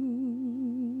soon.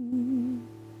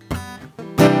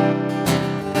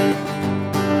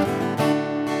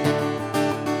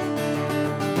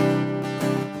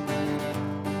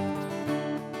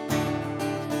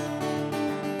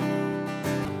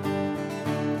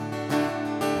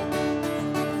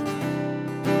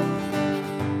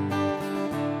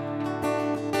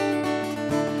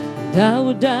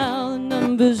 Dial down the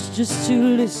numbers just to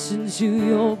listen to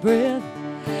your breath.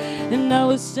 And I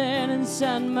would stand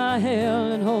inside my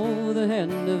hell and hold the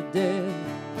hand of death.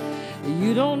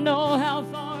 You don't know how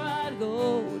far I'd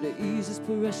go to ease this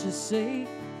precious sake.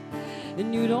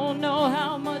 And you don't know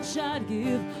how much I'd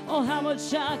give or how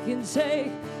much I can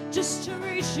take just to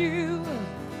reach you.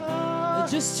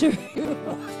 Just to reach you.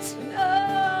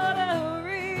 To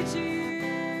reach you.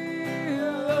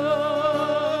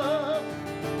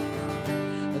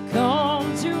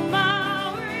 Come to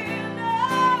my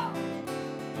window,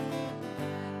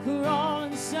 crawl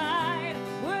inside,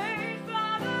 wait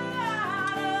for the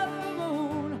light of the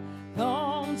moon.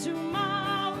 Come to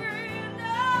my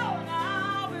window, and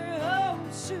I'll be home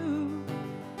soon.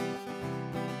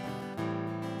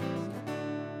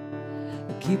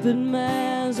 Keeping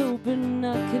my eyes open,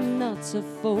 I cannot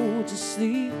afford to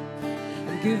sleep.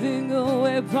 I'm giving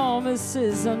away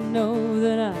promises I know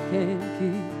that I can't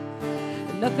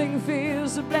keep. Nothing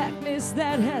feels the blackness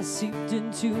that has seeped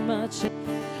into my chest.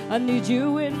 I need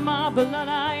you in my blood.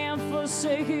 I am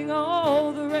forsaking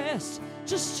all the rest.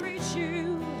 Just to reach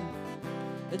you.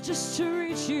 Just to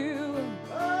reach you.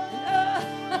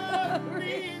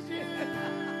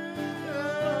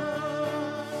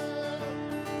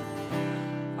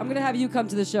 I'm gonna have you come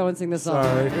to the show and sing this song.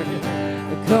 Sorry.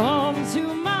 Come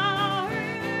to my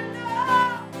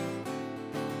window,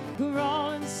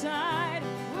 crawl inside,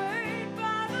 wait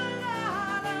by the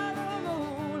light of the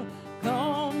moon.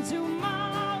 Come to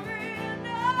my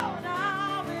window, and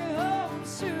I'll be home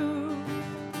soon.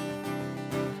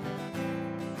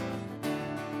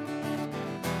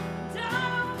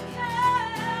 Don't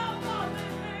care what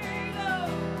they think of,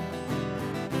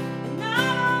 and I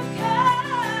don't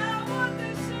care what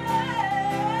they say.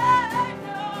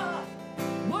 No,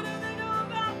 what do they know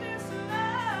about this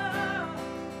love?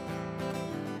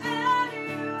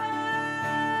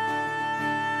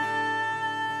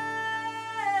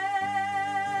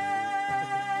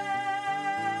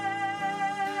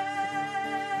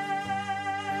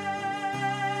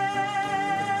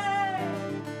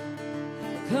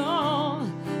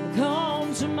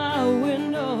 Come to my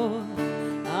window.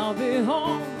 I'll be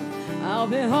home, I'll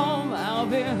be home, I'll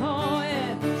be home.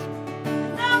 Yeah.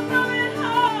 I'm coming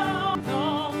home.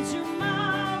 Come to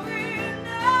my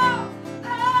window.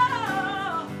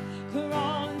 Oh,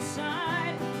 crawl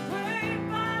inside, wait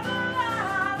by the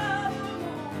light of the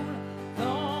moon.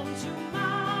 Come to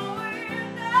my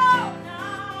window, and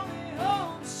I'll be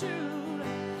home soon.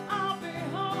 I'll be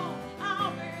home,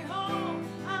 I'll be home,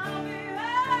 I'll be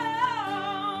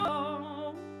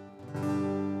home.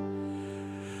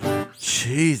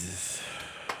 Jesus.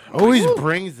 Always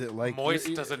brings it like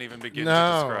Moist doesn't even begin to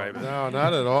no, describe it. No,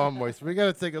 not at all, Moist. We got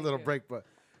to take a little break, but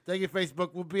thank you,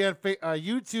 Facebook. We'll be on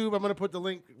YouTube. I'm going to put the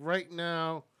link right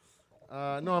now.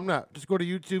 No, I'm not. Just go to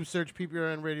YouTube, search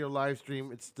PPRN Radio live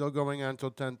stream. It's still going on until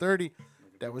 10:30.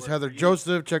 That was Heather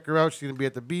Joseph. Check her out. She's going to be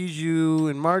at the Bijou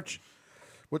in March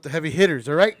with the heavy hitters,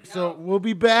 all right? So we'll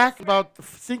be back about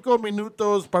 5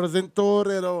 minutos para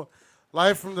Zentorero,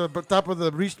 live from the top of the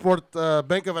Resport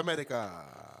Bank of America.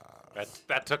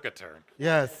 That took a turn.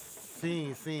 Yes.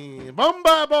 Sí.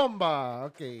 Bomba, bomba.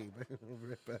 Okay. Like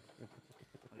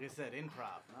I said,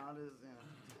 improv. Not as,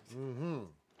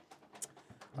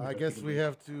 I guess we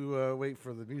have to wait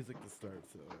for the music to start.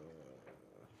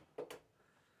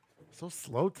 So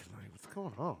slow tonight. What's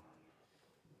going on?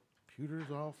 Computer's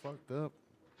all fucked up.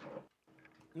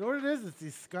 You know what it is? It's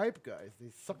these Skype guys. They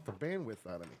suck the bandwidth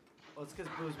out of me. Well, it's because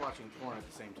Boo's watching porn at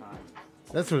the same time.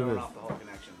 That's what it Throwing is. off the whole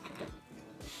connection.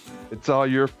 It's all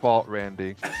your fault,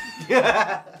 Randy.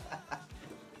 Yeah,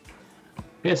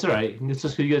 it's all right. It's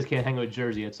just because you guys can't hang out with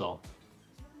Jersey. That's all.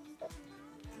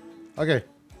 Okay.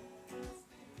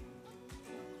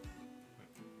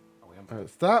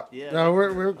 Stop. Yeah. No,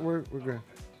 we're good. We're not.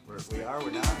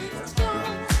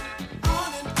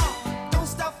 Don't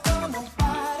stop for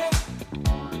nobody.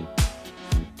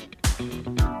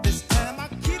 This time I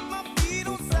keep my feet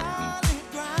on solid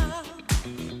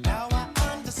ground. Now I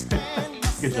understand.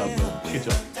 Good job, bro. Good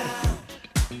job.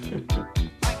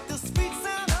 Like the sweet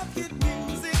sound of good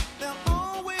music, there'll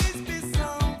always be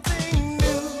something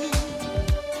new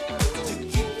to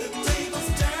keep the tables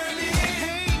turning.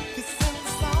 Hey, it's a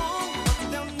song, but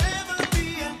there'll never be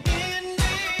an ending.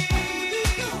 It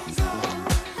goes on,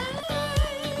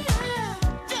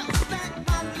 just like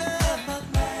my love of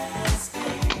last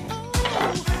day.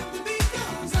 Oh, the beat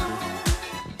goes on,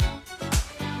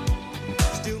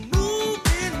 still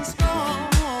moving strong,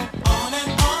 on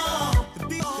and on.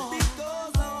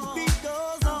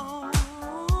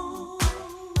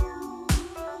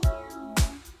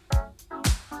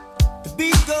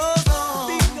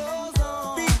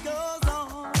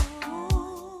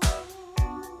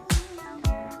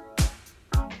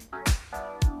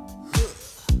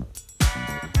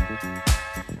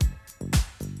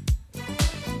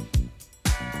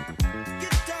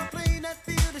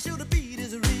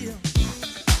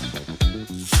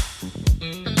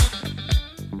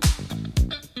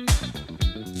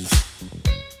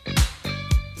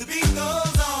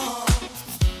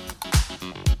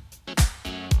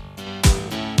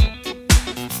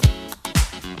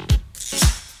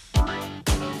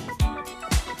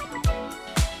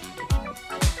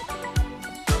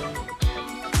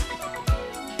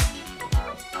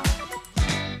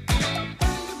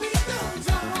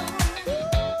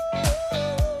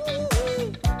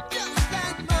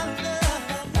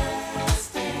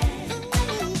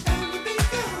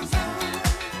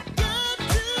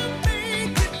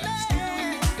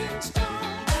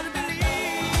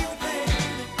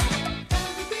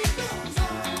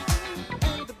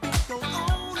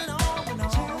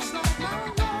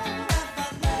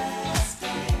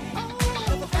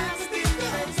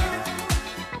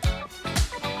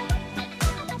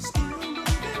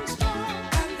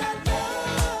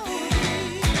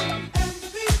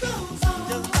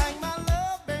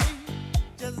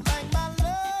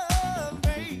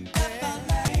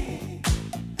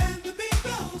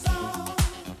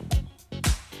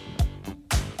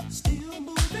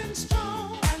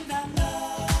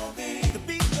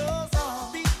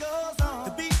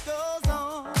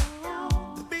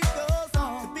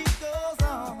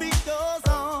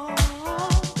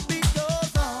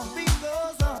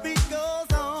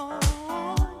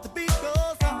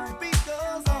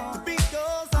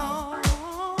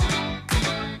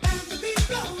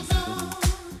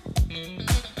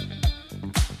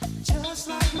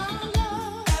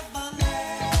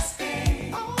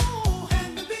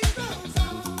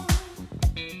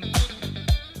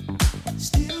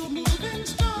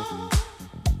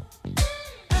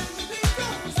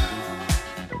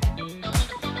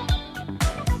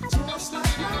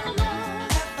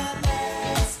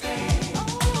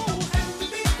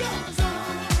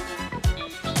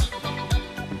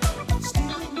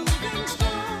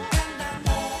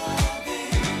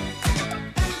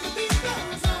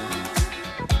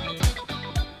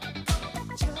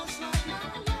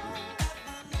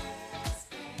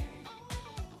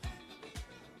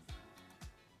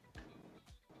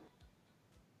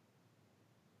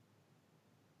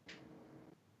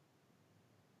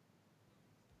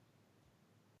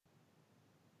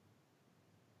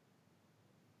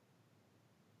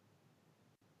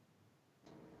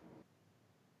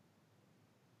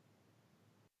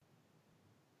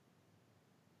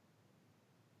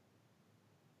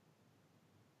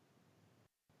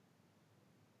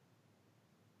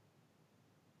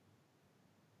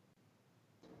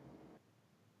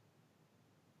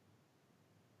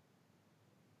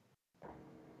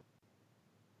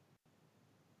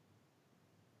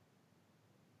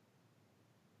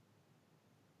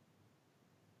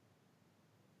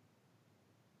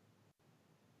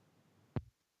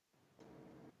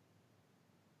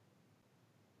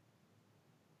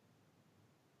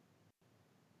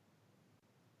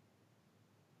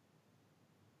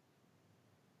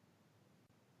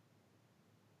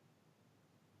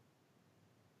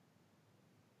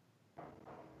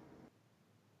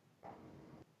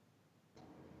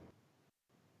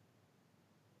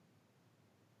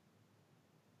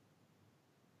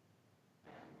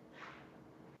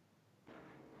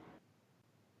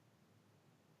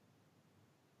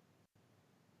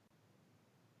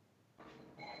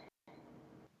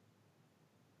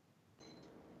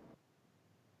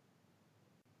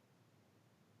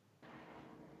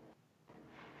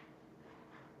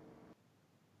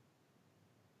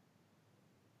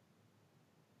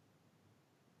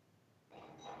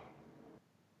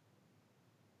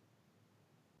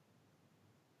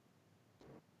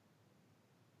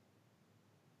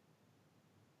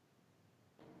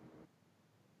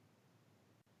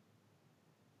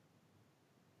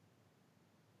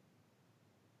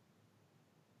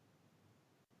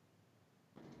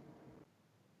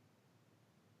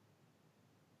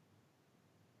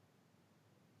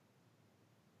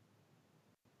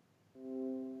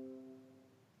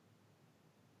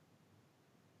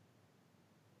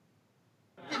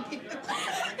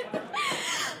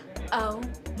 Oh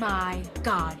my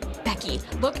God, Becky,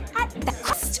 look at that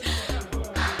crust.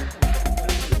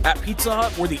 At Pizza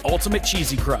Hut, we're the ultimate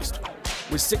cheesy crust,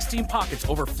 with 16 pockets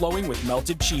overflowing with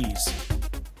melted cheese.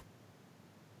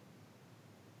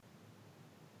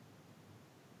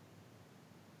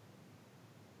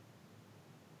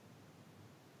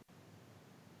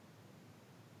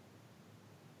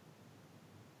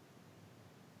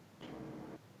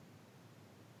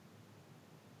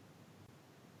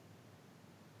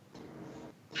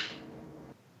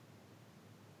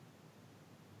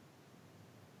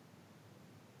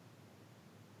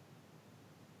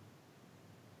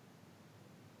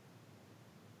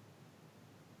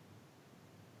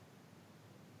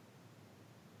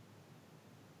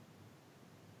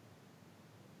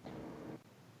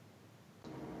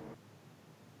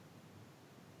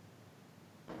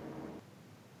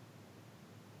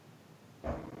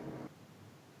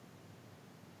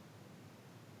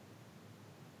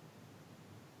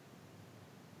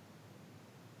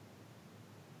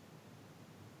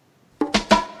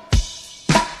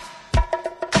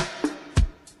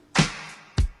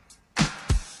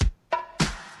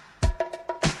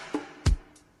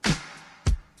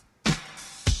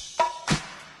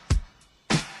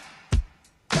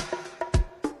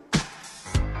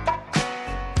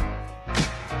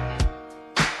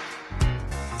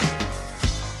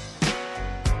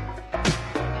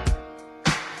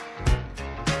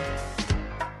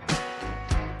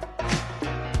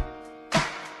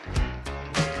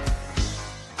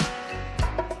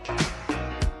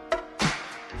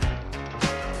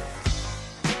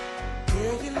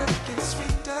 Girl, you're looking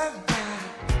sweeter now.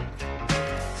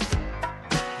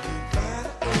 You got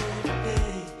it every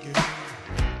day, girl.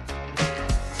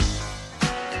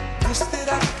 Wish that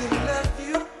I could love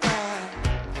you right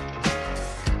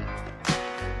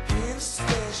in a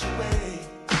special way.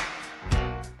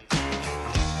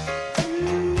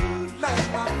 You light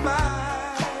my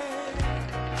mind.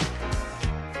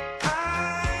 I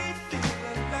feel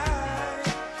alive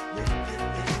with you,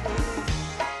 baby.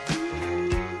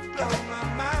 Blow my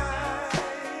mind.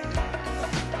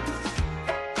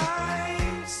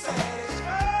 I'm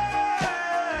satisfied.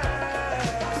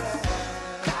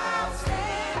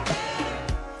 Outstanding.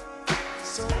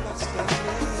 So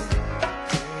outstanding.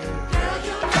 Girl,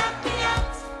 you knock me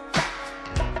out.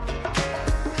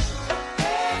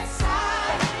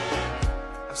 Excited.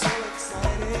 I'm so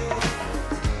excited.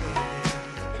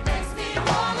 It makes me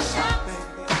wanna shout.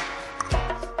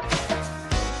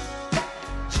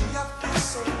 Gee, I feel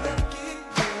so lucky,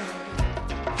 girl,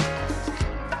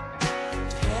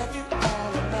 to have you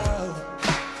all alone.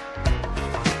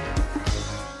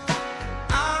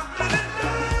 I really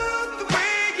love the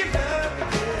way you love me,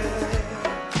 girl.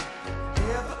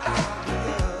 Ever I'll be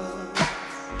yours.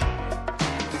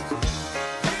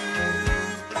 You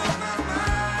blow my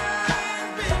mind,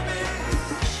 baby.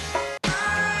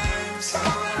 I'm so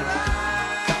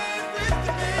alive with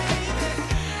you, baby.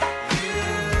 You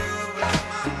blow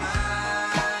my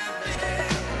mind, baby.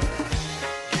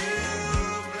 You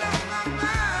blow my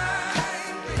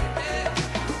mind, baby.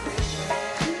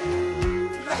 You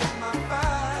light my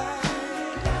fire.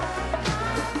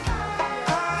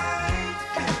 I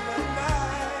feel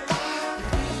alive,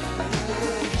 baby.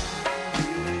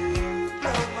 You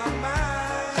blow my mind.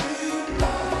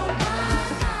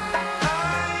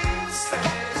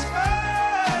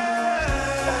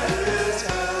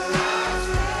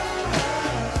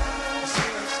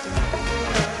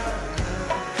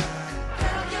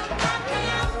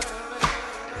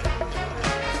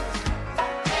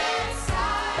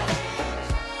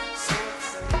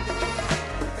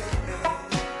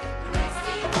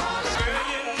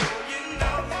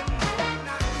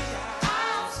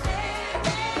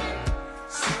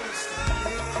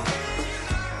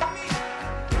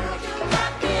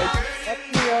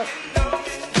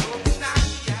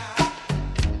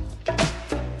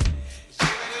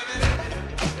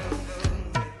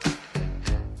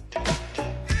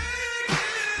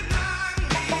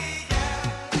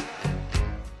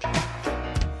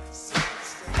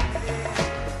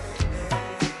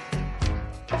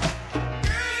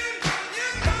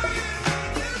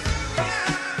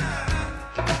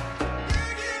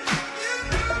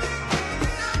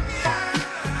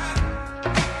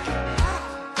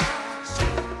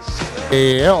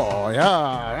 I'm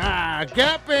Yeah,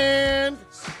 Gap Band.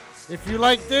 If you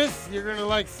like this, you're gonna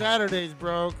like Saturdays,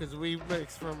 bro, because we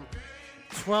mix from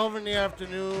 12 in the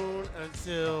afternoon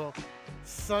until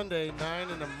Sunday, 9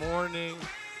 in the morning.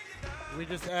 We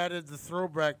just added the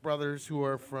Throwback Brothers, who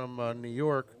are from New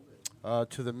York,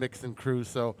 to the mixing crew.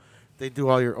 So they do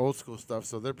all your old school stuff.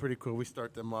 So they're pretty cool. We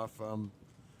start them off.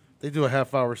 They do a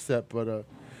half-hour set, but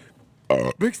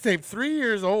Mixtape 3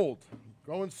 years old,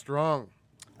 going strong.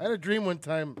 I had a dream one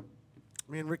time.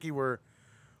 Me and Ricky were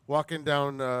walking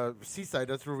down Seaside.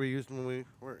 That's where we used when we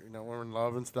were in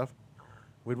love and stuff.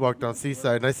 We'd walk down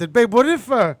Seaside, and I said, "Babe, what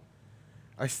if I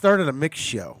started a mix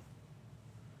show?"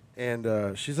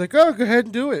 And she's like, "Oh, go ahead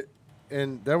and do it."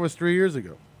 And that was 3 years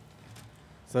ago.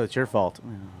 So it's your fault.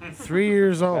 3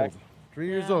 years old. 3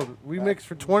 years old. We mixed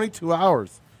for 22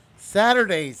 hours.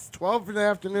 Saturdays, 12 in the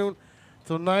afternoon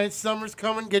till 9. Summer's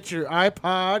coming. Get your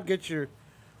iPod, get your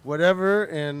whatever,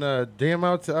 and damn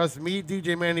out to us. Me,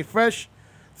 DJ Manny Fresh,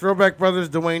 Throwback Brothers,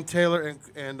 Dwayne Taylor,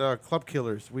 and Club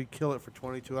Killers. We kill it for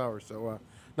 22 hours. So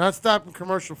non-stop and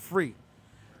commercial free.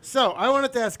 So I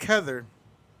wanted to ask Heather.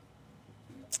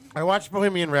 I watched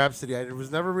Bohemian Rhapsody. I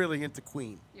was never really into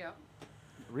Queen. Yeah.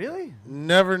 Really?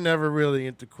 Never really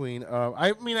into Queen.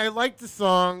 I mean, I like the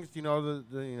songs, But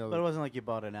it wasn't like you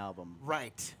bought an album.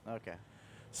 Right. Okay.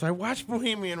 So I watched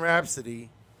Bohemian Rhapsody,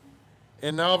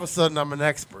 and now all of a sudden I'm an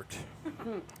expert.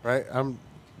 Right? I'm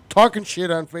talking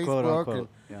shit on Facebook. Quote, unquote.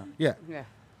 Yeah.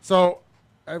 So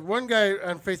one guy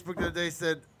on Facebook the other day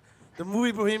said the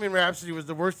movie Bohemian Rhapsody was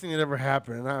the worst thing that ever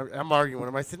happened. And I'm arguing with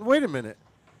him. I said, wait a minute.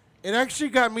 It actually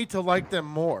got me to like them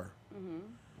more.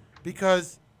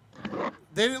 Because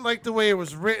they didn't like the way it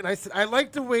was written. I said, I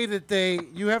like the way that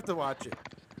you have to watch it.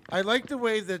 I like the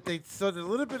way that they said a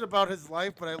little bit about his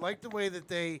life, but I like the way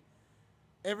that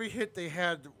every hit they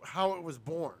had, how it was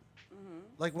born.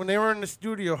 Like when they were in the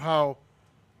studio, how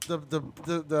it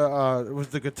was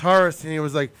the guitarist, and he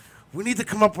was like, we need to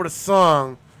come up with a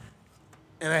song.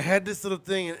 And I had this little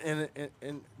thing,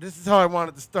 and this is how I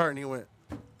wanted to start, and he went.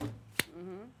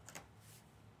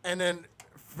 And then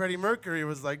Freddie Mercury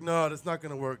was like, no, that's not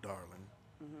going to work, darling.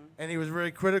 And he was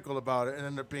very critical about it and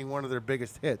ended up being one of their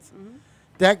biggest hits.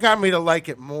 That got me to like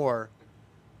it more.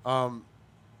 But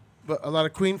a lot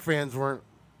of Queen fans weren't.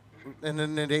 And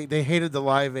then they hated the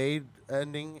Live Aid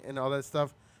ending and all that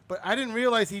stuff. But I didn't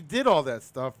realize he did all that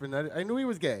stuff. And I knew he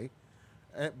was gay.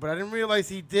 But I didn't realize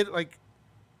he did, like,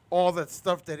 all that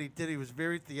stuff that he did. He was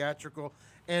very theatrical.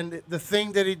 And the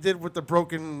thing that he did with the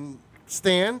broken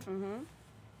stand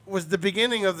was the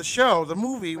beginning of the show, the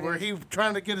movie, where he was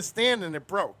trying to get a stand and it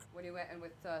broke. When he went in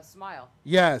with Smile.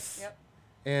 Yes. Yep.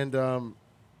 And is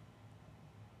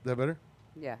that better?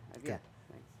 Yeah. Yeah.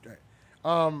 Right.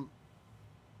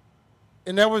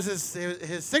 And that was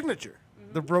his signature,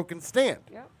 the broken stand.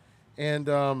 Yep.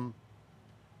 And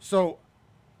so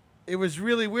it was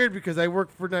really weird because I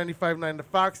worked for 95.9 The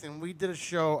Fox, and we did a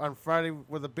show on Friday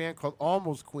with a band called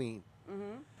Almost Queen.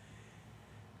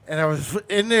 And I was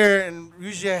in there, and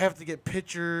usually I have to get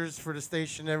pictures for the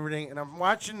station and everything, and I'm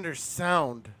watching their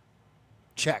sound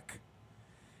check.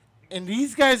 And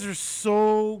these guys are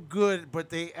so good, but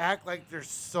they act like they're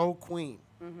so Queen.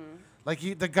 Like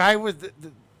the guy with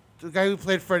the guy who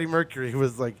played Freddie Mercury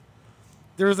was like,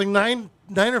 there was like nine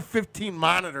or 15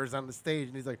 monitors on the stage,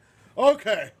 and he's like,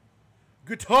 okay,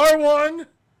 guitar 1,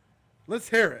 let's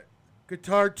hear it.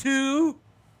 Guitar 2,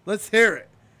 let's hear it.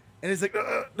 And he's like,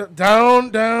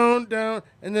 down, down, down.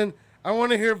 And then I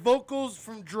want to hear vocals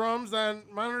from drums on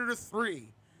monitor 3.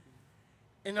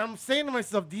 And I'm saying to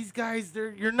myself, these guys,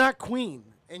 you're not Queen.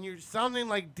 And you're sounding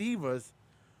like divas.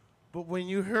 But when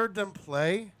you heard them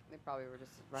play, They probably were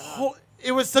just right on.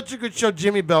 it was such a good show.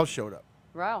 Jimmy Bell showed up.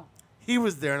 Wow. He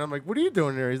was there. And I'm like, what are you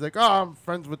doing there? He's like, oh, I'm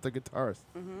friends with the guitarist.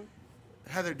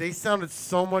 Heather, they sounded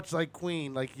so much like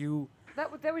Queen. Like you...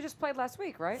 That was just played last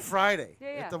week, right? Friday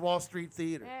Yeah. at the Wall Street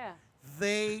Theater. Yeah.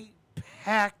 They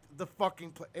packed the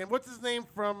fucking place. And what's his name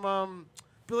from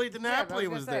Billy Yeah, I DiNapoli was was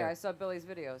gonna say, there. I saw Billy's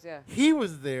videos. Yeah. He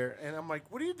was there, and I'm like,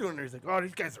 what are you doing there? He's like, oh,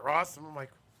 these guys are awesome. I'm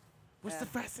like, what's the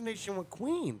fascination with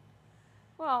Queen?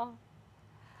 Well,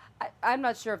 I'm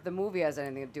not sure if the movie has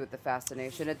anything to do with the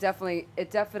fascination. It definitely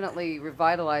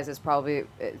revitalizes probably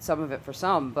some of it for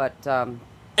some, but.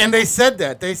 And they said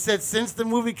that. They said since the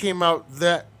movie came out,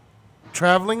 that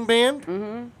traveling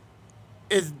band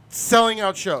is selling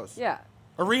out shows. Yeah.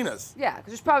 Arenas. Yeah,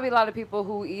 because there's probably a lot of people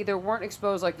who either weren't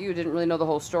exposed like you, didn't really know the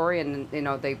whole story, and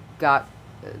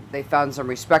they found some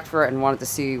respect for it and wanted to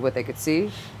see what they could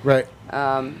see. Right.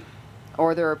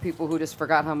 Or there are people who just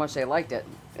forgot how much they liked it,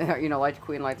 liked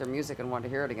Queen, liked their music, and wanted to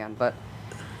hear it again. But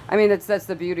I mean, that's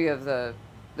the beauty of the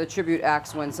tribute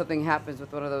acts when something happens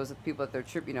with one of those people that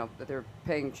they're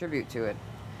paying tribute to. It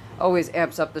always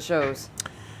amps up the shows.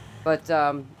 But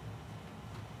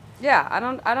yeah, I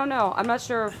don't know. I'm not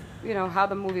sure, how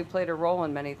the movie played a role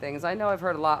in many things. I know I've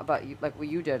heard a lot about you, like what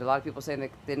you did. A lot of people saying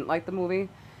they didn't like the movie.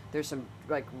 There's some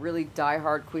like really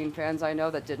diehard Queen fans I know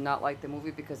that did not like the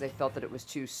movie because they felt that it was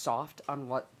too soft on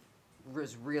what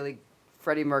was really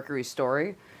Freddie Mercury's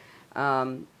story.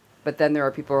 But then there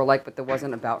are people who are like, but it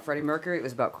wasn't about Freddie Mercury. It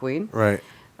was about Queen. Right.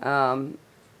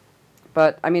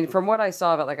 But I mean, from what I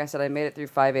saw of it, like I said, I made it through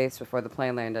 5/8 before the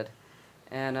plane landed,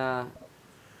 and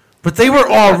But they were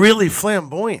all really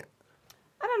flamboyant.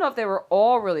 I don't know if they were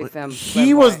all really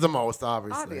He was the most,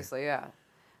 obviously. Obviously, yeah.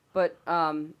 But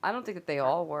I don't think that they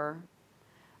all were.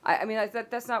 I mean,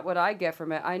 that's not what I get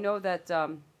from it. I know that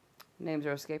names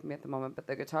are escaping me at the moment, but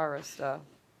the guitarist, the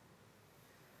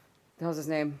hell's his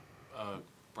name?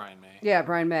 Brian May. Yeah,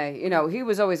 Brian May. You know, he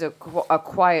was always a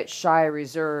quiet, shy,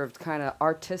 reserved, kind of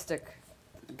artistic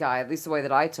guy, at least the way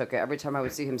that I took it. Every time I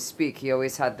would see him speak, he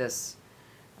always had this,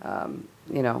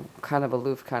 you know, kind of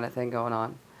aloof kind of thing going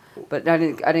on. But I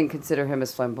didn't consider him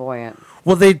as flamboyant.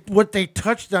 Well, what they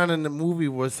touched on in the movie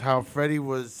was how Freddie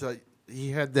was.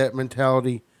 He had that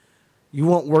mentality. You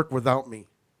won't work without me.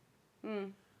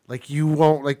 Mm. Like you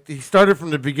won't. Like he started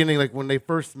from the beginning. Like when they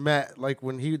first met. Like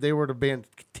when they were the band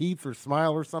Teeth or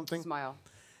Smile or something. Smile.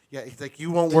 Yeah, he's like, you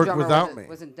won't The work drummer without me.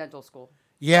 was in dental school.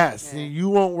 Yes, Yeah. you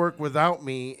won't work without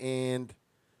me, and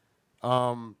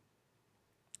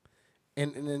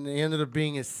then they ended up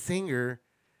being a singer,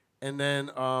 and then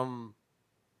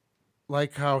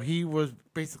like how he was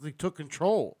basically took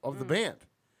control of the band,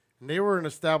 and they were an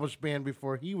established band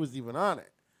before he was even on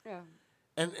it. Yeah.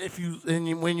 And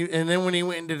when he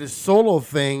went into the solo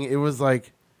thing, it was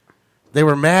like they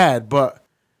were mad, but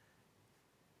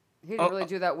He didn't really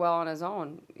do that well on his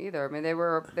own either. I mean, they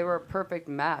were a perfect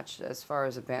match as far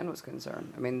as the band was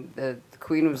concerned. I mean, the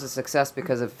Queen was a success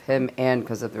because of him and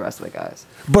because of the rest of the guys.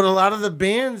 But a lot of the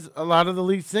bands, a lot of the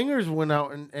lead singers went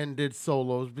out and did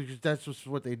solos because that's just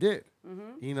what they did.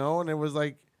 Mhm. You know, and it was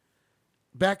like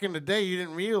back in the day, you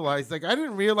didn't realize. Like I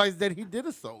didn't realize that he did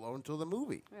a solo until the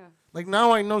movie. Yeah. Like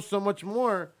now I know so much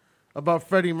more about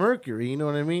Freddie Mercury. You know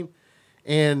what I mean?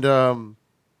 And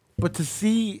but to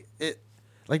see it,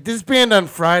 like this band on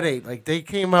Friday, like they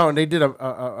came out and they did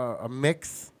a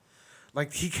mix.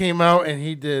 Like he came out and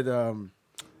he did.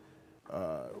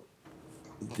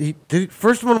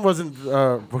 First one wasn't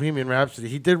Bohemian Rhapsody.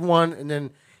 He did one, and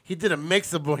then he did a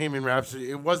mix of Bohemian Rhapsody.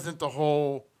 It wasn't the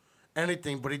whole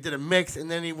anything, but he did a mix, and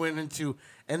then he went into,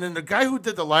 and then the guy who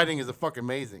did the lighting is a fucking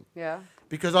amazing. Yeah.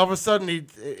 Because all of a sudden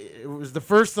it was the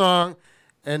first song,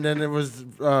 and then it was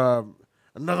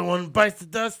another one bites the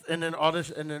dust, and then all this,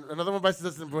 and then another one bites the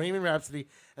dust, and Bohemian Rhapsody,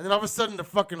 and then all of a sudden the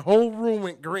fucking whole room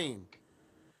went green,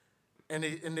 and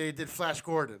they did Flash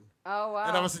Gordon. Oh wow.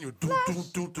 And all of a sudden you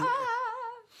do.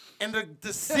 And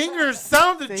the singers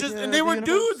sounded just, and they were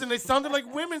dudes, and they sounded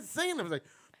like women singing. It was like,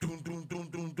 doom, doom, doom,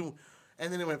 doom, doom.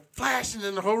 And then it went flash, and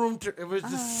then the whole room, it was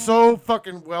just so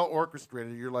fucking well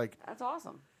orchestrated. You're like, That's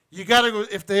awesome. you got to go,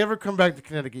 if they ever come back to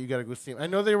Connecticut, you got to go see them. I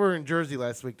know they were in Jersey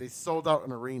last week. They sold out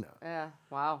an arena. Yeah.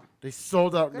 Wow. They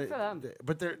sold out. Good for them.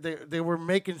 But they were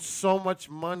making so much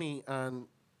money on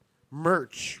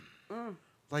merch. Mm.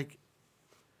 Like,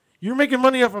 you're making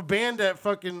money off a band that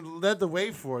fucking led the way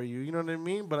for you. You know what I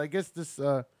mean? But I guess this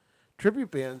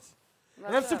tribute bands.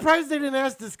 And I'm surprised they didn't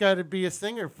ask this guy to be a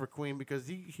singer for Queen because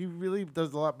he really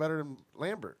does a lot better than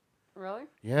Lambert. Really?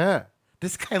 Yeah.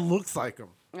 This guy looks like him.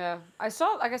 Yeah. I saw,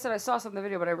 like I said, I saw some of the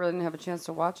video, but I really didn't have a chance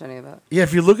to watch any of it. Yeah,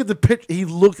 if you look at the picture, he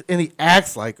looks and he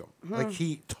acts like him. Mhm. Like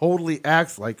he totally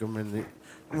acts like him, and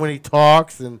when he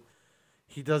talks and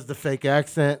he does the fake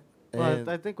accent. Well, And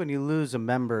I think when you lose a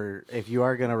member, if you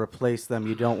are going to replace them,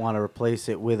 you don't want to replace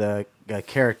it with a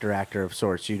character actor of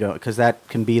sorts. You don't, because that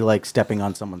can be like stepping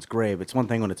on someone's grave. It's one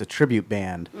thing when it's a tribute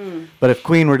band, but if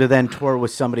Queen were to then tour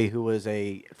with somebody who was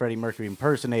a Freddie Mercury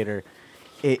impersonator,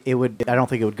 it would. I don't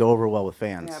think it would go over well with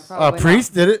fans.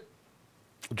 Priest did it.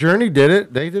 Journey did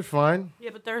it. They did fine.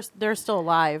 Yeah, but they're still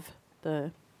alive.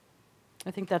 I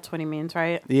think that's what he means,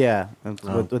 right? Yeah, and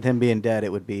with him being dead,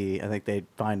 it would be. I think they'd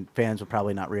find fans would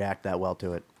probably not react that well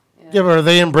to it. Yeah, but are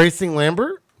they embracing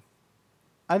Lambert?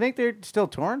 I think they're still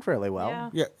touring fairly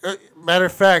well. Yeah. Matter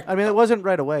of fact, I mean, it wasn't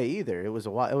right away either. It was a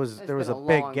while. There was a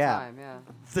big gap. Time, yeah.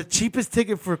 The cheapest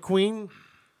ticket for Queen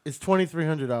is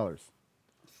 $2,300.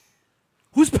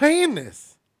 Who's paying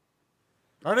this?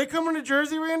 Are they coming to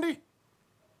Jersey, Randy?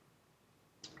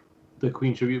 The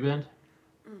Queen tribute band?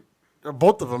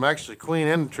 Both of them, actually, Queen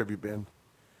and the tribute band.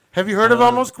 Have you heard of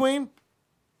Almost Queen?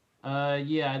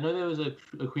 Yeah, I know there was a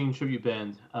Queen tribute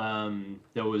band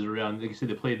that was around. Like you said,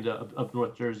 they played up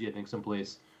North Jersey, I think,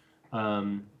 someplace. I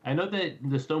know that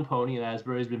the Stone Pony and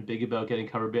Asbury has been big about getting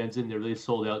cover bands in. They're really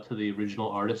sold out to the original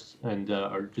artists and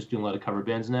are just doing a lot of cover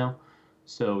bands now.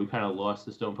 So we kind of lost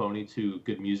the Stone Pony to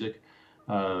good music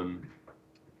in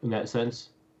that sense.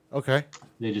 Okay.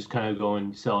 They just kind of go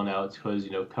and selling out because,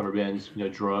 cover bands,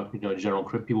 draw, general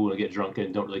people want to get drunk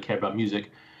and don't really care about music.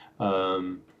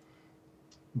 But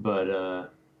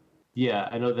Yeah,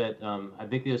 I know that. I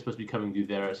think they were supposed to be coming through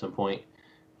there at some point.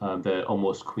 The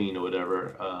Almost Queen or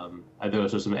whatever. I think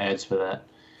there's some ads for that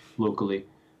locally.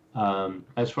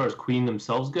 As far as Queen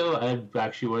themselves go, I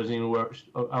actually wasn't even aware.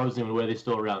 I wasn't even aware they're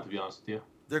still around. To be honest with you.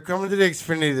 They're coming to the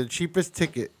Xfinity. The cheapest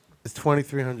ticket is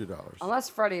 $2,300. Unless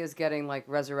Freddie is getting like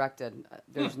resurrected,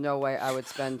 there's no way I would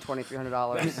spend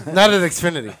 $2,300. Not at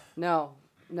Xfinity. No,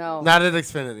 no. Not at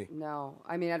Xfinity. No,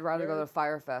 I mean I'd rather go to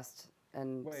Firefest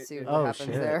and see what Oh, happens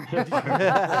shit.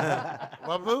 there.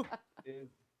 What, Boo?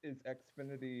 Is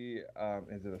Xfinity?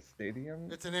 Is it a stadium?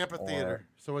 It's an amphitheater,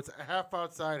 so it's half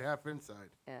outside, half inside.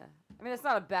 Yeah, I mean it's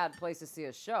not a bad place to see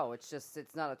a show. It's just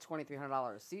it's not a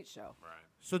 $2,300 seat show. Right.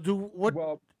 So do what?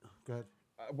 Well, go ahead.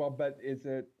 Well, but is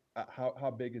it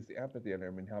how big is the amphitheater?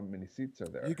 I mean, how many seats are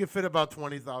there? You can fit about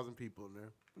 20,000 people in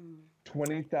there.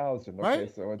 20,000. Okay,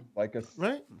 Right? so it's like a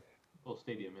Right? Full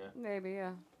stadium, yeah. Maybe,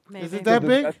 yeah. Is it that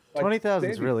big? 20,000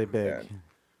 is really big.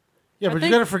 Yeah, I but you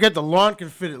think- got to forget the lawn can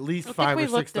fit at least I 5 think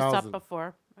or we looked this up 6,000.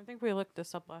 before. I think we looked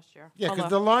this up last year. Yeah, Hold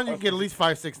because on. the lawn you can get at least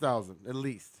 5,000-6,000 at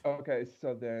least. Okay,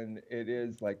 so then it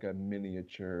is like a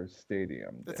miniature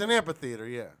stadium. It's then. an amphitheater,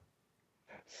 yeah.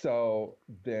 So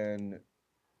then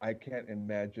I can't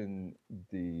imagine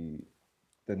the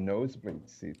nosebleed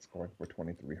seats going for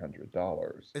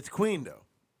 $2,300. It's Queen though.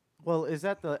 Well, is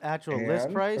that the actual list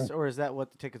And- price, or is that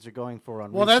what the tickets are going for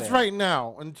on Well, that's resale? right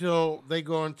now until they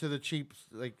go into the cheap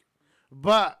like.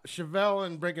 But Chevelle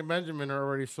and Breaking Benjamin are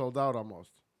already sold out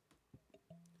almost.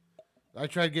 I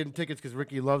tried getting tickets because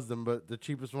Ricky loves them, but the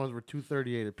cheapest ones were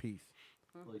 $238 a piece.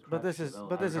 But this is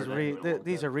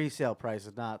these are resale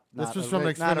prices, not This was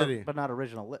ori- from not Xfinity. but not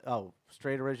original.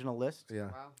 Straight original list. Yeah.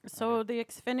 So the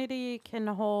Xfinity can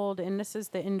hold, and this is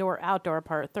the indoor-outdoor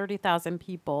part, 30,000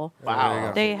 people. Wow. There you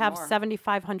go. They have More.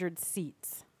 7,500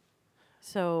 seats.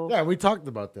 So Yeah, we talked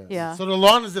about that. Yeah. So the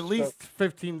lawn is at least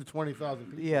 15 to 20,000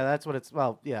 people. Yeah, that's what it's.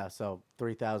 Well, yeah. So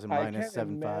 3,000 I minus can't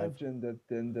 7.5. imagine that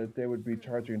then that they would be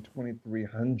charging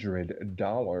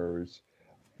 $2,300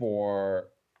 for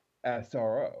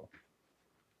SRO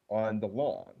on the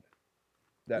lawn.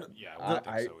 That Yeah, I wouldn't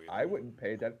think so I wouldn't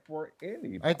pay that for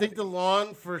anybody. I think the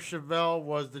lawn for Chevelle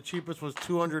was the cheapest was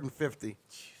 $250.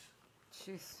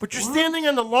 Jeez. But you're standing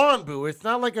on the lawn, Boo. It's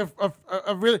not like a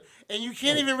really, and you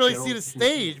can't even really see the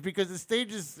stage because the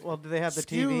stage is. Well, do they have the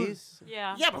skewed. TVs?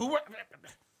 Yeah. Yeah, but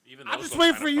Even I'm those just look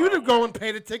waiting kinda for you far to go away. and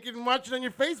pay the ticket and watch it on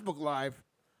your Facebook Live.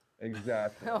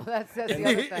 Exactly. Oh, that's the other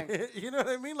thing. You know what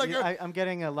I mean? Like, Yeah, I'm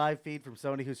getting a live feed from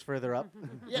somebody who's further up.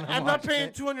 yeah, I'm not paying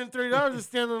 $230 to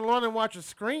stand on the lawn and watch a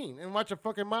screen and watch a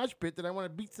fucking mosh pit that I want to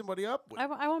beat somebody up with.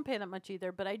 I won't pay that much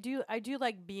either, but I do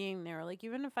like being there. Like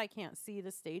even if I can't see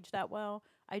the stage that well,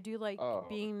 I do like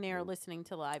being there listening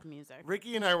to live music.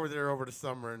 Ricky and I were there over the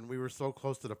summer, and we were so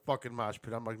close to the fucking mosh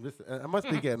pit. I'm like, listen, I must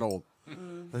be getting old.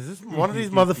 Is this one of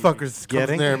these motherfuckers comes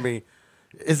Getting? near me?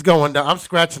 It's going down. I'm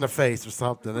scratching a face or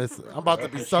something. I'm about to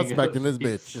be suspect in this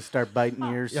bitch. Just start biting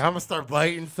ears. Yeah, I'm gonna start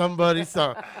biting somebody.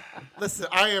 So, listen,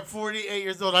 I am 48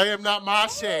 years old. I am not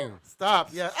moshing.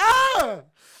 Stop. Yeah.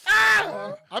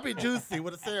 I'll be juicy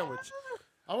with a sandwich.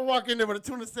 I'm gonna walk in there with a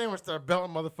tuna sandwich, start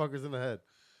belting motherfuckers in the head.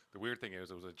 The weird thing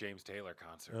is, it was a James Taylor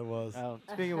concert. It was. Oh,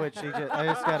 speaking of which, I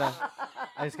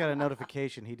just got a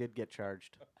notification. He did get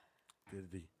charged. Did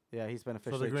he? Yeah, he's been So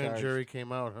officially the grand charged. jury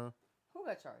came out, huh? Who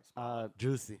got charged?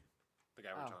 Juicy. The guy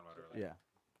we were talking about earlier. Yeah.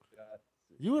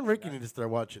 You and Ricky need to start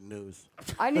watching news.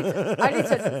 I need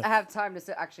to have time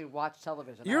to actually watch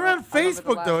television. You're I on don't- I remember the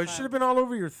Facebook though. It last should have time. been all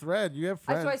over your thread. You have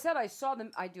friends. That's what I said. I saw them.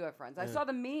 I do have friends. I Yeah. saw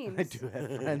the memes. I do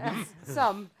have friends.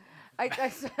 Some.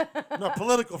 No,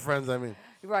 political friends. I mean.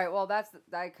 Right. Well,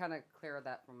 I kind of cleared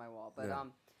that from my wall. But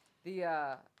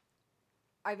Yeah.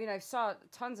 I mean, I saw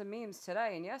tons of memes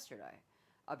today and yesterday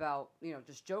about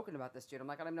just joking about this dude. I'm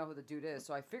like, I don't even know who the dude is.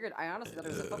 So I figured, I honestly thought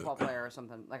he was a football player or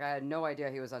something. Like I had no idea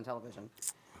he was on television.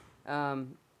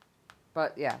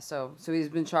 But yeah, so he's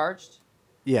been charged.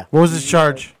 Yeah. What was his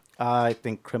charge? I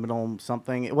think criminal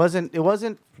something. It wasn't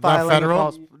Not filing federal?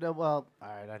 a false. No, well, all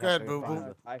right. I'd Go have ahead, to Boo find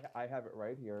Boo. it. I have it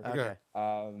right here. Okay.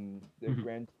 The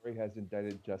grand jury has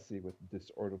indicted Jesse with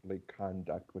disorderly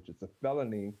conduct, which is a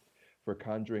felony for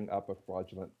conjuring up a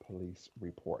fraudulent police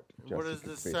report. What Jesse is could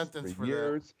the face sentence 3 for that?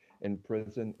 years in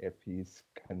prison if he's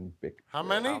convicted. How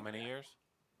many? How many years?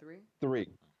 3. 3.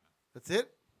 That's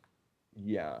it.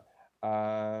 Yeah.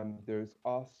 There's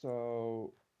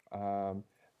also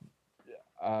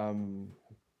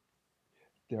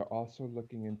they're also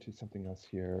looking into something else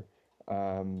here.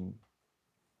 Damn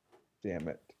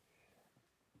it.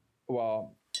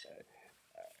 Well,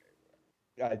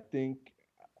 I think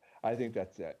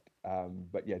that's it.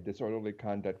 But yeah, disorderly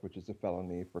conduct, which is a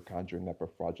felony for conjuring up a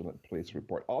fraudulent police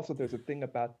report. Also, there's a thing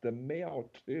about the mail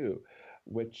too,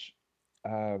 which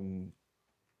um,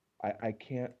 I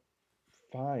can't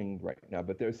find right now.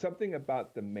 But there's something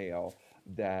about the mail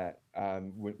that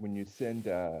when you send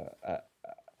a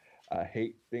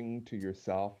hate thing to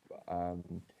yourself,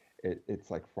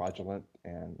 it's like fraudulent,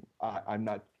 and I'm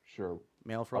not sure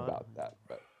Mail fraud? about that.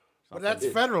 But that's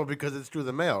federal because it's through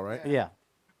the mail, right? Yeah.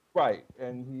 Right,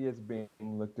 and he is being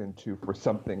looked into for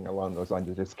something along those lines.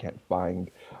 I just can't find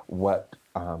what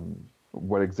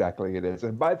exactly it is.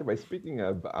 And by the way, speaking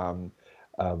of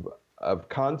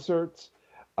concerts,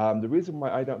 the reason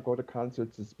why I don't go to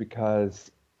concerts is because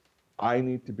I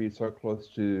need to be so close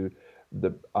to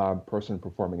the person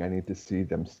performing. I need to see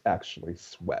them actually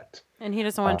sweat. And he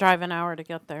doesn't want to drive an hour to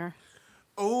get there.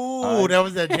 Oh, that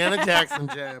was that Janet Jackson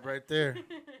jab right there.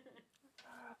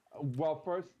 Well,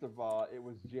 first of all, it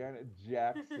was Janet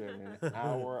Jackson an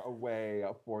hour away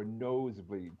for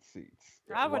nosebleed seats.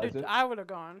 I would have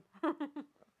gone.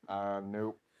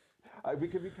 Nope.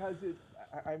 Because it,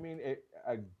 I mean, it,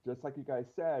 just like you guys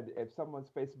said, if someone's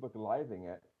Facebook Living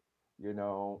it, you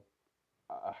know,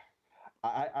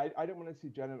 I don't want to see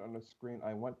Janet on the screen.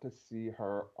 I want to see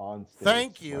her on stage.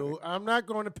 Thank you. I'm not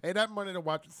going to pay that money to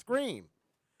watch a scream.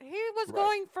 He was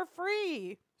going for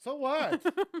free. So what?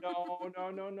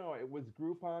 No. It was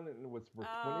Groupon, and it was for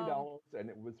 $20, and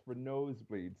it was for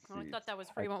nosebleed seats. Oh, I thought that was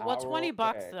free. An Well, $20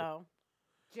 hour though.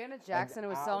 Janet Jackson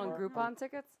was selling Groupon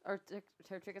tickets or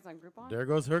tickets on Groupon. There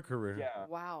goes her career. Yeah.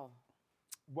 Wow.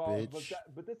 Well, Bitch.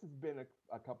 but this has been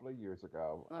a couple of years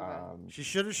ago. Okay. She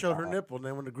should have showed her nipple, and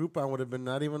then when the Groupon would have been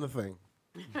not even a thing.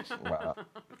 Wow.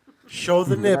 Show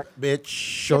the nip, bitch.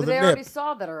 Show Yeah, but the they nip. already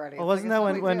saw that already. Well, It's wasn't like,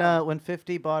 that it's no big deal. when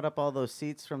 50 bought up all those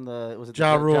seats from the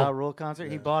Ja Rule. Ja Rule concert?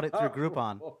 He Yeah. bought it through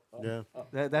Groupon. Yeah.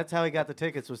 That's how he got the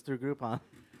tickets, was through Groupon.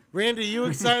 Randy, you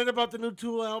excited about the new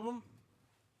Tool album?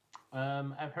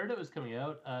 I've heard it was coming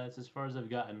out. It's as far as I've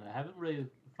gotten. I haven't really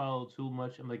followed Tool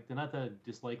much. I'm like, not that I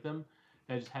dislike them.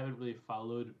 I just haven't really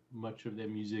followed much of their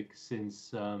music since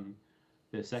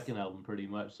their second album, pretty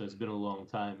much. So it's been a long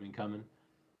time in coming.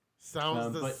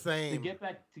 Sounds the but same. To get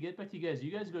back to you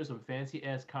guys go to some fancy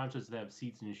ass concerts that have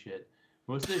seats and shit.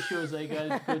 Most of the shows I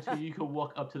guys go to, you can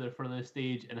walk up to the front of the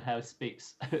stage and have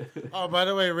space. Oh, by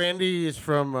the way, Randy is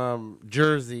from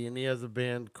Jersey, and he has a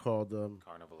band called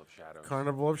Carnival of Shadows.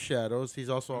 Carnival of Shadows. He's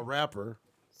also a rapper.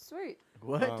 Sweet.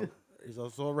 What? He's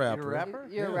also a rapper. You're a rapper?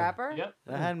 You're a rapper? Yep.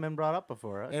 That hadn't been brought up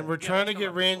before. And we're trying to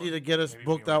get Randy to get us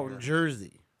booked out in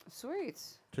Jersey Sweet.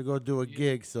 to go do a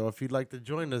gig. So if you'd like to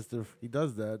join us, if he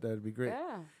does that, that'd be great.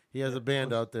 Yeah. He has a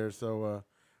band out there, so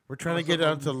we're trying to get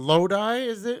out to Lodi.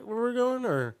 Is it where we're going,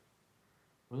 or?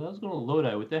 Well, I was going to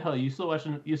Lodi. What the hell? You still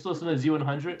watching? You still listening to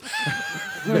Z100?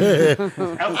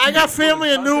 I got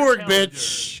family in Newark,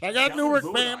 bitch. I got Newark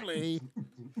family.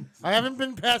 I haven't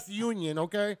been past Union,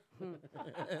 okay?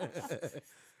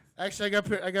 Actually,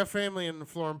 I got family in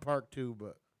Florham Park too,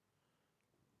 but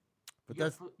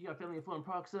that's you got family in Florham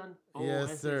Park, son? Oh, yes,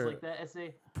 essays sir. like that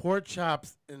essay? Pork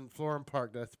chops in Florham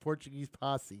Park. That's Portuguese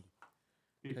posse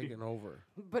taking over.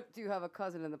 But do you have a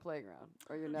cousin in the playground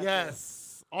or your nephew?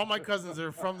 Yes, all my cousins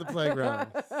are from the playground.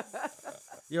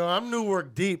 Yo, I'm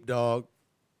Newark deep, dog.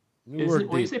 Newark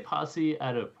When you deep. say posse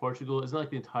out of Portugal, isn't it like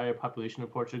the entire population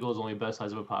of Portugal is only about the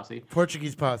size of a posse?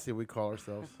 Portuguese posse, we call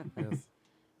ourselves. Yes.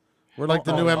 We're like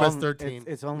the new MS-13.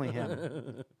 It's only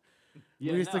him.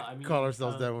 Yeah, we used to no, I mean, call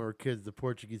ourselves that when we were kids, the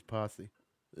Portuguese posse.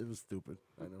 It was stupid,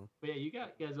 I know. But yeah, you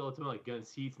got guys all the time like gun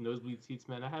seats, nosebleed seats,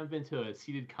 man. I haven't been to a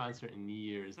seated concert in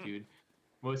years, dude.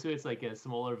 Most of it's like at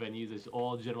smaller venues. It's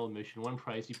all general admission, one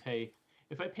price. You pay.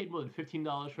 If I paid more than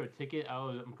 $15 for a ticket,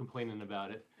 I'm complaining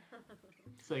about it.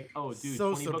 It's like, oh, dude,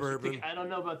 So 20 bucks a suburban. ticket. I don't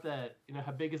know about that. You know,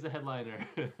 how big is the headliner?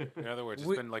 In other words,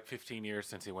 it's been like 15 years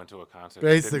since he went to a concert.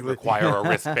 Basically. That didn't require a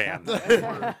wristband.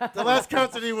 The last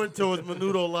concert he went to was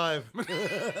Menudo Live.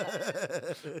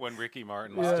 When Ricky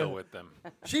Martin was still with them.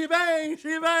 She bang,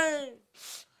 she bang.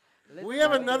 We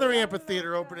have another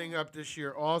amphitheater opening up this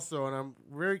year also, and I'm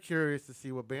very curious to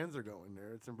see what bands are going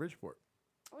there. It's in Bridgeport.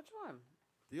 Which one?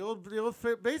 The old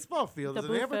baseball field The is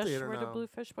an Bluefish, amphitheater where now. the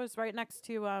Bluefish was, right next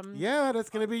to Yeah, that's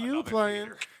going to be you playing.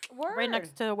 Word. right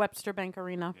next to Webster Bank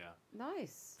Arena.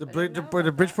 Nice. The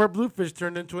Bridgeport Bluefish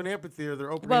turned into an amphitheater.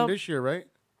 They're opening Well, this year, right?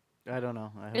 I don't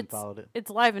know. I haven't followed it. It's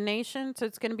Live Nation, so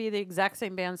it's going to be the exact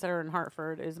same bands that are in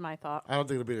Hartford, is my thought. I don't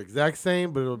think it'll be the exact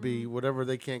same, but it'll be whatever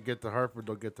they can't get to Hartford,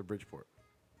 they'll get to Bridgeport.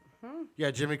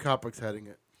 Yeah, Jimmy Koppick's heading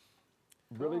it.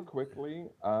 Really quickly,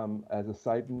 as a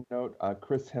side note,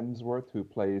 Chris Hemsworth, who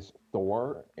plays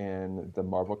Thor in the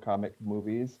Marvel comic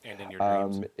movies, And in your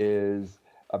dreams. is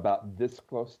about this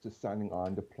close to signing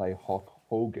on to play Hulk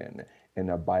Hogan in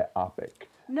a biopic.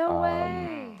 No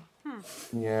way.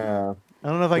 Yeah. I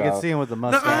don't know if I could see him with the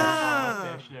mustache.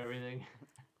 Mustache and everything.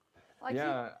 Like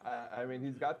Yeah, I mean,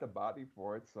 he's got the body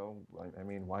for it, so I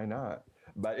mean, why not?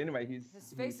 But anyway, his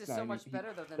face is so much better,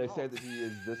 though, than They say Hulk. that he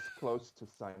is this close to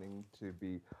signing to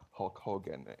be Hulk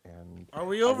Hogan, and Are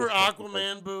we over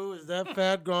Aquaman, Boo? Is that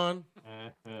fad gone?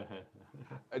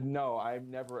 No,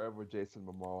 I'm never over Jason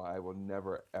Momoa. I will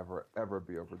never, ever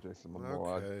be over Jason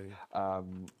Momoa. Okay.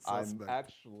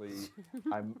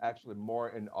 I'm actually more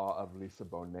in awe of Lisa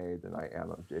Bonet than I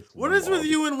am of Jason. What is with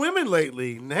you and women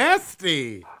lately?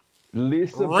 Nasty.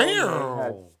 Lisa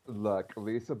Bonet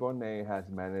Lisa Bonet has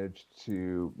managed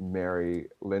to marry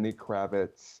Lenny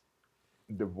Kravitz,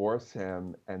 divorce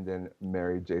him, and then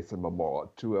marry Jason Momoa,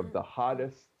 two of the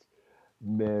hottest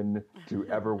men to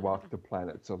ever walk the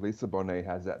planet. So Lisa Bonet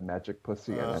has that magic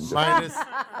pussy, and I'm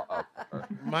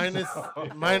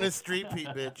minus Street Pete,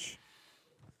 bitch.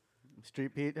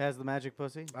 Street Pete has the magic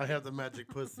pussy. I have the magic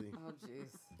pussy. Oh jeez.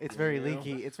 It's very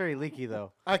leaky. It's very leaky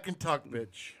though. I can talk,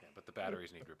 bitch. Yeah, but the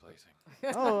batteries need replacing.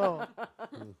 Oh.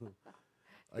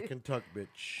 I can tuck,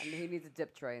 bitch. I mean, he needs a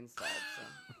dip tray instead.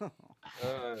 So.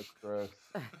 That's gross.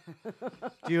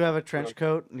 Do you have a trench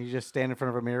coat and you just stand in front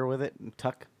of a mirror with it and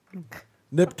tuck?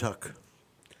 Nip tuck.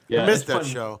 Yeah, I missed it's that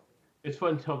fun. show. It's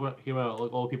fun talking about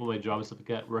like all the people in my job and stuff like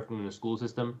that, working in the school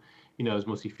system. You know, it's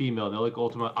mostly female. They're like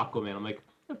ultimate Aquaman. I'm like,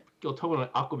 you'll talk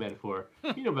about Aquaman for?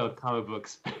 You know about comic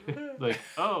books. Like,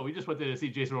 oh, we just went there to see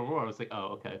Jason Momoa. I was like,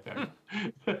 oh, okay, fair enough.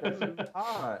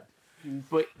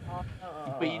 But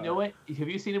you know what? Have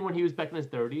you seen him when he was back in his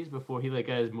 30s before he like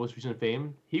got his most recent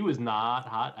fame? He was not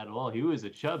hot at all. He was a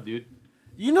chub, dude.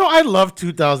 You know, I love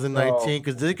 2019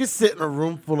 because they could sit in a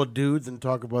room full of dudes and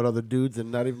talk about other dudes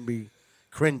and not even be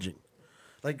cringing.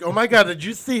 Like, oh my God, did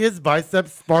you see his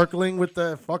biceps sparkling with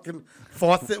the fucking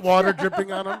faucet water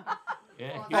dripping on him?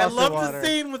 Yeah, I love the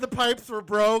scene where the pipes were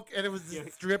broke and it was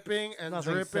just dripping and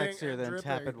Nothing dripping. sexier and than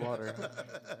dripping. tepid water.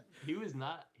 He was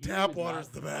not. Tap water's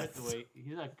the best.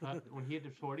 He's not cut. When he hit the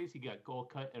 40s, he got gold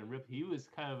cut and ripped. He was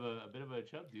kind of a bit of a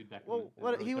chub dude back Well, in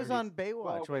what the he was 30s. on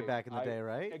Baywatch way back in the day,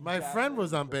 right? My friend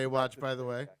was on Baywatch, by the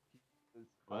way.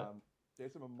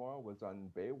 Jason Momoa was on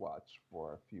Baywatch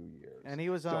for a few years. And he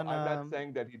was so on, I'm not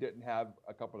saying that he didn't have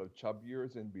a couple of chub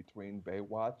years in between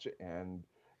Baywatch and,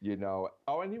 you know...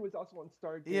 Oh, and he was also on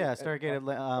Stargate. Yeah, Stargate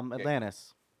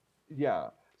Atlantis. Yeah.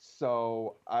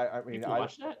 So, I mean... You can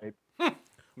watch that?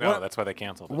 No, that's why they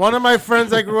canceled it. One of my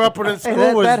friends I grew up with in school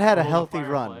Hey, was... that had a healthy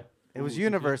run. It was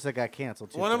Universe that got canceled,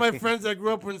 too. One of my friends I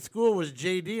grew up with in school was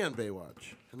JD on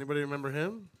Baywatch. Anybody remember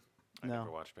him? I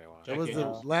never watched Baywatch. That was the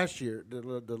last year,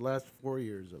 the last 4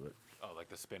 years of it. Oh, like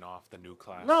the spin-off, the new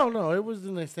class? No, it was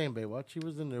in the same Baywatch. He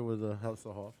was in there with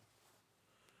Hasselhoff.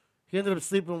 He ended up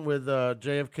sleeping with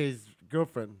JFK's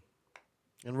girlfriend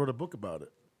and wrote a book about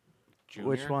it. Junior?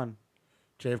 Which one?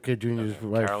 JFK Jr.'s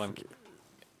wife. Carolyn.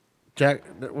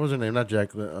 What was her name? Not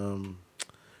Jacqueline.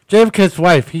 JFK's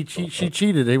wife. She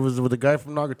cheated. He was with a guy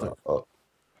from Naugatuck.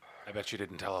 I bet you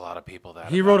didn't tell a lot of people that.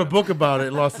 He wrote a book about it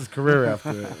and lost his career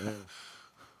after it. Yeah.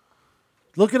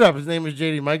 Look it up. His name is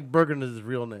JD. Mike Bergen is his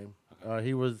real name.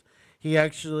 He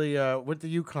actually went to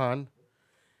UConn,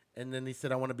 and then he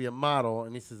said, I want to be a model.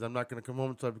 And he says, I'm not going to come home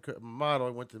until I become a model.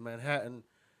 I went to Manhattan,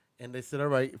 and they said, all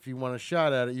right, if you want a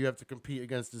shot at it, you have to compete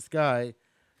against this guy.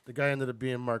 The guy ended up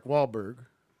being Mark Wahlberg.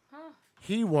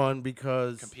 He won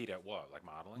because... Compete at what? Like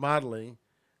modeling? Modeling.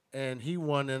 And he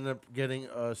won, ended up getting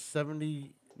a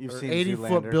 70... You've or seen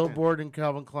 80-foot Zoolander. billboard in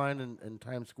Calvin Klein in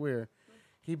Times Square.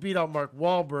 He beat out Mark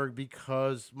Wahlberg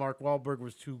because Mark Wahlberg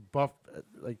was too buff,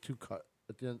 too cut.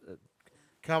 At the end,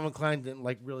 Calvin Klein didn't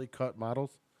really cut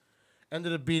models.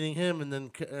 Ended up beating him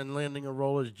and landing a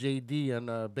role as JD on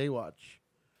Baywatch.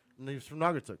 And he was from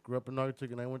Naugatuck. Grew up in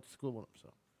Naugatuck, and I went to school with him. So,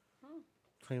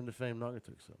 claim to fame,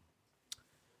 Naugatuck. So,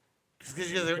 just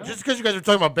because you guys were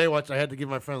talking about Baywatch, I had to give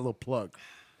my friend a little plug.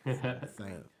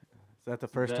 Saying. Is that the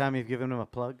first time you've given him a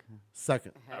plug?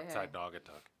 Second. Outside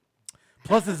Naugatuck.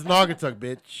 Plus, it's Naugatuck,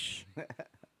 bitch.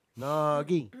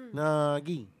 Noggy.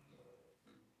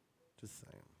 Just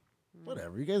saying.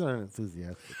 Whatever. You guys aren't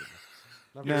enthusiastic.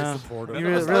 Not very supportive. You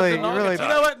really. You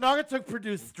know what? Naugatuck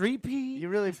produced Street Pete. You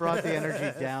really brought the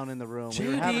energy down in the room. We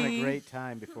were having a great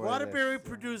time before. Waterbury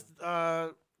produced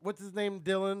what's his name?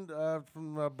 Dylan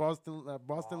from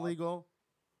Boston Legal,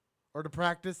 or The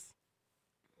Practice.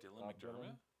 Dylan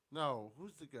McDermott? No,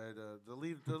 who's the guy?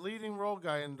 The leading role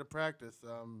guy in The Practice.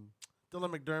 Dylan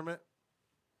McDermott.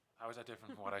 How is that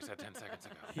different from what I said 10 seconds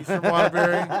ago? He's from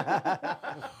Waterbury.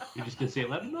 You just didn't say it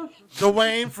loud enough?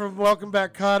 Dwayne from Welcome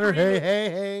Back, Kotter.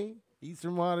 Hey. He's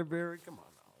from Waterbury. Come on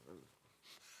now.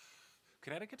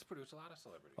 Connecticut's produced a lot of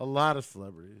celebrities. A lot of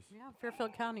celebrities. Yeah,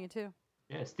 Fairfield County too.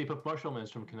 Yeah, Stay Puft Marshallman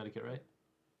is from Connecticut, right?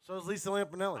 So is Lisa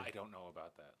Lampanelli. I don't know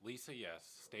about that. Lisa, yes.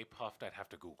 Stay Puffed, I'd have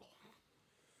to Google.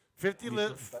 50 Lisa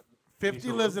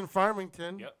lives moved? in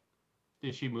Farmington. Yep.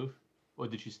 Did she move, or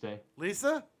did she stay?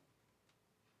 Lisa?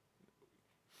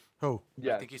 Who?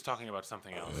 I think he's talking about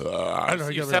something else. I know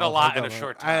You said a lot in a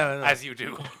short time, as you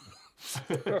do.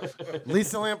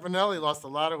 Lisa Lampanelli lost a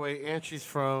lot of weight, and she's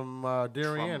from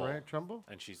Darien, Trumbull. right? Trumbull?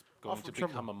 And she's going to from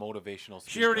become Trumbull. a motivational speaker.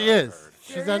 She already I've is. heard.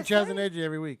 She's on Chaz and AJ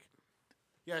every week.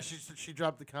 Yeah, she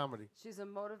dropped the comedy She's a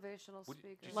motivational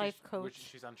speaker.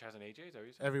 She's on Chaz and AJ, is that what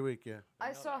you said? every week. Yeah.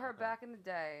 I saw her back in the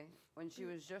day when she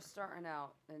was just starting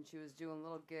out, and she was doing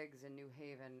little gigs in New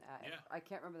Haven. I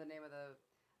can't remember the name of the.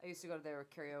 I used to go to there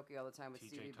with karaoke all the time with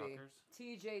TJ CBB. Tuckers?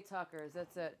 TJ Tuckers,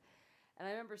 that's it. And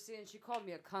I remember seeing she called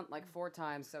me a cunt like 4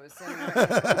 times. So I was saying in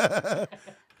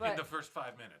the first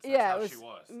 5 minutes. That's yeah, how it was she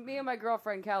was. me and my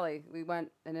girlfriend Kelly. We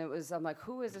went, and it was. I'm like,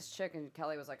 who is this chick? And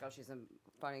Kelly was like, oh, she's a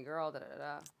funny girl. Da da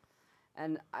da.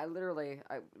 And I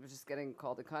was just getting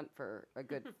called a cunt for a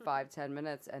good 5-10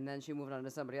 minutes, and then she moved on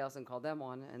to somebody else and called them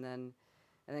one, and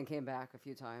then came back a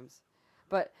few times.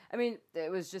 But I mean,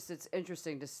 it's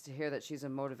interesting just to hear that she's a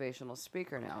motivational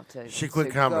speaker now. She quit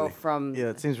to comedy. Go from Yeah,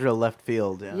 it seems real left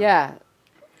field. Yeah. yeah.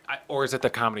 Or is it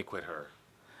that comedy quit her?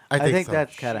 I think so.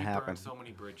 that kind of She happened. burned so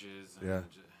many bridges. Yeah. And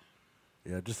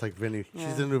Yeah, just like Vinny. Yeah.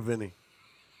 She's the new Vinny.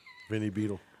 Vinny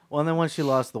Beetle. Well, and then once she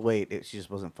lost the weight, she just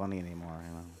wasn't funny anymore.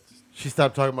 You know. She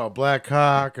stopped talking about black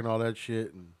cock and all that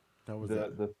shit, and that was The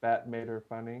it. the fat made her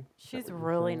funny. She's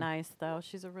really nice, though.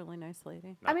 She's a really nice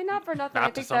lady. I mean, not for nothing. I Not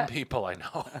to think some that, people I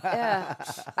know. Yeah,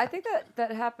 I think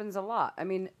that happens a lot. I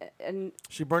mean, and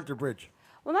She burnt her bridge.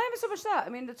 well, not even so much that. I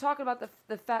mean, they're talking about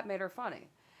the fat made her funny,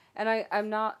 and I'm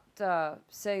not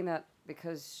saying that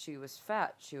because she was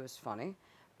fat, she was funny,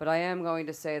 but I am going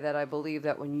to say that I believe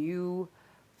that when you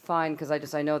find,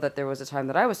 because I know that there was a time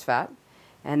that I was fat,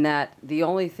 and that the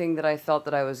only thing that I felt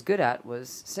that I was good at was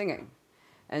singing,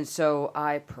 and so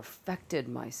I perfected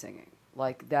my singing.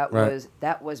 Like that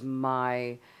was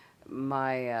my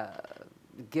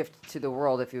gift to the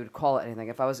world, if you would call it anything.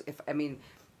 If I mean,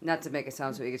 not to make it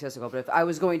sound so egotistical, but if I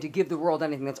was going to give the world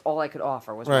anything, that's all I could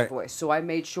offer was my Right. voice. So I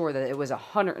made sure that it was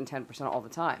 110% all the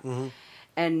time. Mm-hmm.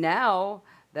 And now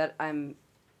that I'm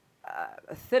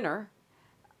thinner,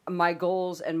 my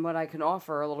goals and what I can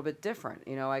offer are a little bit different.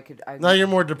 You know, Now you're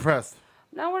more depressed.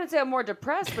 I wouldn't say I'm more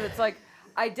depressed, but it's like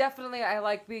I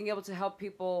like being able to help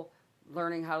people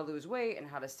learning how to lose weight and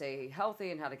how to stay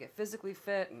healthy and how to get physically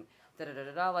fit and da da da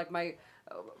da da. Like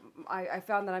I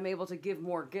found that I'm able to give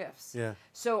more gifts. Yeah.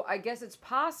 So I guess it's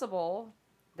possible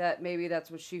that maybe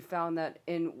that's what she found, that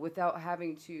in without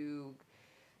having to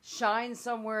shine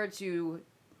somewhere to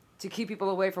keep people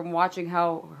away from watching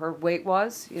how her weight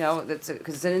was, you know, because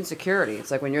it's an insecurity. It's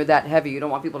like when you're that heavy, you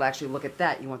don't want people to actually look at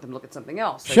that. You want them to look at something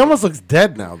else. She almost looks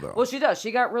dead now, though. Well, she does.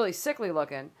 She got really sickly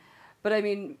looking. But I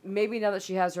mean, maybe now that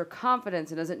she has her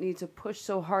confidence and doesn't need to push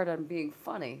so hard on being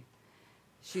funny,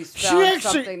 she's found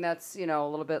something that's, you know, a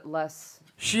little bit less.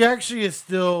 She actually is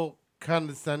still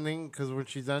condescending because when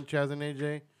she's on Chaz and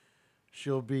AJ,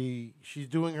 she's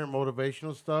doing her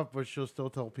motivational stuff, but she'll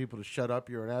still tell people to shut up.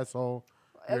 You're an asshole.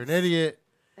 You're an idiot.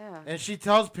 Yeah. And she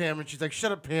tells Pam, and she's like,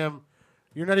 "Shut up, Pam.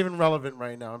 You're not even relevant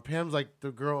right now." And Pam's like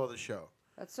the girl of the show.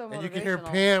 That's so motivational. And you can hear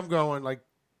Pam going like,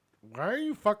 "Why are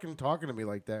you fucking talking to me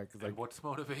like that?" Because like, what's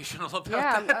motivational about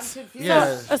Yeah, I'm that? confused.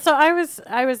 Yeah. So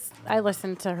I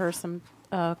listened to her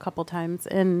a couple times,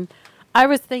 and I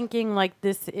was thinking like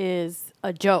this is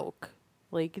a joke.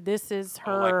 Like this is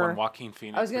her. Like when Joaquin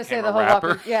Phoenix I was gonna say became the a whole rapper.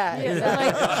 Joaquin-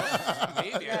 yeah.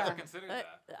 Maybe I never considered that.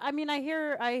 I mean, I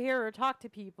hear her talk to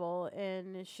people,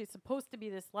 and she's supposed to be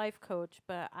this life coach,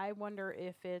 but I wonder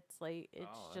if it's like it's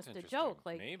Oh, that's just a interesting. joke.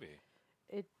 Like Maybe.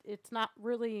 It's not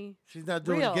really. she's not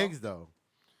doing real. gigs though.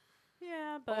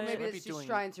 Yeah, Well, but maybe might be she's doing-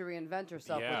 trying to reinvent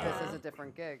herself Yeah. with this as a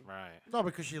different gig. Right. No,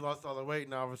 because she lost all the weight,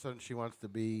 and all of a sudden she wants to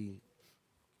be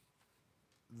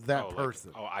that like,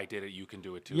 person. I did it. You can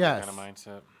do it too. Yes. That kind of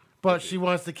mindset. But she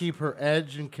wants to keep her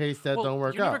edge in case that Well, don't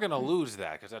work you're out. never going to lose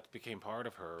that because that became part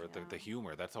of her. The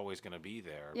humor that's always going to be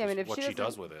there. Yeah, I mean, just if what she she does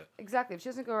doesn't- with it. Exactly. If she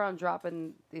doesn't go around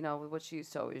dropping, you know, what she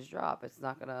used to always drop, it's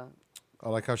not gonna. I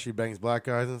like how she bangs black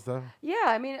guys and stuff. Yeah,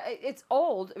 I mean, it's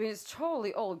old. I mean, it's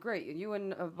totally old. Great. You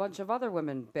and a bunch of other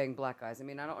women bang black guys. I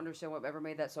mean, I don't understand what ever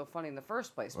made that so funny in the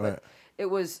first place. But Right. it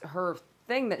was her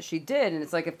thing that she did. And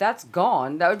it's like, if that's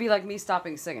gone, that would be like me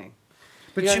stopping singing.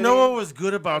 But You you know know what I what was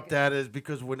good about that is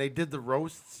because when they did the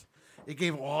roasts, it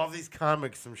gave all these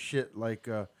comics some shit. Like,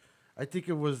 I think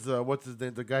it was, what's his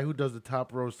name? The guy who does the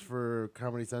top roast for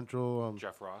Comedy Central.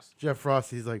 Jeff Ross. Jeff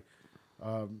Ross. He's like,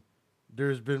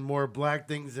 there's been more black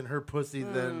things in her pussy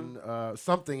than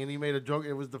something, and he made a joke.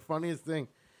 It was the funniest thing.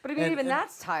 But I mean, even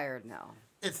that's tired now.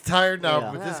 It's tired now,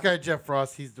 Yeah. but this Yeah. guy Jeff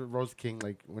Frost, he's the roast king.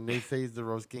 Like when they say he's the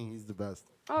roast king, he's the best.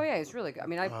 Oh yeah, he's really good. I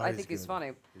mean, I he's think he's good. funny.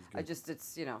 He's I just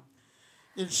it's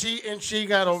And she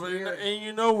got over it. And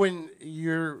you know when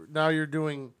you're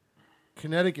doing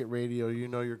Connecticut radio, you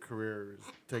know your career is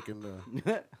taking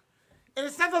the. And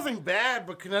it's not nothing bad,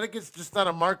 but Connecticut's just not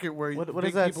a market where What big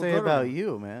does that people say go to. about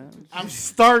you, man? I'm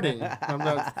starting. I'm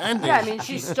not ending. Yeah, I mean,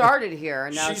 she started here,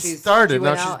 and now She she's started, She now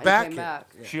went she's out and back came here. back.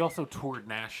 She also toured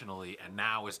nationally and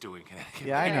now is doing Connecticut.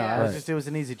 Yeah, I know. Yeah. I was it was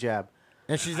an easy jab.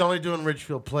 And she's only doing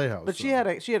Ridgefield Playhouse. But she had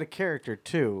a character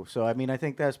too, so I mean I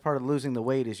think that's part of losing the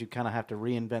weight is you kind of have to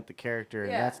reinvent the character,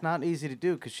 and Yeah. that's not easy to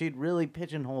do because she'd really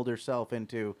pigeonholed herself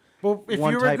into Well, if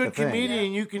one you're a type good of thing.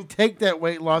 comedian, you can take that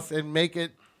weight loss and make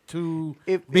it to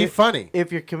be funny.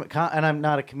 If you're and I'm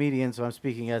not a comedian, so I'm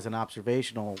speaking as an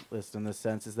observationalist in this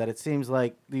sense, is that it seems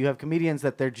like you have comedians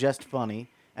that they're just funny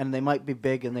and they might be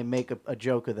big and they make a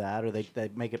joke of that or they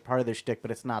make it part of their shtick,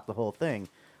 but it's not the whole thing.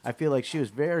 I feel like she was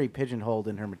very pigeonholed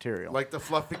in her material. Like the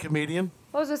fluffy comedian?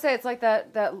 I was gonna say it's like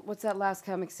that what's that last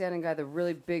comic standing guy, the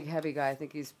really big heavy guy. I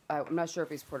think I'm not sure if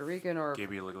he's Puerto Rican or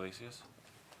Gabriel Iglesias.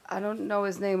 I don't know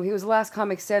his name. He was the last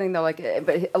comic standing though.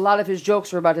 But a lot of his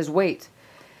jokes were about his weight,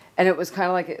 and it was kind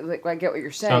of like I get what you're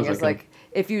saying. Sounds It's like like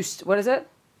if you what is it?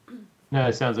 No,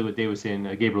 it sounds like what Dave was saying.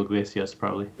 Gabriel Iglesias,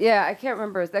 probably. Yeah, I can't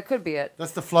remember. That could be it.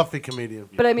 That's the fluffy comedian.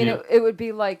 But I mean, Yeah. it would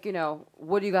be like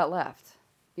what do you got left?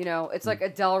 It's like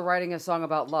Adele writing a song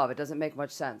about love. It doesn't make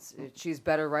much sense. She's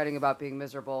better writing about being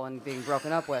miserable and being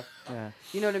broken up with. Yeah.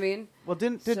 You know what I mean? Well,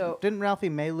 didn't Ralphie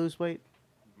May lose weight?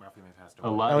 Ralphie May passed A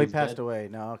lot. Oh, he He's passed dead. away.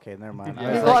 No, okay, never mind. Yeah.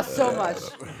 I was He like- lost so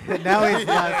much. Now he's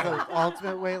got the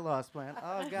ultimate weight loss plan.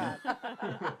 Oh God.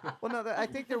 Well, no, I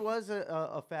think there was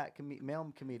a fat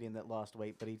male comedian that lost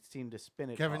weight, but he seemed to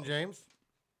spin it. Kevin all. James?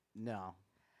 No.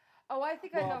 Oh, I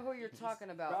think I know who you're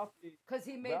talking about. Because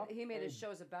he made his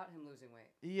shows about him losing weight.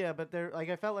 Yeah, but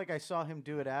I felt like I saw him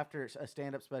do it after a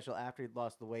stand-up special after he'd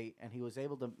lost the weight, and he was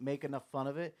able to make enough fun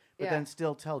of it, but Yeah. then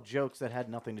still tell jokes that had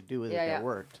nothing to do with it Yeah, that yeah.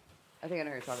 worked. I think I know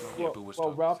who you're talking about.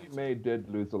 Well, Ralphie May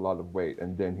did lose a lot of weight,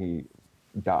 and then he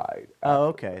died. Oh,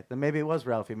 okay. Then maybe it was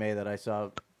Ralphie May that I saw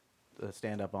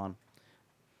stand up on.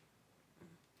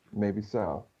 Maybe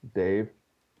so. Dave?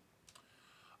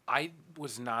 I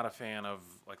was not a fan of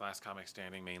Last Comic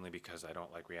Standing mainly because I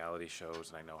don't like reality shows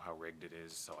and I know how rigged it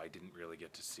is, so I didn't really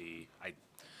get to see.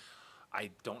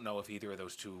 I don't know if either of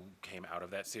those two came out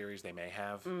of that series. They may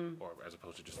have, or as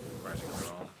opposed to just rising on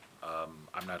their own.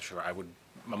 I'm not sure. I'm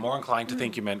more inclined to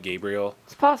think you meant Gabriel.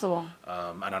 It's possible.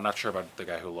 And I'm not sure about the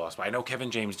guy who lost. But I know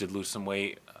Kevin James did lose some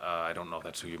weight. I don't know if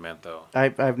that's who you meant though.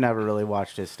 I've never really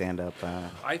watched his stand up.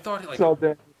 I thought So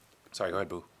then, Sorry, go ahead,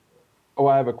 Boo. oh,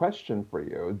 I have a question for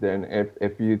you. Then,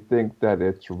 if you think that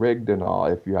it's rigged and all,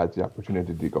 if you had the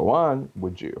opportunity to go on,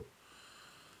 would you?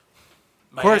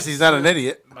 Of course, he's not an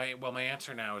idiot. My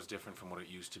answer now is different from what it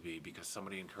used to be because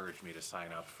somebody encouraged me to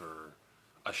sign up for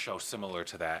a show similar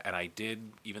to that, and I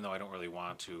did, even though I don't really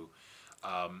want to.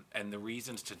 And the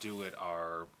reasons to do it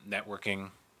are networking,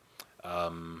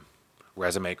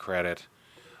 resume credit.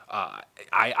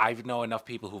 I know enough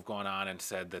people who've gone on and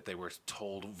said that they were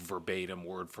told verbatim,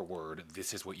 word for word,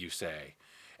 this is what you say.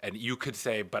 And you could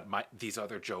say, but these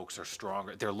other jokes are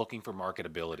stronger. They're looking for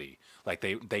marketability. Like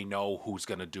they know who's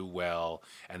going to do well,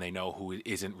 and they know who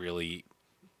isn't really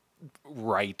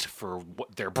right for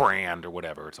their brand or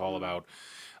whatever. It's all about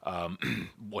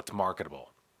what's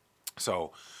marketable.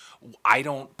 So I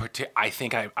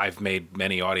think I've made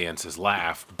many audiences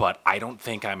laugh, but I don't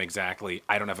think I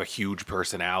don't have a huge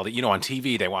personality. On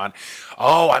TV they want,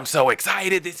 oh, I'm so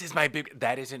excited. This is my big,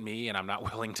 that isn't me, and I'm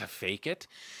not willing to fake it.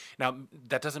 Now,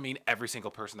 that doesn't mean every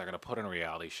single person they're going to put in a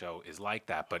reality show is like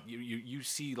that, but you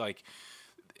see,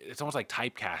 it's almost like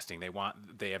typecasting.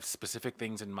 They have specific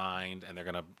things in mind, and they're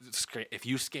going to, if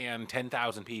you scan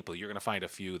 10,000 people, you're going to find a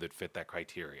few that fit that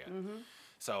criteria. Mm-hmm.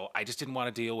 So I just didn't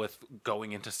want to deal with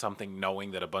going into something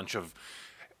knowing that a bunch of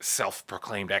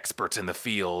self-proclaimed experts in the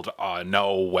field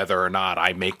know whether or not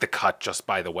I make the cut just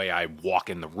by the way I walk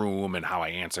in the room and how I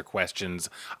answer questions.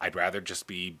 I'd rather just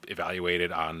be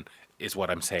evaluated on, is what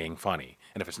I'm saying funny?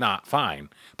 And if it's not, fine.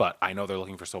 But I know they're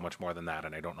looking for so much more than that,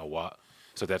 and I don't know what.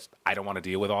 So I don't want to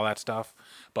deal with all that stuff.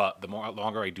 But the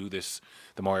longer I do this,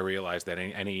 the more I realize that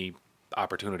any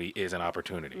opportunity is an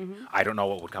opportunity. Mm-hmm. I don't know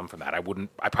what would come from that.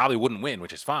 I probably wouldn't win,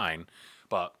 which is fine,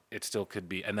 but it still could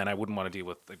be. And then I wouldn't want to deal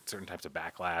with certain types of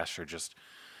backlash or just.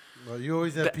 Well, you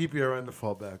always have PPRN to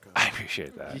fall back on. I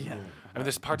appreciate that. Yeah. I mean,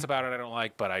 there's parts about it I don't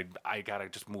like, but I gotta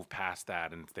just move past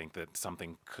that and think that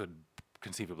something could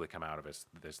conceivably come out of this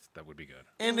that would be good.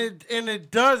 And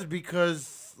it does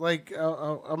because, like,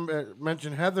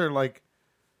 mention Heather, like,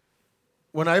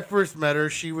 when I first met her,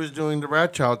 she was doing the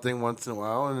Rat Child thing once in a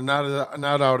while, and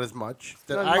not out as much.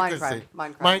 That Doing I Mind could Crime. say.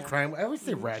 Mind Crime. I always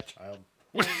say Rat Child.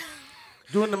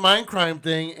 Doing the Mind Crime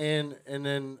thing, and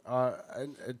then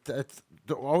that's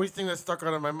the always thing that stuck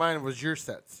out of my mind was your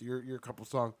sets, your couple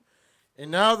songs. And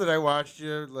now that I watched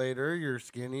you later, you're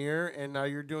skinnier, and now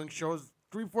you're doing shows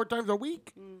 3-4 times a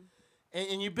week,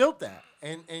 and you built that,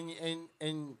 and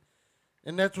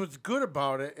that's what's good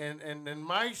about it. And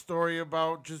my story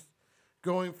about just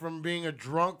going from being a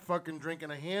drunk fucking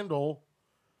drinking a handle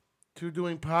to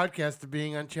doing podcasts to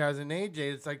being on Chaz and AJ,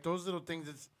 it's like those little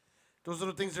things. Those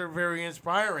little things are very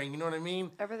inspiring. You know what I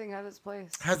mean? Everything has its place.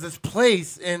 Has its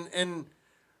place,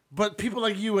 but people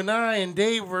like you and I and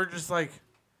Dave were just like,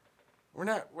 we're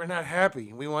not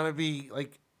happy. We want to be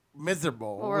like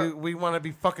miserable. We want to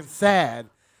be fucking sad,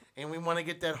 and we want to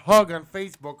get that hug on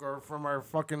Facebook or from our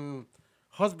fucking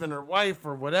husband or wife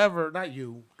or whatever. Not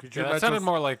you, because Yeah, that sounded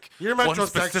more like you're one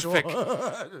metrosexual. specific.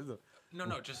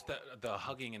 No, just the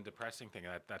hugging and depressing thing.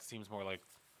 That seems more like.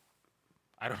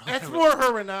 I don't know. That's more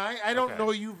her and I. I don't Okay.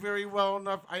 know you very well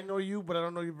enough. I know you, but I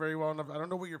don't know you very well enough. I don't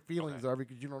know what your feelings are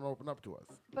because you don't open up to us.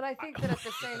 But I think that at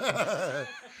the same time,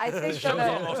 I think Show's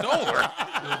that almost over.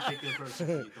 Don't take it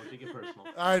personal. Don't take it personal.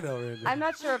 I know, Randy. I'm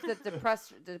not sure if the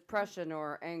depression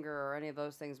or anger or any of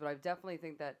those things, but I definitely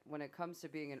think that when it comes to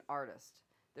being an artist,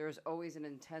 there is always an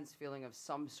intense feeling of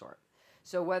some sort.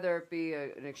 So whether it be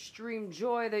an extreme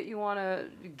joy that you want to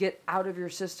get out of your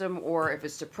system, or if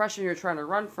it's depression you're trying to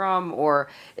run from, or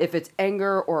if it's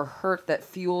anger or hurt that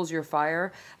fuels your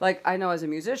fire. Like, I know as a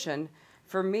musician,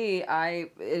 for me,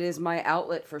 it is my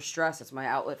outlet for stress. It's my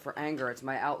outlet for anger. It's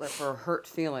my outlet for hurt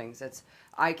feelings.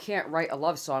 I can't write a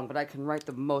love song, but I can write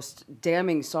the most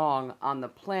damning song on the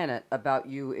planet about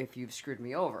you if you've screwed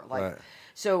me over. Like, Right.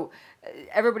 So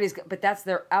but that's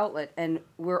their outlet, and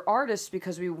we're artists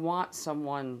because we want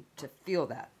someone to feel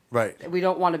that. Right. We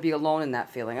don't want to be alone in that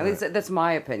feeling. At least that's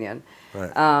my opinion.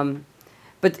 Right.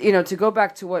 But to go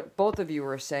back to what both of you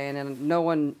were saying, and no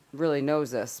one really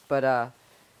knows this, but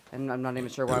and I'm not even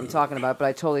sure what I'm talking about, but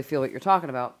I totally feel what you're talking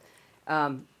about.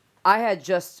 I had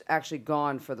just actually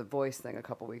gone for the voice thing a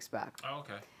couple weeks back. Oh,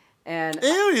 okay. And Ew,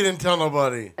 you didn't tell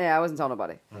nobody. Yeah, I wasn't telling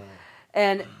nobody.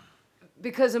 And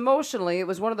because emotionally, it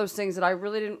was one of those things that I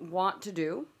really didn't want to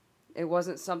do. It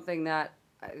wasn't something that,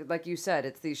 like you said,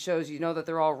 it's these shows, you know that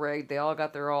they're all rigged. They all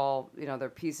got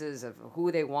their pieces of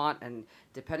who they want, and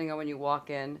depending on when you walk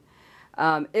in.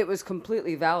 It was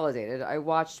completely validated. I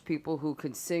watched people who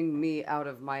could sing me out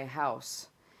of my house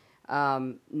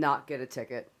not get a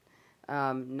ticket,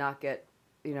 not get,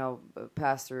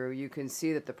 pass through. You can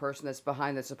see that the person that's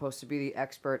behind that's supposed to be the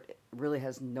expert really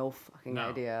has no fucking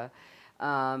idea.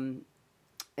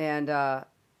 And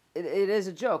it is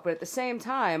a joke, but at the same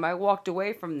time, I walked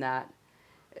away from that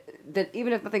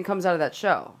even if nothing comes out of that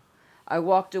show, I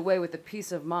walked away with the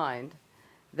peace of mind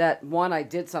that, one, I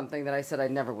did something that I said I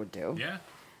never would do. Yeah.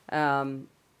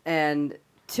 And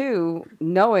two,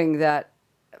 knowing that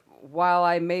while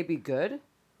I may be good,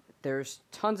 there's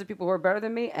tons of people who are better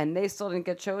than me, and they still didn't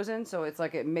get chosen. So it's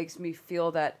like it makes me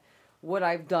feel that what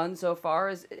I've done so far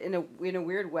is, in a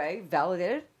weird way,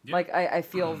 validated. Yeah. Like I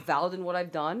feel valid in what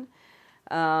I've done.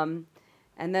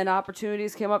 And then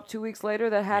opportunities came up 2 weeks later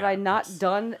that had I not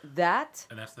done that,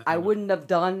 And that's the I thing wouldn't have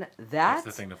done that. That's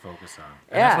the thing to focus on.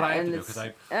 And Yeah, that's what I have and to do,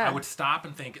 because I would stop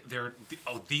and think,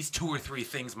 these 2 or 3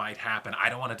 things might happen. I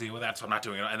don't want to deal with that, so I'm not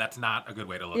doing it. And that's not a good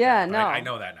way to look at it. But I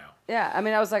know that now. Yeah, I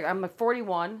mean, I was like, I'm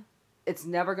 41. It's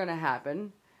never going to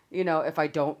happen, if I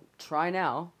don't try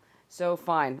now. So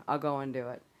fine, I'll go and do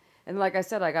it. And like I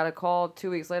said, I got a call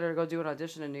 2 weeks later to go do an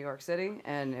audition in New York City,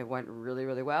 and it went really,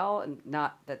 really well. And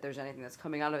not that there's anything that's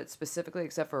coming out of it specifically,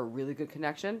 except for a really good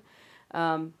connection.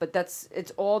 But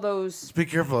it's all those. Just be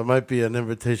careful. It might be an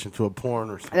invitation to a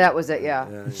porn or something. That was it, yeah.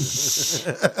 Is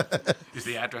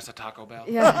the address a Taco Bell?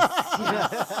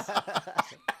 Yes.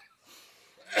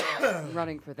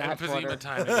 Running for that Emphysema border.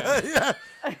 time again. Yeah.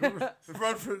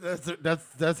 Run for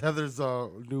that's Heather's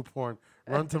new porn.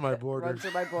 Run to my border. Run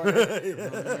to my border.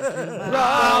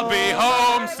 I'll be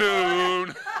home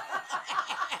soon.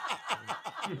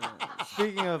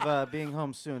 Speaking of being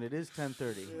home soon, it is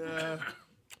 10:30. Yeah.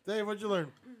 Dave, what'd you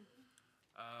learn?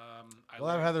 We'll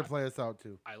have Heather play us out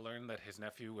too. I learned that his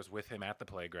nephew was with him at the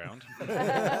playground.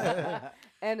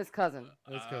 And his cousin.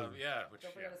 His cousin. Yeah.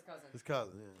 Don't forget his cousin. His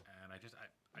cousin, yeah.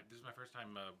 And this is my first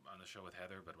time on the show with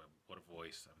Heather, but what a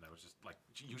voice. I mean, that was just like,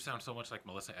 you sound so much like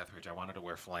Melissa Etheridge. I wanted to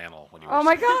wear flannel when you were Oh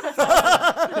my God. That's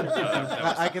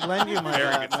awesome. I could lend you my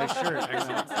Very good my singing. shirt.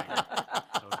 Excellent singer.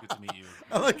 So it's good to meet you.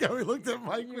 I like how he looked at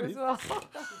Mike. You when as he- well.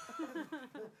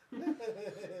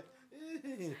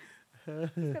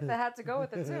 He's got the hat to go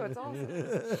with it too. It's awesome.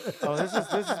 Oh, this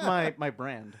is my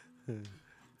brand. It's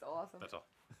awesome. That's all.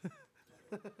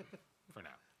 For now.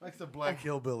 Mike's a black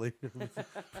hillbilly.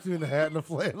 Between the hat and the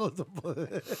flannel.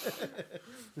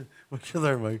 What you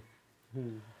learn, Mike?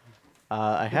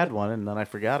 I had one and then I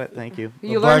forgot it. Thank you.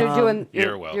 You learned you're doing.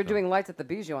 You're You're doing lights at the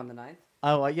Bijou on the 9th.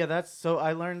 Oh, yeah, that's so.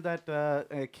 I learned that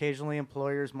occasionally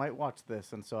employers might watch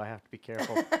this, and so I have to be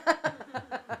careful.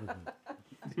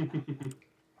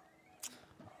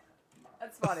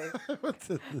 That's funny.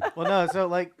 Well, no, so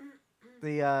like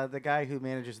the guy who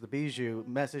manages the Bijou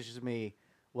messages me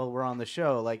while we're on the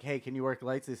show, like, "Hey, can you work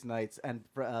lights these nights?" And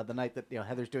for, the night that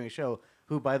Heather's doing a show,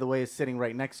 who by the way is sitting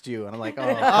right next to you, and I'm like,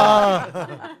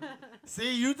 "Oh."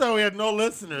 See, you thought we had no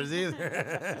listeners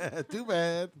either. Too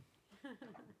bad.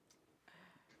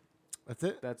 That's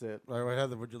it? That's it. All right,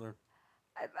 Heather, what'd you learn?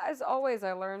 As always,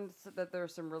 I learned that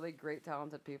there's some really great,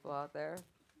 talented people out there.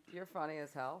 You're funny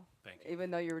as hell. Thank you. Even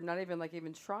though you're not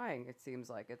even trying, it seems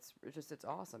like it's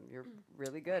awesome. You're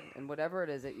really good, and whatever it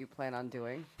is that you plan on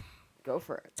doing, go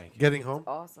for it. Thank you. Getting home? It's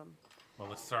awesome. Well,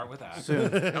 let's start with that.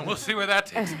 Soon. And we'll see where that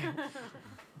takes me.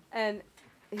 And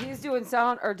he's doing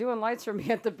sound or doing lights for me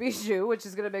at the Bijou, which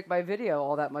is gonna make my video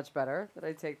all that much better that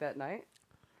I take that night.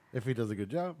 If he does a good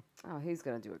job. Oh, he's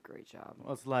gonna do a great job.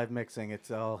 Well, it's live mixing.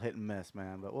 It's all hit and miss,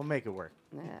 man, but we'll make it work.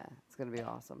 Yeah, it's gonna be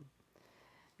awesome.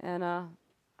 And I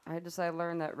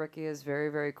learned that Ricky is very,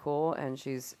 very cool, and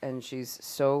she's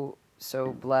so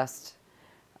blessed.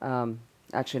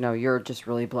 Actually, no, you're just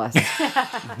really blessed.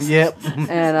 Yep.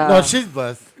 And no, she's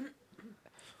blessed.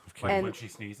 Like when she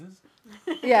sneezes?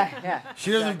 Yeah.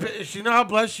 She doesn't. She know how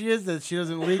blessed she is that she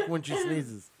doesn't leak when she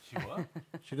sneezes. She what?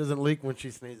 She doesn't leak when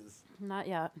she sneezes. Not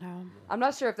yet, no. I'm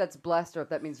not sure if that's blessed or if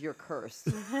that means you're cursed.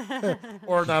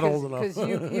 Or not old enough. Because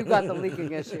you got the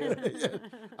leaking issue.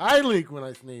 I leak when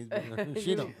I sneeze. But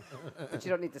she don't. But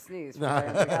you don't need to sneeze. For Nah,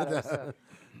 crying out loud, so.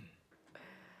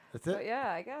 That's it? But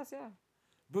yeah, I guess, yeah.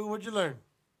 Boo, what'd you learn?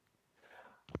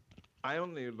 I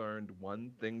only learned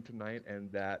one thing tonight,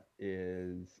 and that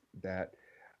is that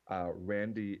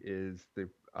Randy is the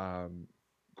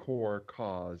core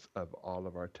cause of all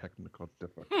of our technical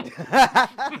difficulties.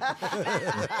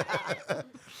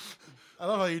 I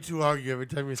love how you two argue every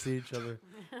time you see each other.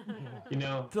 You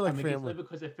know, Feel like I mean, family. it's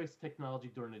because I fix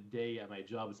technology during the day at my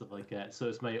job and stuff like that. So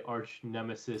it's my arch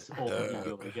nemesis, alter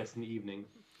ego, I guess, in the evening.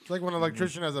 It's like when an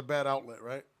electrician has a bad outlet,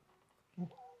 right?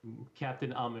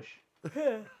 Captain Amish.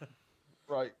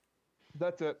 Right.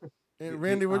 That's it. Hey,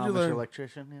 Randy, what'd you Amish learn?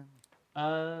 electrician, yeah.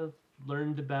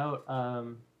 Learned about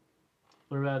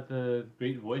the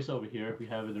great voice over here we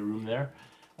have in the room there.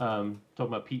 Talking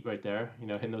about Pete right there,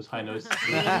 hitting those high notes.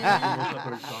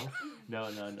 No.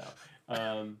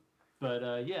 I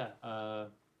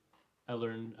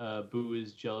learned Boo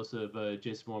is jealous of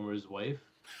Jason Momoa's wife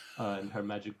and her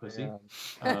magic pussy.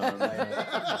 And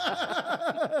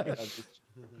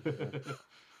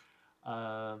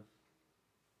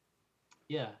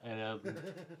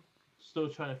still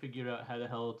trying to figure out how the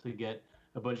hell to get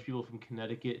a bunch of people from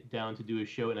Connecticut down to do a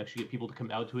show and actually get people to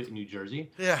come out to it in New Jersey.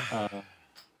 Yeah.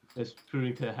 It's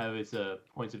proving to have its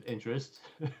points of interest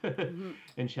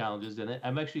and challenges in it.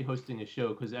 I'm actually hosting a show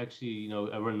because actually,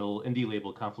 I run the little indie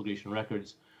label Conflagration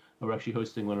Records. We're actually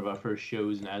hosting one of our first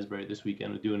shows in Asbury this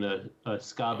weekend. We're doing a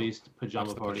ska-based pajama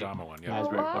That's the party. pajama one, in yeah.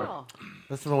 Asbury Oh, wow. Park.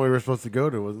 That's the one we were supposed to go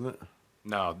to, wasn't it?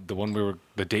 No,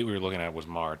 the date we were looking at was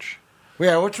March.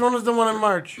 Yeah, which one was the one in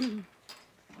March?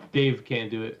 Dave can't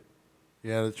do it.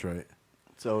 Yeah, that's right.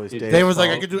 It's always Dave Dave's Dave was like,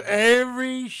 I fault. could do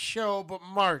every show but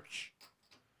March.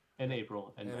 In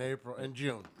April. And In April and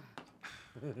June.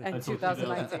 And Until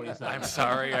 2019. 2027. I'm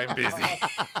sorry, I'm busy.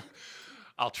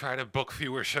 I'll try to book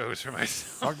fewer shows for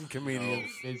myself. Fucking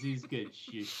comedians. Busy's good.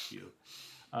 Shoo.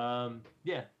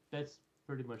 Yeah, that's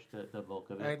pretty much the bulk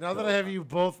of it. All right, now that I have you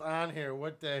both on here,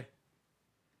 what day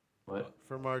What?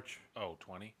 for March? Oh,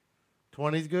 20?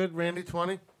 20's good, Randy,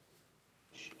 20?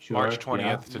 Sure, March 20th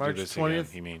yeah. to March do this 20th? again,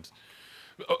 he means.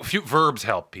 A few verbs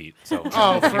help, Pete. So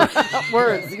Oh, for,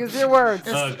 Words. Use your words.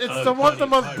 it's the once a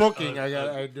month booking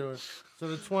I do it. So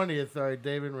the 20th, all right,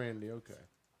 Dave and Randy, okay.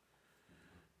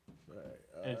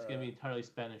 And it's going to be an entirely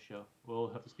Spanish show. We'll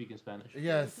have to speak in Spanish.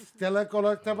 Yes.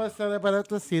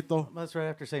 Telecoloctabacerebaratocito. That's right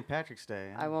after St. Patrick's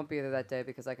Day. I won't be there that day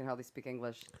because I can hardly speak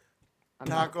English.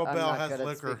 Taco I'm Bell not has good at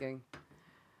liquor. speaking.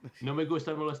 No me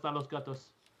gusta molestar los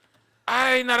gatos.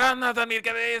 Ay, naranja mi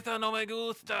cabeza no me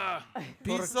gusta.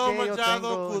 Piso Porque yo machado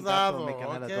tengo un gato cuidado. mi Okay,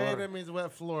 caminador. that means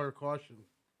wet floor. Caution.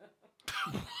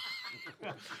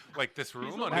 Like this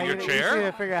room Now under your you chair? need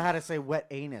to figure out how to say wet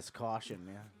anus. Caution,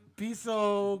 yeah.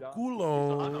 Piso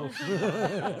culo.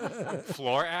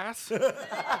 Floor ass?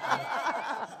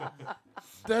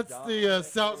 That's the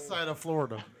south side of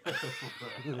Florida.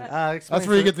 Explains That's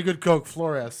where you the- get the good Coke,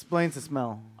 floor ass. Explains the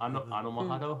smell. Ano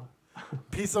mojado?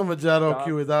 Piso mojado Stop.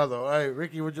 cuidado. All right,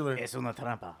 Ricky, what'd you learn? Es una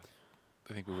trampa.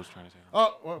 I think we was trying to say.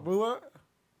 Oh, what?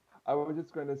 I was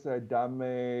just going to say,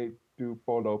 dame tu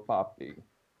polo papi.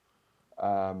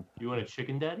 You want a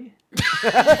chicken daddy?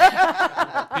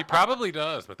 He probably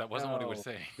does, but that wasn't what he was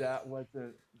No, saying. That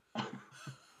wasn't.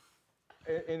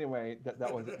 Anyway,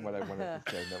 that wasn't what I wanted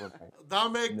to say. Never mind.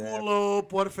 Dame Next. culo,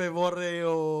 por favor,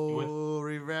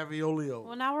 raviolio.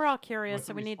 Well, now we're all curious, What's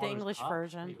so the we need the response? English Ah,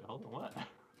 version. wait, hold on, what?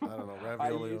 I don't know,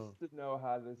 I raviolio. used to know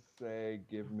how to say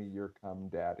 "Give me your cum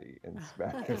daddy" in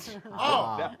Spanish.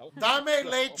 Oh, dame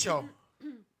lecho.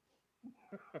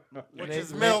 Which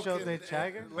is milk. Lecho de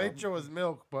Chaga? Lecho is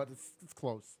milk, but it's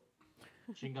close.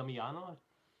 Chingamiano?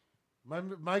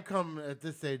 My cum at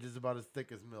this age is about as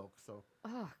thick as milk, so.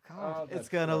 Oh God. It's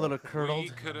got a little curdled. We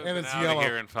could have And been it's out yellow. of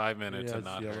here in 5 minutes Yeah, and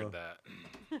it's not yellow. heard that.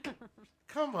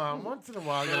 Come on, once in a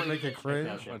while, you gotta make it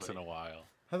cringe. Once in a while.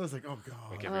 Heather's like, oh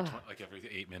god. Like every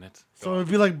 8 minutes. So it'd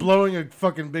be like blowing a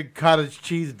fucking big cottage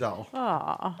cheese doll.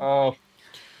 Aw. Oh.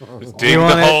 Just dig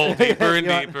the hole deeper and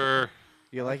You want- deeper.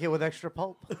 You like it with extra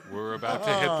pulp? We're about to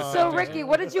hit the So Ricky,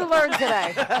 what did you learn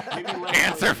today?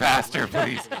 Answer faster,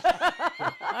 please.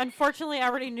 Unfortunately, I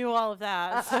already knew all of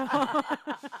that. So.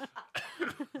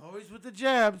 Always with the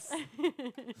jabs.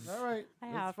 All right. I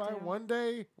That's have fine. to. One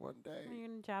day. Are you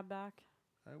gonna jab back?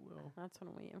 I will. That's what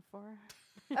I'm waiting for.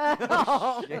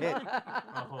 Oh.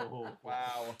 Oh,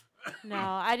 wow. No,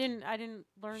 I didn't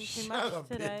learn too Shut much up,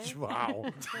 today. bitch. Wow.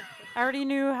 I already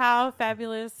knew how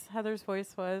fabulous Heather's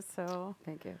voice was, so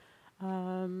Thank you.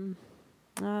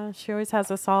 she always has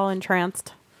us all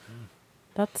entranced.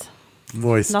 That's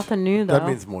Moist. nothing new, though. That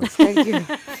means moist. Thank you.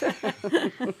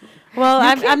 Well, You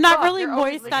I'm can't not talk, really you're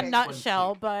always moist on licking.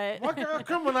 nutshell, but How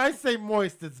come when I say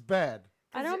moist, it's bad?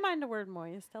 I don't mind the word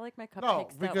moist. I like my cupcakes No,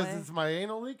 that because way. it's my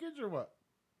anal leakage or what?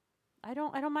 I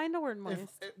don't mind the word moist.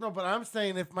 No, but I'm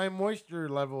saying if my moisture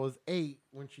level is 8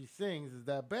 when she sings, is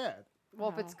that bad? Well,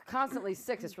 if it's constantly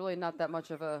 6, it's really not that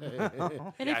much of a.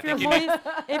 And Yeah, I if you're think you moist,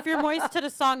 if you're moist to the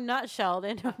song "Nutshell,"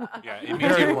 then Yeah, it means,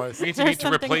 Very you, moist. means you There's need to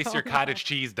something replace your going cottage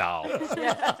cheese doll.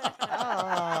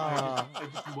 Ah.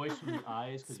 It's just moist from the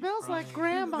eyes. 'cause Smells you're like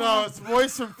crying. grandma. No, it's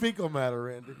moist from fecal matter,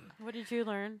 Randy. what did you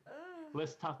learn?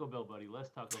 Less Taco Bell, buddy. Less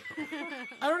Taco Bell.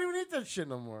 I don't even eat that shit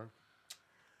no more.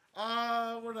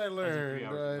 What did I learn? 3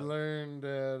 hours I ago. learned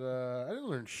that I didn't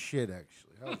learn shit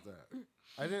actually. How's that?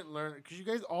 I didn't learn because you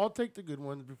guys all take the good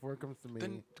ones before it comes to me.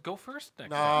 Then go first next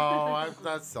No, time. I'm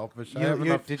not selfish. I You, have you,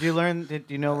 enough. did you learn? Did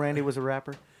you know Randy was a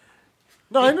rapper?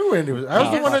 No, I knew Randy was. I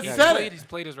was the one that He's said played, it. he's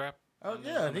played his rap. Oh on the-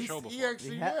 yeah, on the he show he before.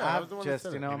 actually. Yeah, I was the one that just,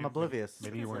 said you it. know, I'm oblivious.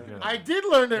 Maybe you weren't good. I did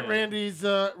learn that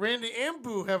Yeah. Randy and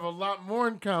Boo have a lot more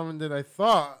in common than I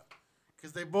thought,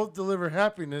 because they both deliver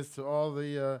happiness to all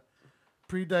the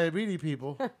pre-diabetes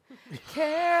people.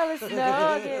 Careless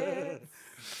nuggets.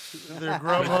 Their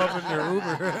Grubhub and their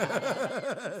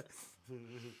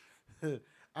Uber.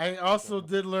 I also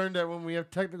did learn that when we have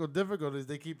technical difficulties,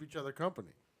 they keep each other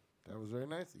company. That was very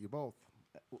nice of you both.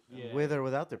 Yeah. With or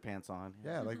without their pants on.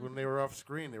 Yeah, like when they were off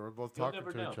screen, they were both You'll talking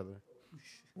never to know. each other.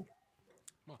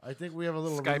 I think we have a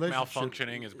little Skype relationship.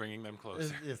 malfunctioning is bringing them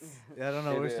closer. Yes. Yeah, I don't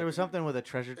know. There was something with a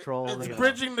treasure troll. It's you know.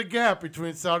 bridging the gap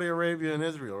between Saudi Arabia and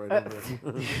Israel right over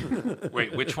there.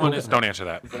 Wait, which one is? Don't answer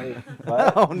that.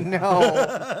 Oh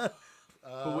no!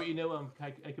 But what you know,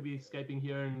 I could be Skyping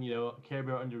here in, Care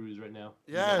Bear underoos right now.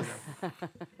 Yes.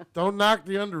 Don't knock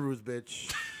the underoos,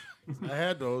 bitch. I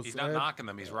had those. He's I not had- knocking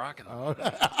them. He's rocking them. Oh.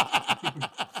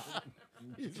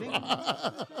 He's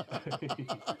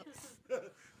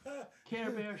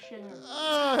Care Bear share.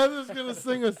 Oh, Heather's gonna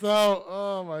sing us out.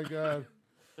 Oh my god.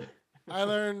 I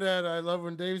learned that I love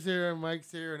when Dave's here and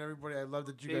Mike's here and everybody. I love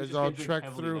that you Dave's guys just all gonna drink trek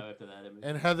heavily through. now after that, I mean.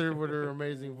 And Heather with her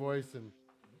amazing voice, and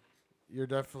you're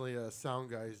definitely a sound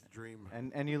guy's dream.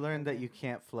 And you learned that you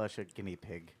can't flush a guinea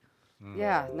pig.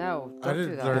 Yeah, no, I don't do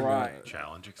didn't that. learn Right. that.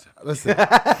 Challenge accepted. Listen,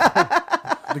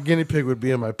 the guinea pig would be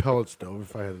in my pellet stove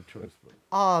if I had a choice. But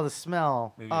Oh, the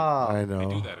smell. Maybe- Oh. I They do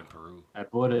know. that in Peru. I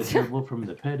bought a table from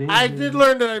the pet. I did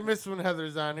learn that I miss when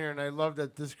Heather's on here, and I love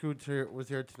that this crew was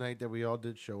here tonight. That we all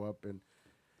did show up, and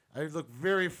I look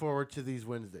very forward to these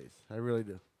Wednesdays. I really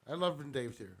do. I love when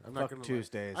Dave's here. I'm not Fuck gonna lie.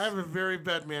 Tuesdays. I have a very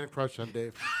bad man crush on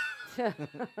Dave.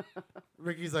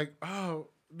 Ricky's like, oh,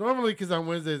 normally because on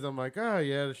Wednesdays I'm like, oh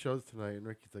yeah, the show's tonight, and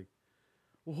Ricky's like,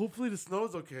 well, hopefully the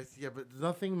snow's okay. I said, yeah, but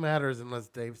nothing matters unless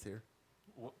Dave's here.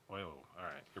 Whoa, all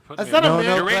right. You're putting That's me not a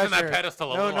man. You're raising pressure. that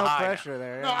pedestal a No, little no high. pressure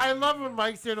there. No, I love when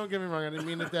Mike's here. Don't get me wrong. I didn't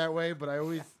mean it that way, but I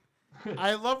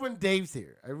love when Dave's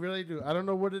here. I really do. I don't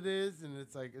know what it is, and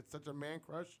it's like it's such a man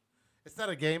crush. It's not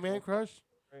a gay man crush,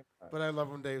 but I love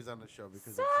when Dave's on the show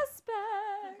because Suspect.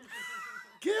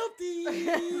 Guilty.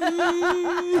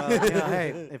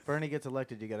 Hey, if Bernie gets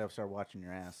elected, you gotta start watching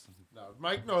your ass. No,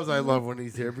 Mike knows I love when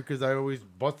he's here because I always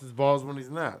bust his balls when he's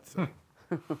not. So.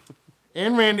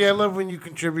 And Randy, I love when you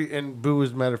contribute, and Boo,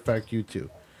 as a matter of fact, you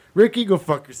too. Ricky, go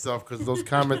fuck yourself because those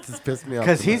comments has pissed me off.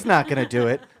 Because he's not gonna do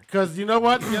it. Because you know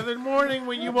what? The other morning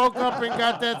when you woke up and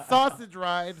got that sausage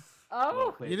ride,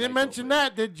 Oh. you didn't mention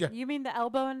that, did you? You mean the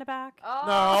elbow in the back?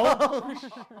 No.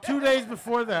 2 days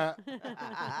before that,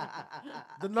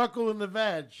 the knuckle in the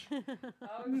veg.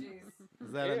 Oh, jeez.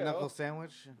 Is that a knuckle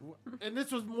sandwich? And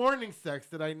this was morning sex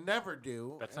that I never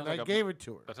do, That sounds and like I gave it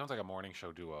to her. That sounds like a morning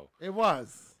show duo. It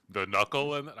was. The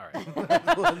knuckle and all right.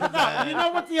 No, you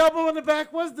know what the elbow in the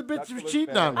back was? The bitch was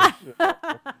cheating on me.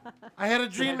 I had a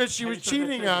dream that she was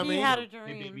cheating on me. He had a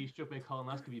Maybe dream. stroke make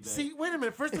colonoscopy bag. See, wait a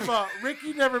minute. First of all,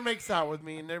 Ricky never makes out with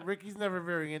me, and Ricky's never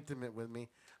very intimate with me.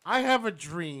 I have a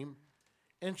dream,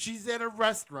 and she's at a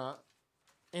restaurant,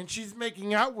 and she's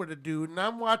making out with a dude, and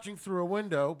I'm watching through a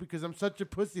window because I'm such a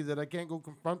pussy that I can't go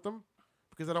confront them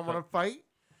because I don't want to fight.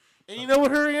 And you know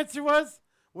what her answer was?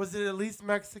 Was it at least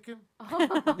Mexican?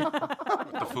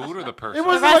 The food or the person? It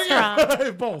was The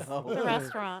restaurant. both. The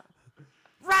restaurant.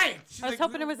 Right. She's I was like,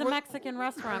 hoping it was a Mexican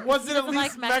restaurant. Was He it at doesn't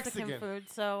least like Mexican Mexican?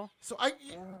 food, so So I.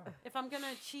 if I'm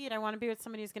gonna cheat, I want to be with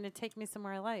somebody who's gonna take me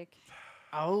somewhere I like.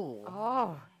 Oh.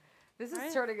 Oh. This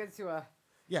is turning into a.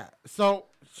 Yeah. So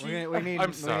she,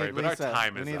 I'm sorry, but our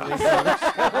time is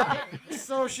up.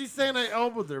 So she's saying I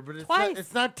elbowed her, but Twice.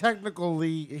 it's not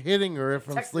technically hitting her if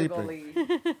I'm sleeping.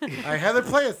 Technically. I had her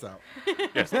play us out.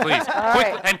 Yes, please. All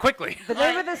right. And quickly. The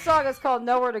name of this song is called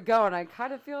Nowhere to Go, and I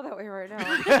kind of feel that way right now.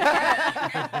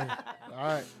 All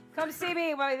right. Come see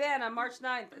me by then on March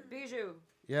 9th at Bijou.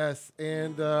 Yes,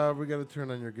 and we got to turn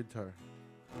on your guitar.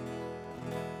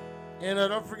 And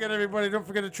don't forget, everybody, don't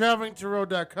forget to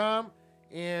travelingtorow.com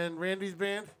and Randy's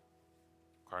band,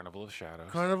 Carnival of Shadows.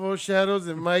 Carnival of Shadows,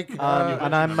 and Mike.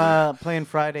 And I'm playing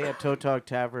Friday at Toe Tog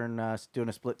Tavern, doing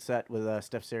a split set with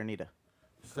Steph Serenita.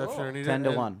 Steph Serenita, 10 to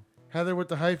and 1. Heather with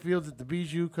the Highfields at the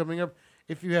Bijou coming up.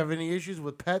 If you have any issues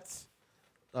with pets,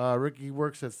 Ricky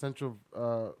works at Central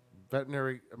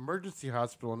Veterinary Emergency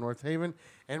Hospital in North Haven.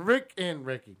 And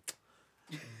Ricky.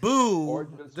 Boo,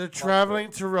 the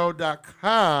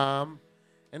travelingtorow.com.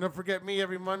 And don't forget me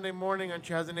every Monday morning on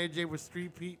Chaz and AJ with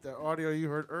Street Pete. The audio you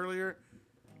heard earlier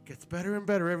gets better and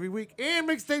better every week. And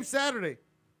Mixtape Saturday.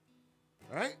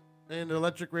 All right? And the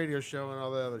Electric Radio Show and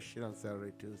all the other shit on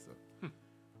Saturday, too. So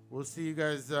we'll see you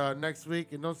guys next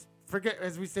week. And don't forget,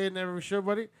 as we say in every show,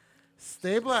 buddy,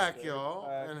 stay black, y'all.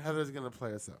 And Heather's going to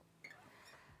play us out.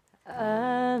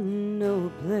 I know a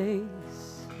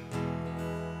place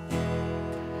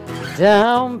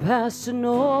down past an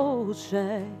old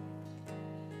shack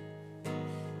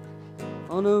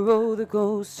on a road that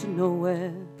goes to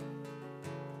nowhere.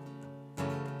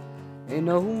 Ain't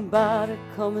nobody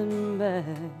coming back.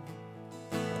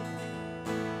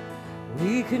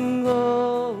 We can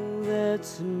go there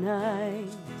tonight.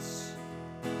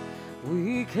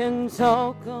 We can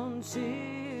talk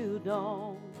until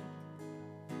dawn,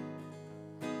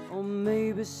 or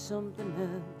maybe something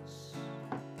else.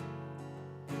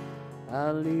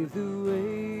 I'll leave the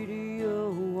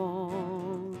radio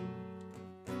on,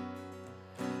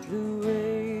 the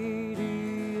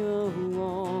radio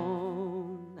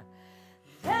on.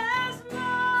 There's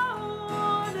no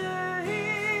one to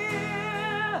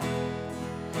hear.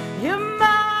 You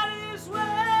might as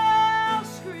well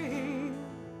scream.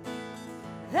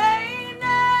 They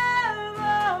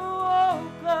never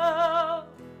woke up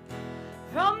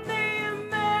from the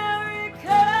American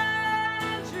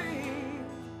dream,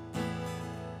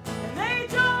 and they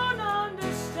don't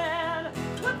understand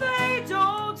what they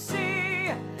don't see,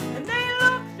 and they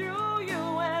look through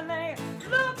you and they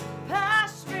look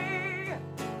past me.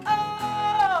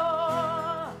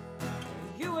 Oh,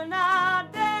 you and I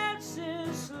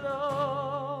dancing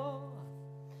slow.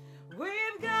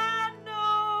 We've got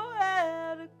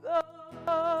nowhere to go.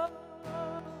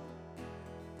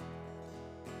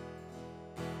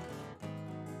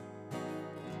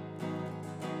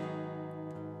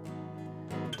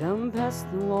 Down past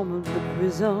the wall of the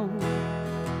prison,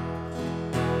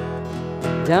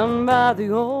 down by the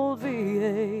old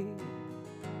VA,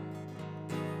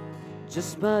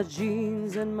 just my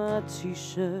jeans and my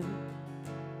t-shirt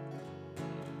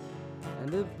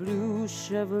and a blue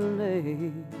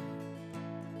Chevrolet.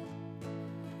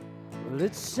 Well,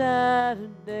 it's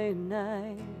Saturday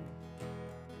night.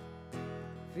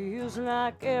 Feels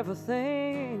like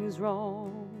everything's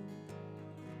wrong.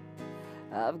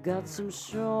 I've got some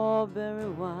strawberry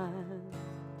wine.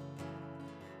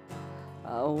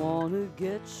 I wanna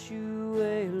get you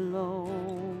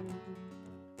alone.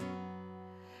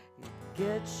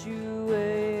 Get you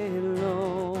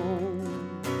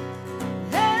alone.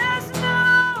 There's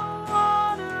no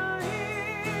water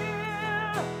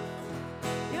here.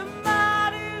 You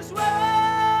might as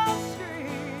well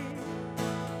scream.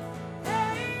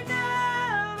 They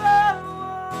never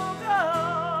woke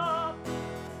up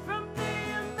from the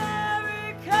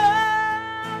American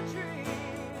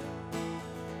dream.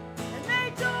 And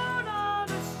they don't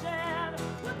understand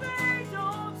what they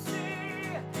don't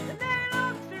see. And they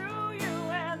look through you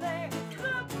and they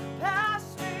look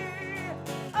past me.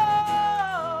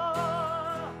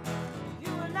 Oh,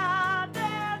 you and I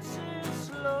dancing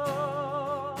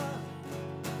slow.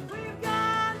 We've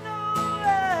got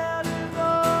nowhere to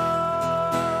go.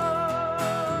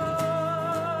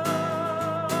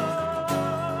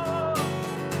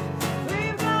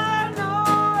 We've got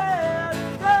nowhere to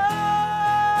go.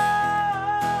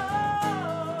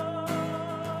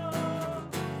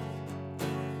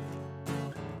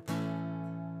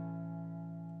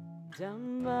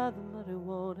 Down by the muddy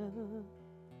water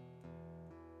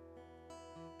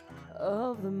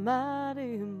of the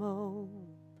mighty Mo,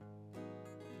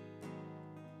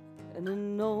 in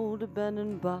an old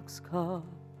abandoned boxcar,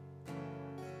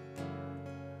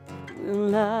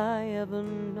 will I ever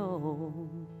know?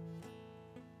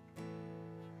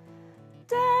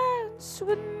 Dance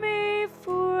with me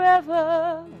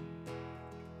forever.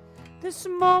 This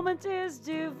moment is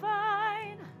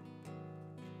divine.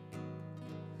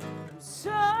 I'm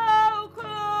so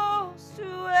close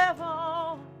to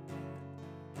heaven.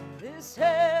 This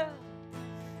hell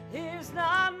is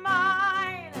not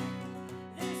mine.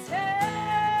 This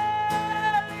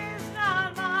hell is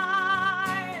not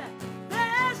mine.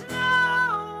 There's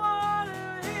no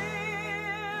water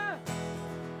here.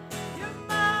 You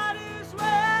might as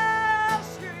well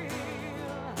scream.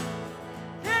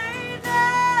 They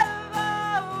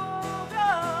never woke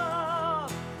up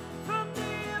from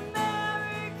the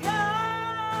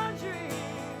American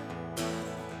dream.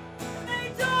 And they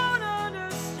don't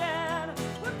understand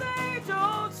what they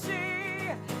don't see.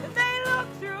 And they look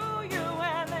through you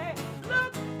and they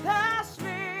look past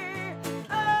me.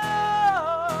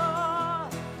 Oh,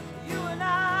 you and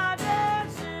I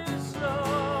dancing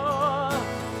slow.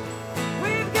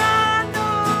 We've got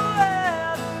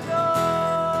nowhere to go.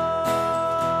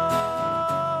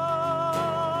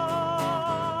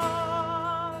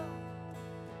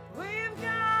 We've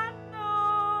got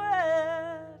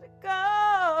nowhere to go.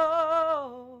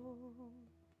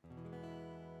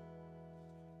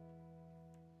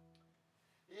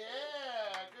 Yeah,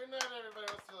 good night, everybody.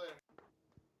 We'll see you later.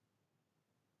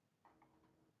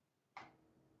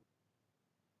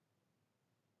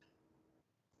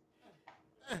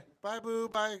 Bye, Boo.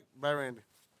 Bye. Bye, Randy.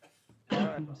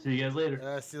 See you guys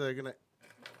later. See you later. Good night.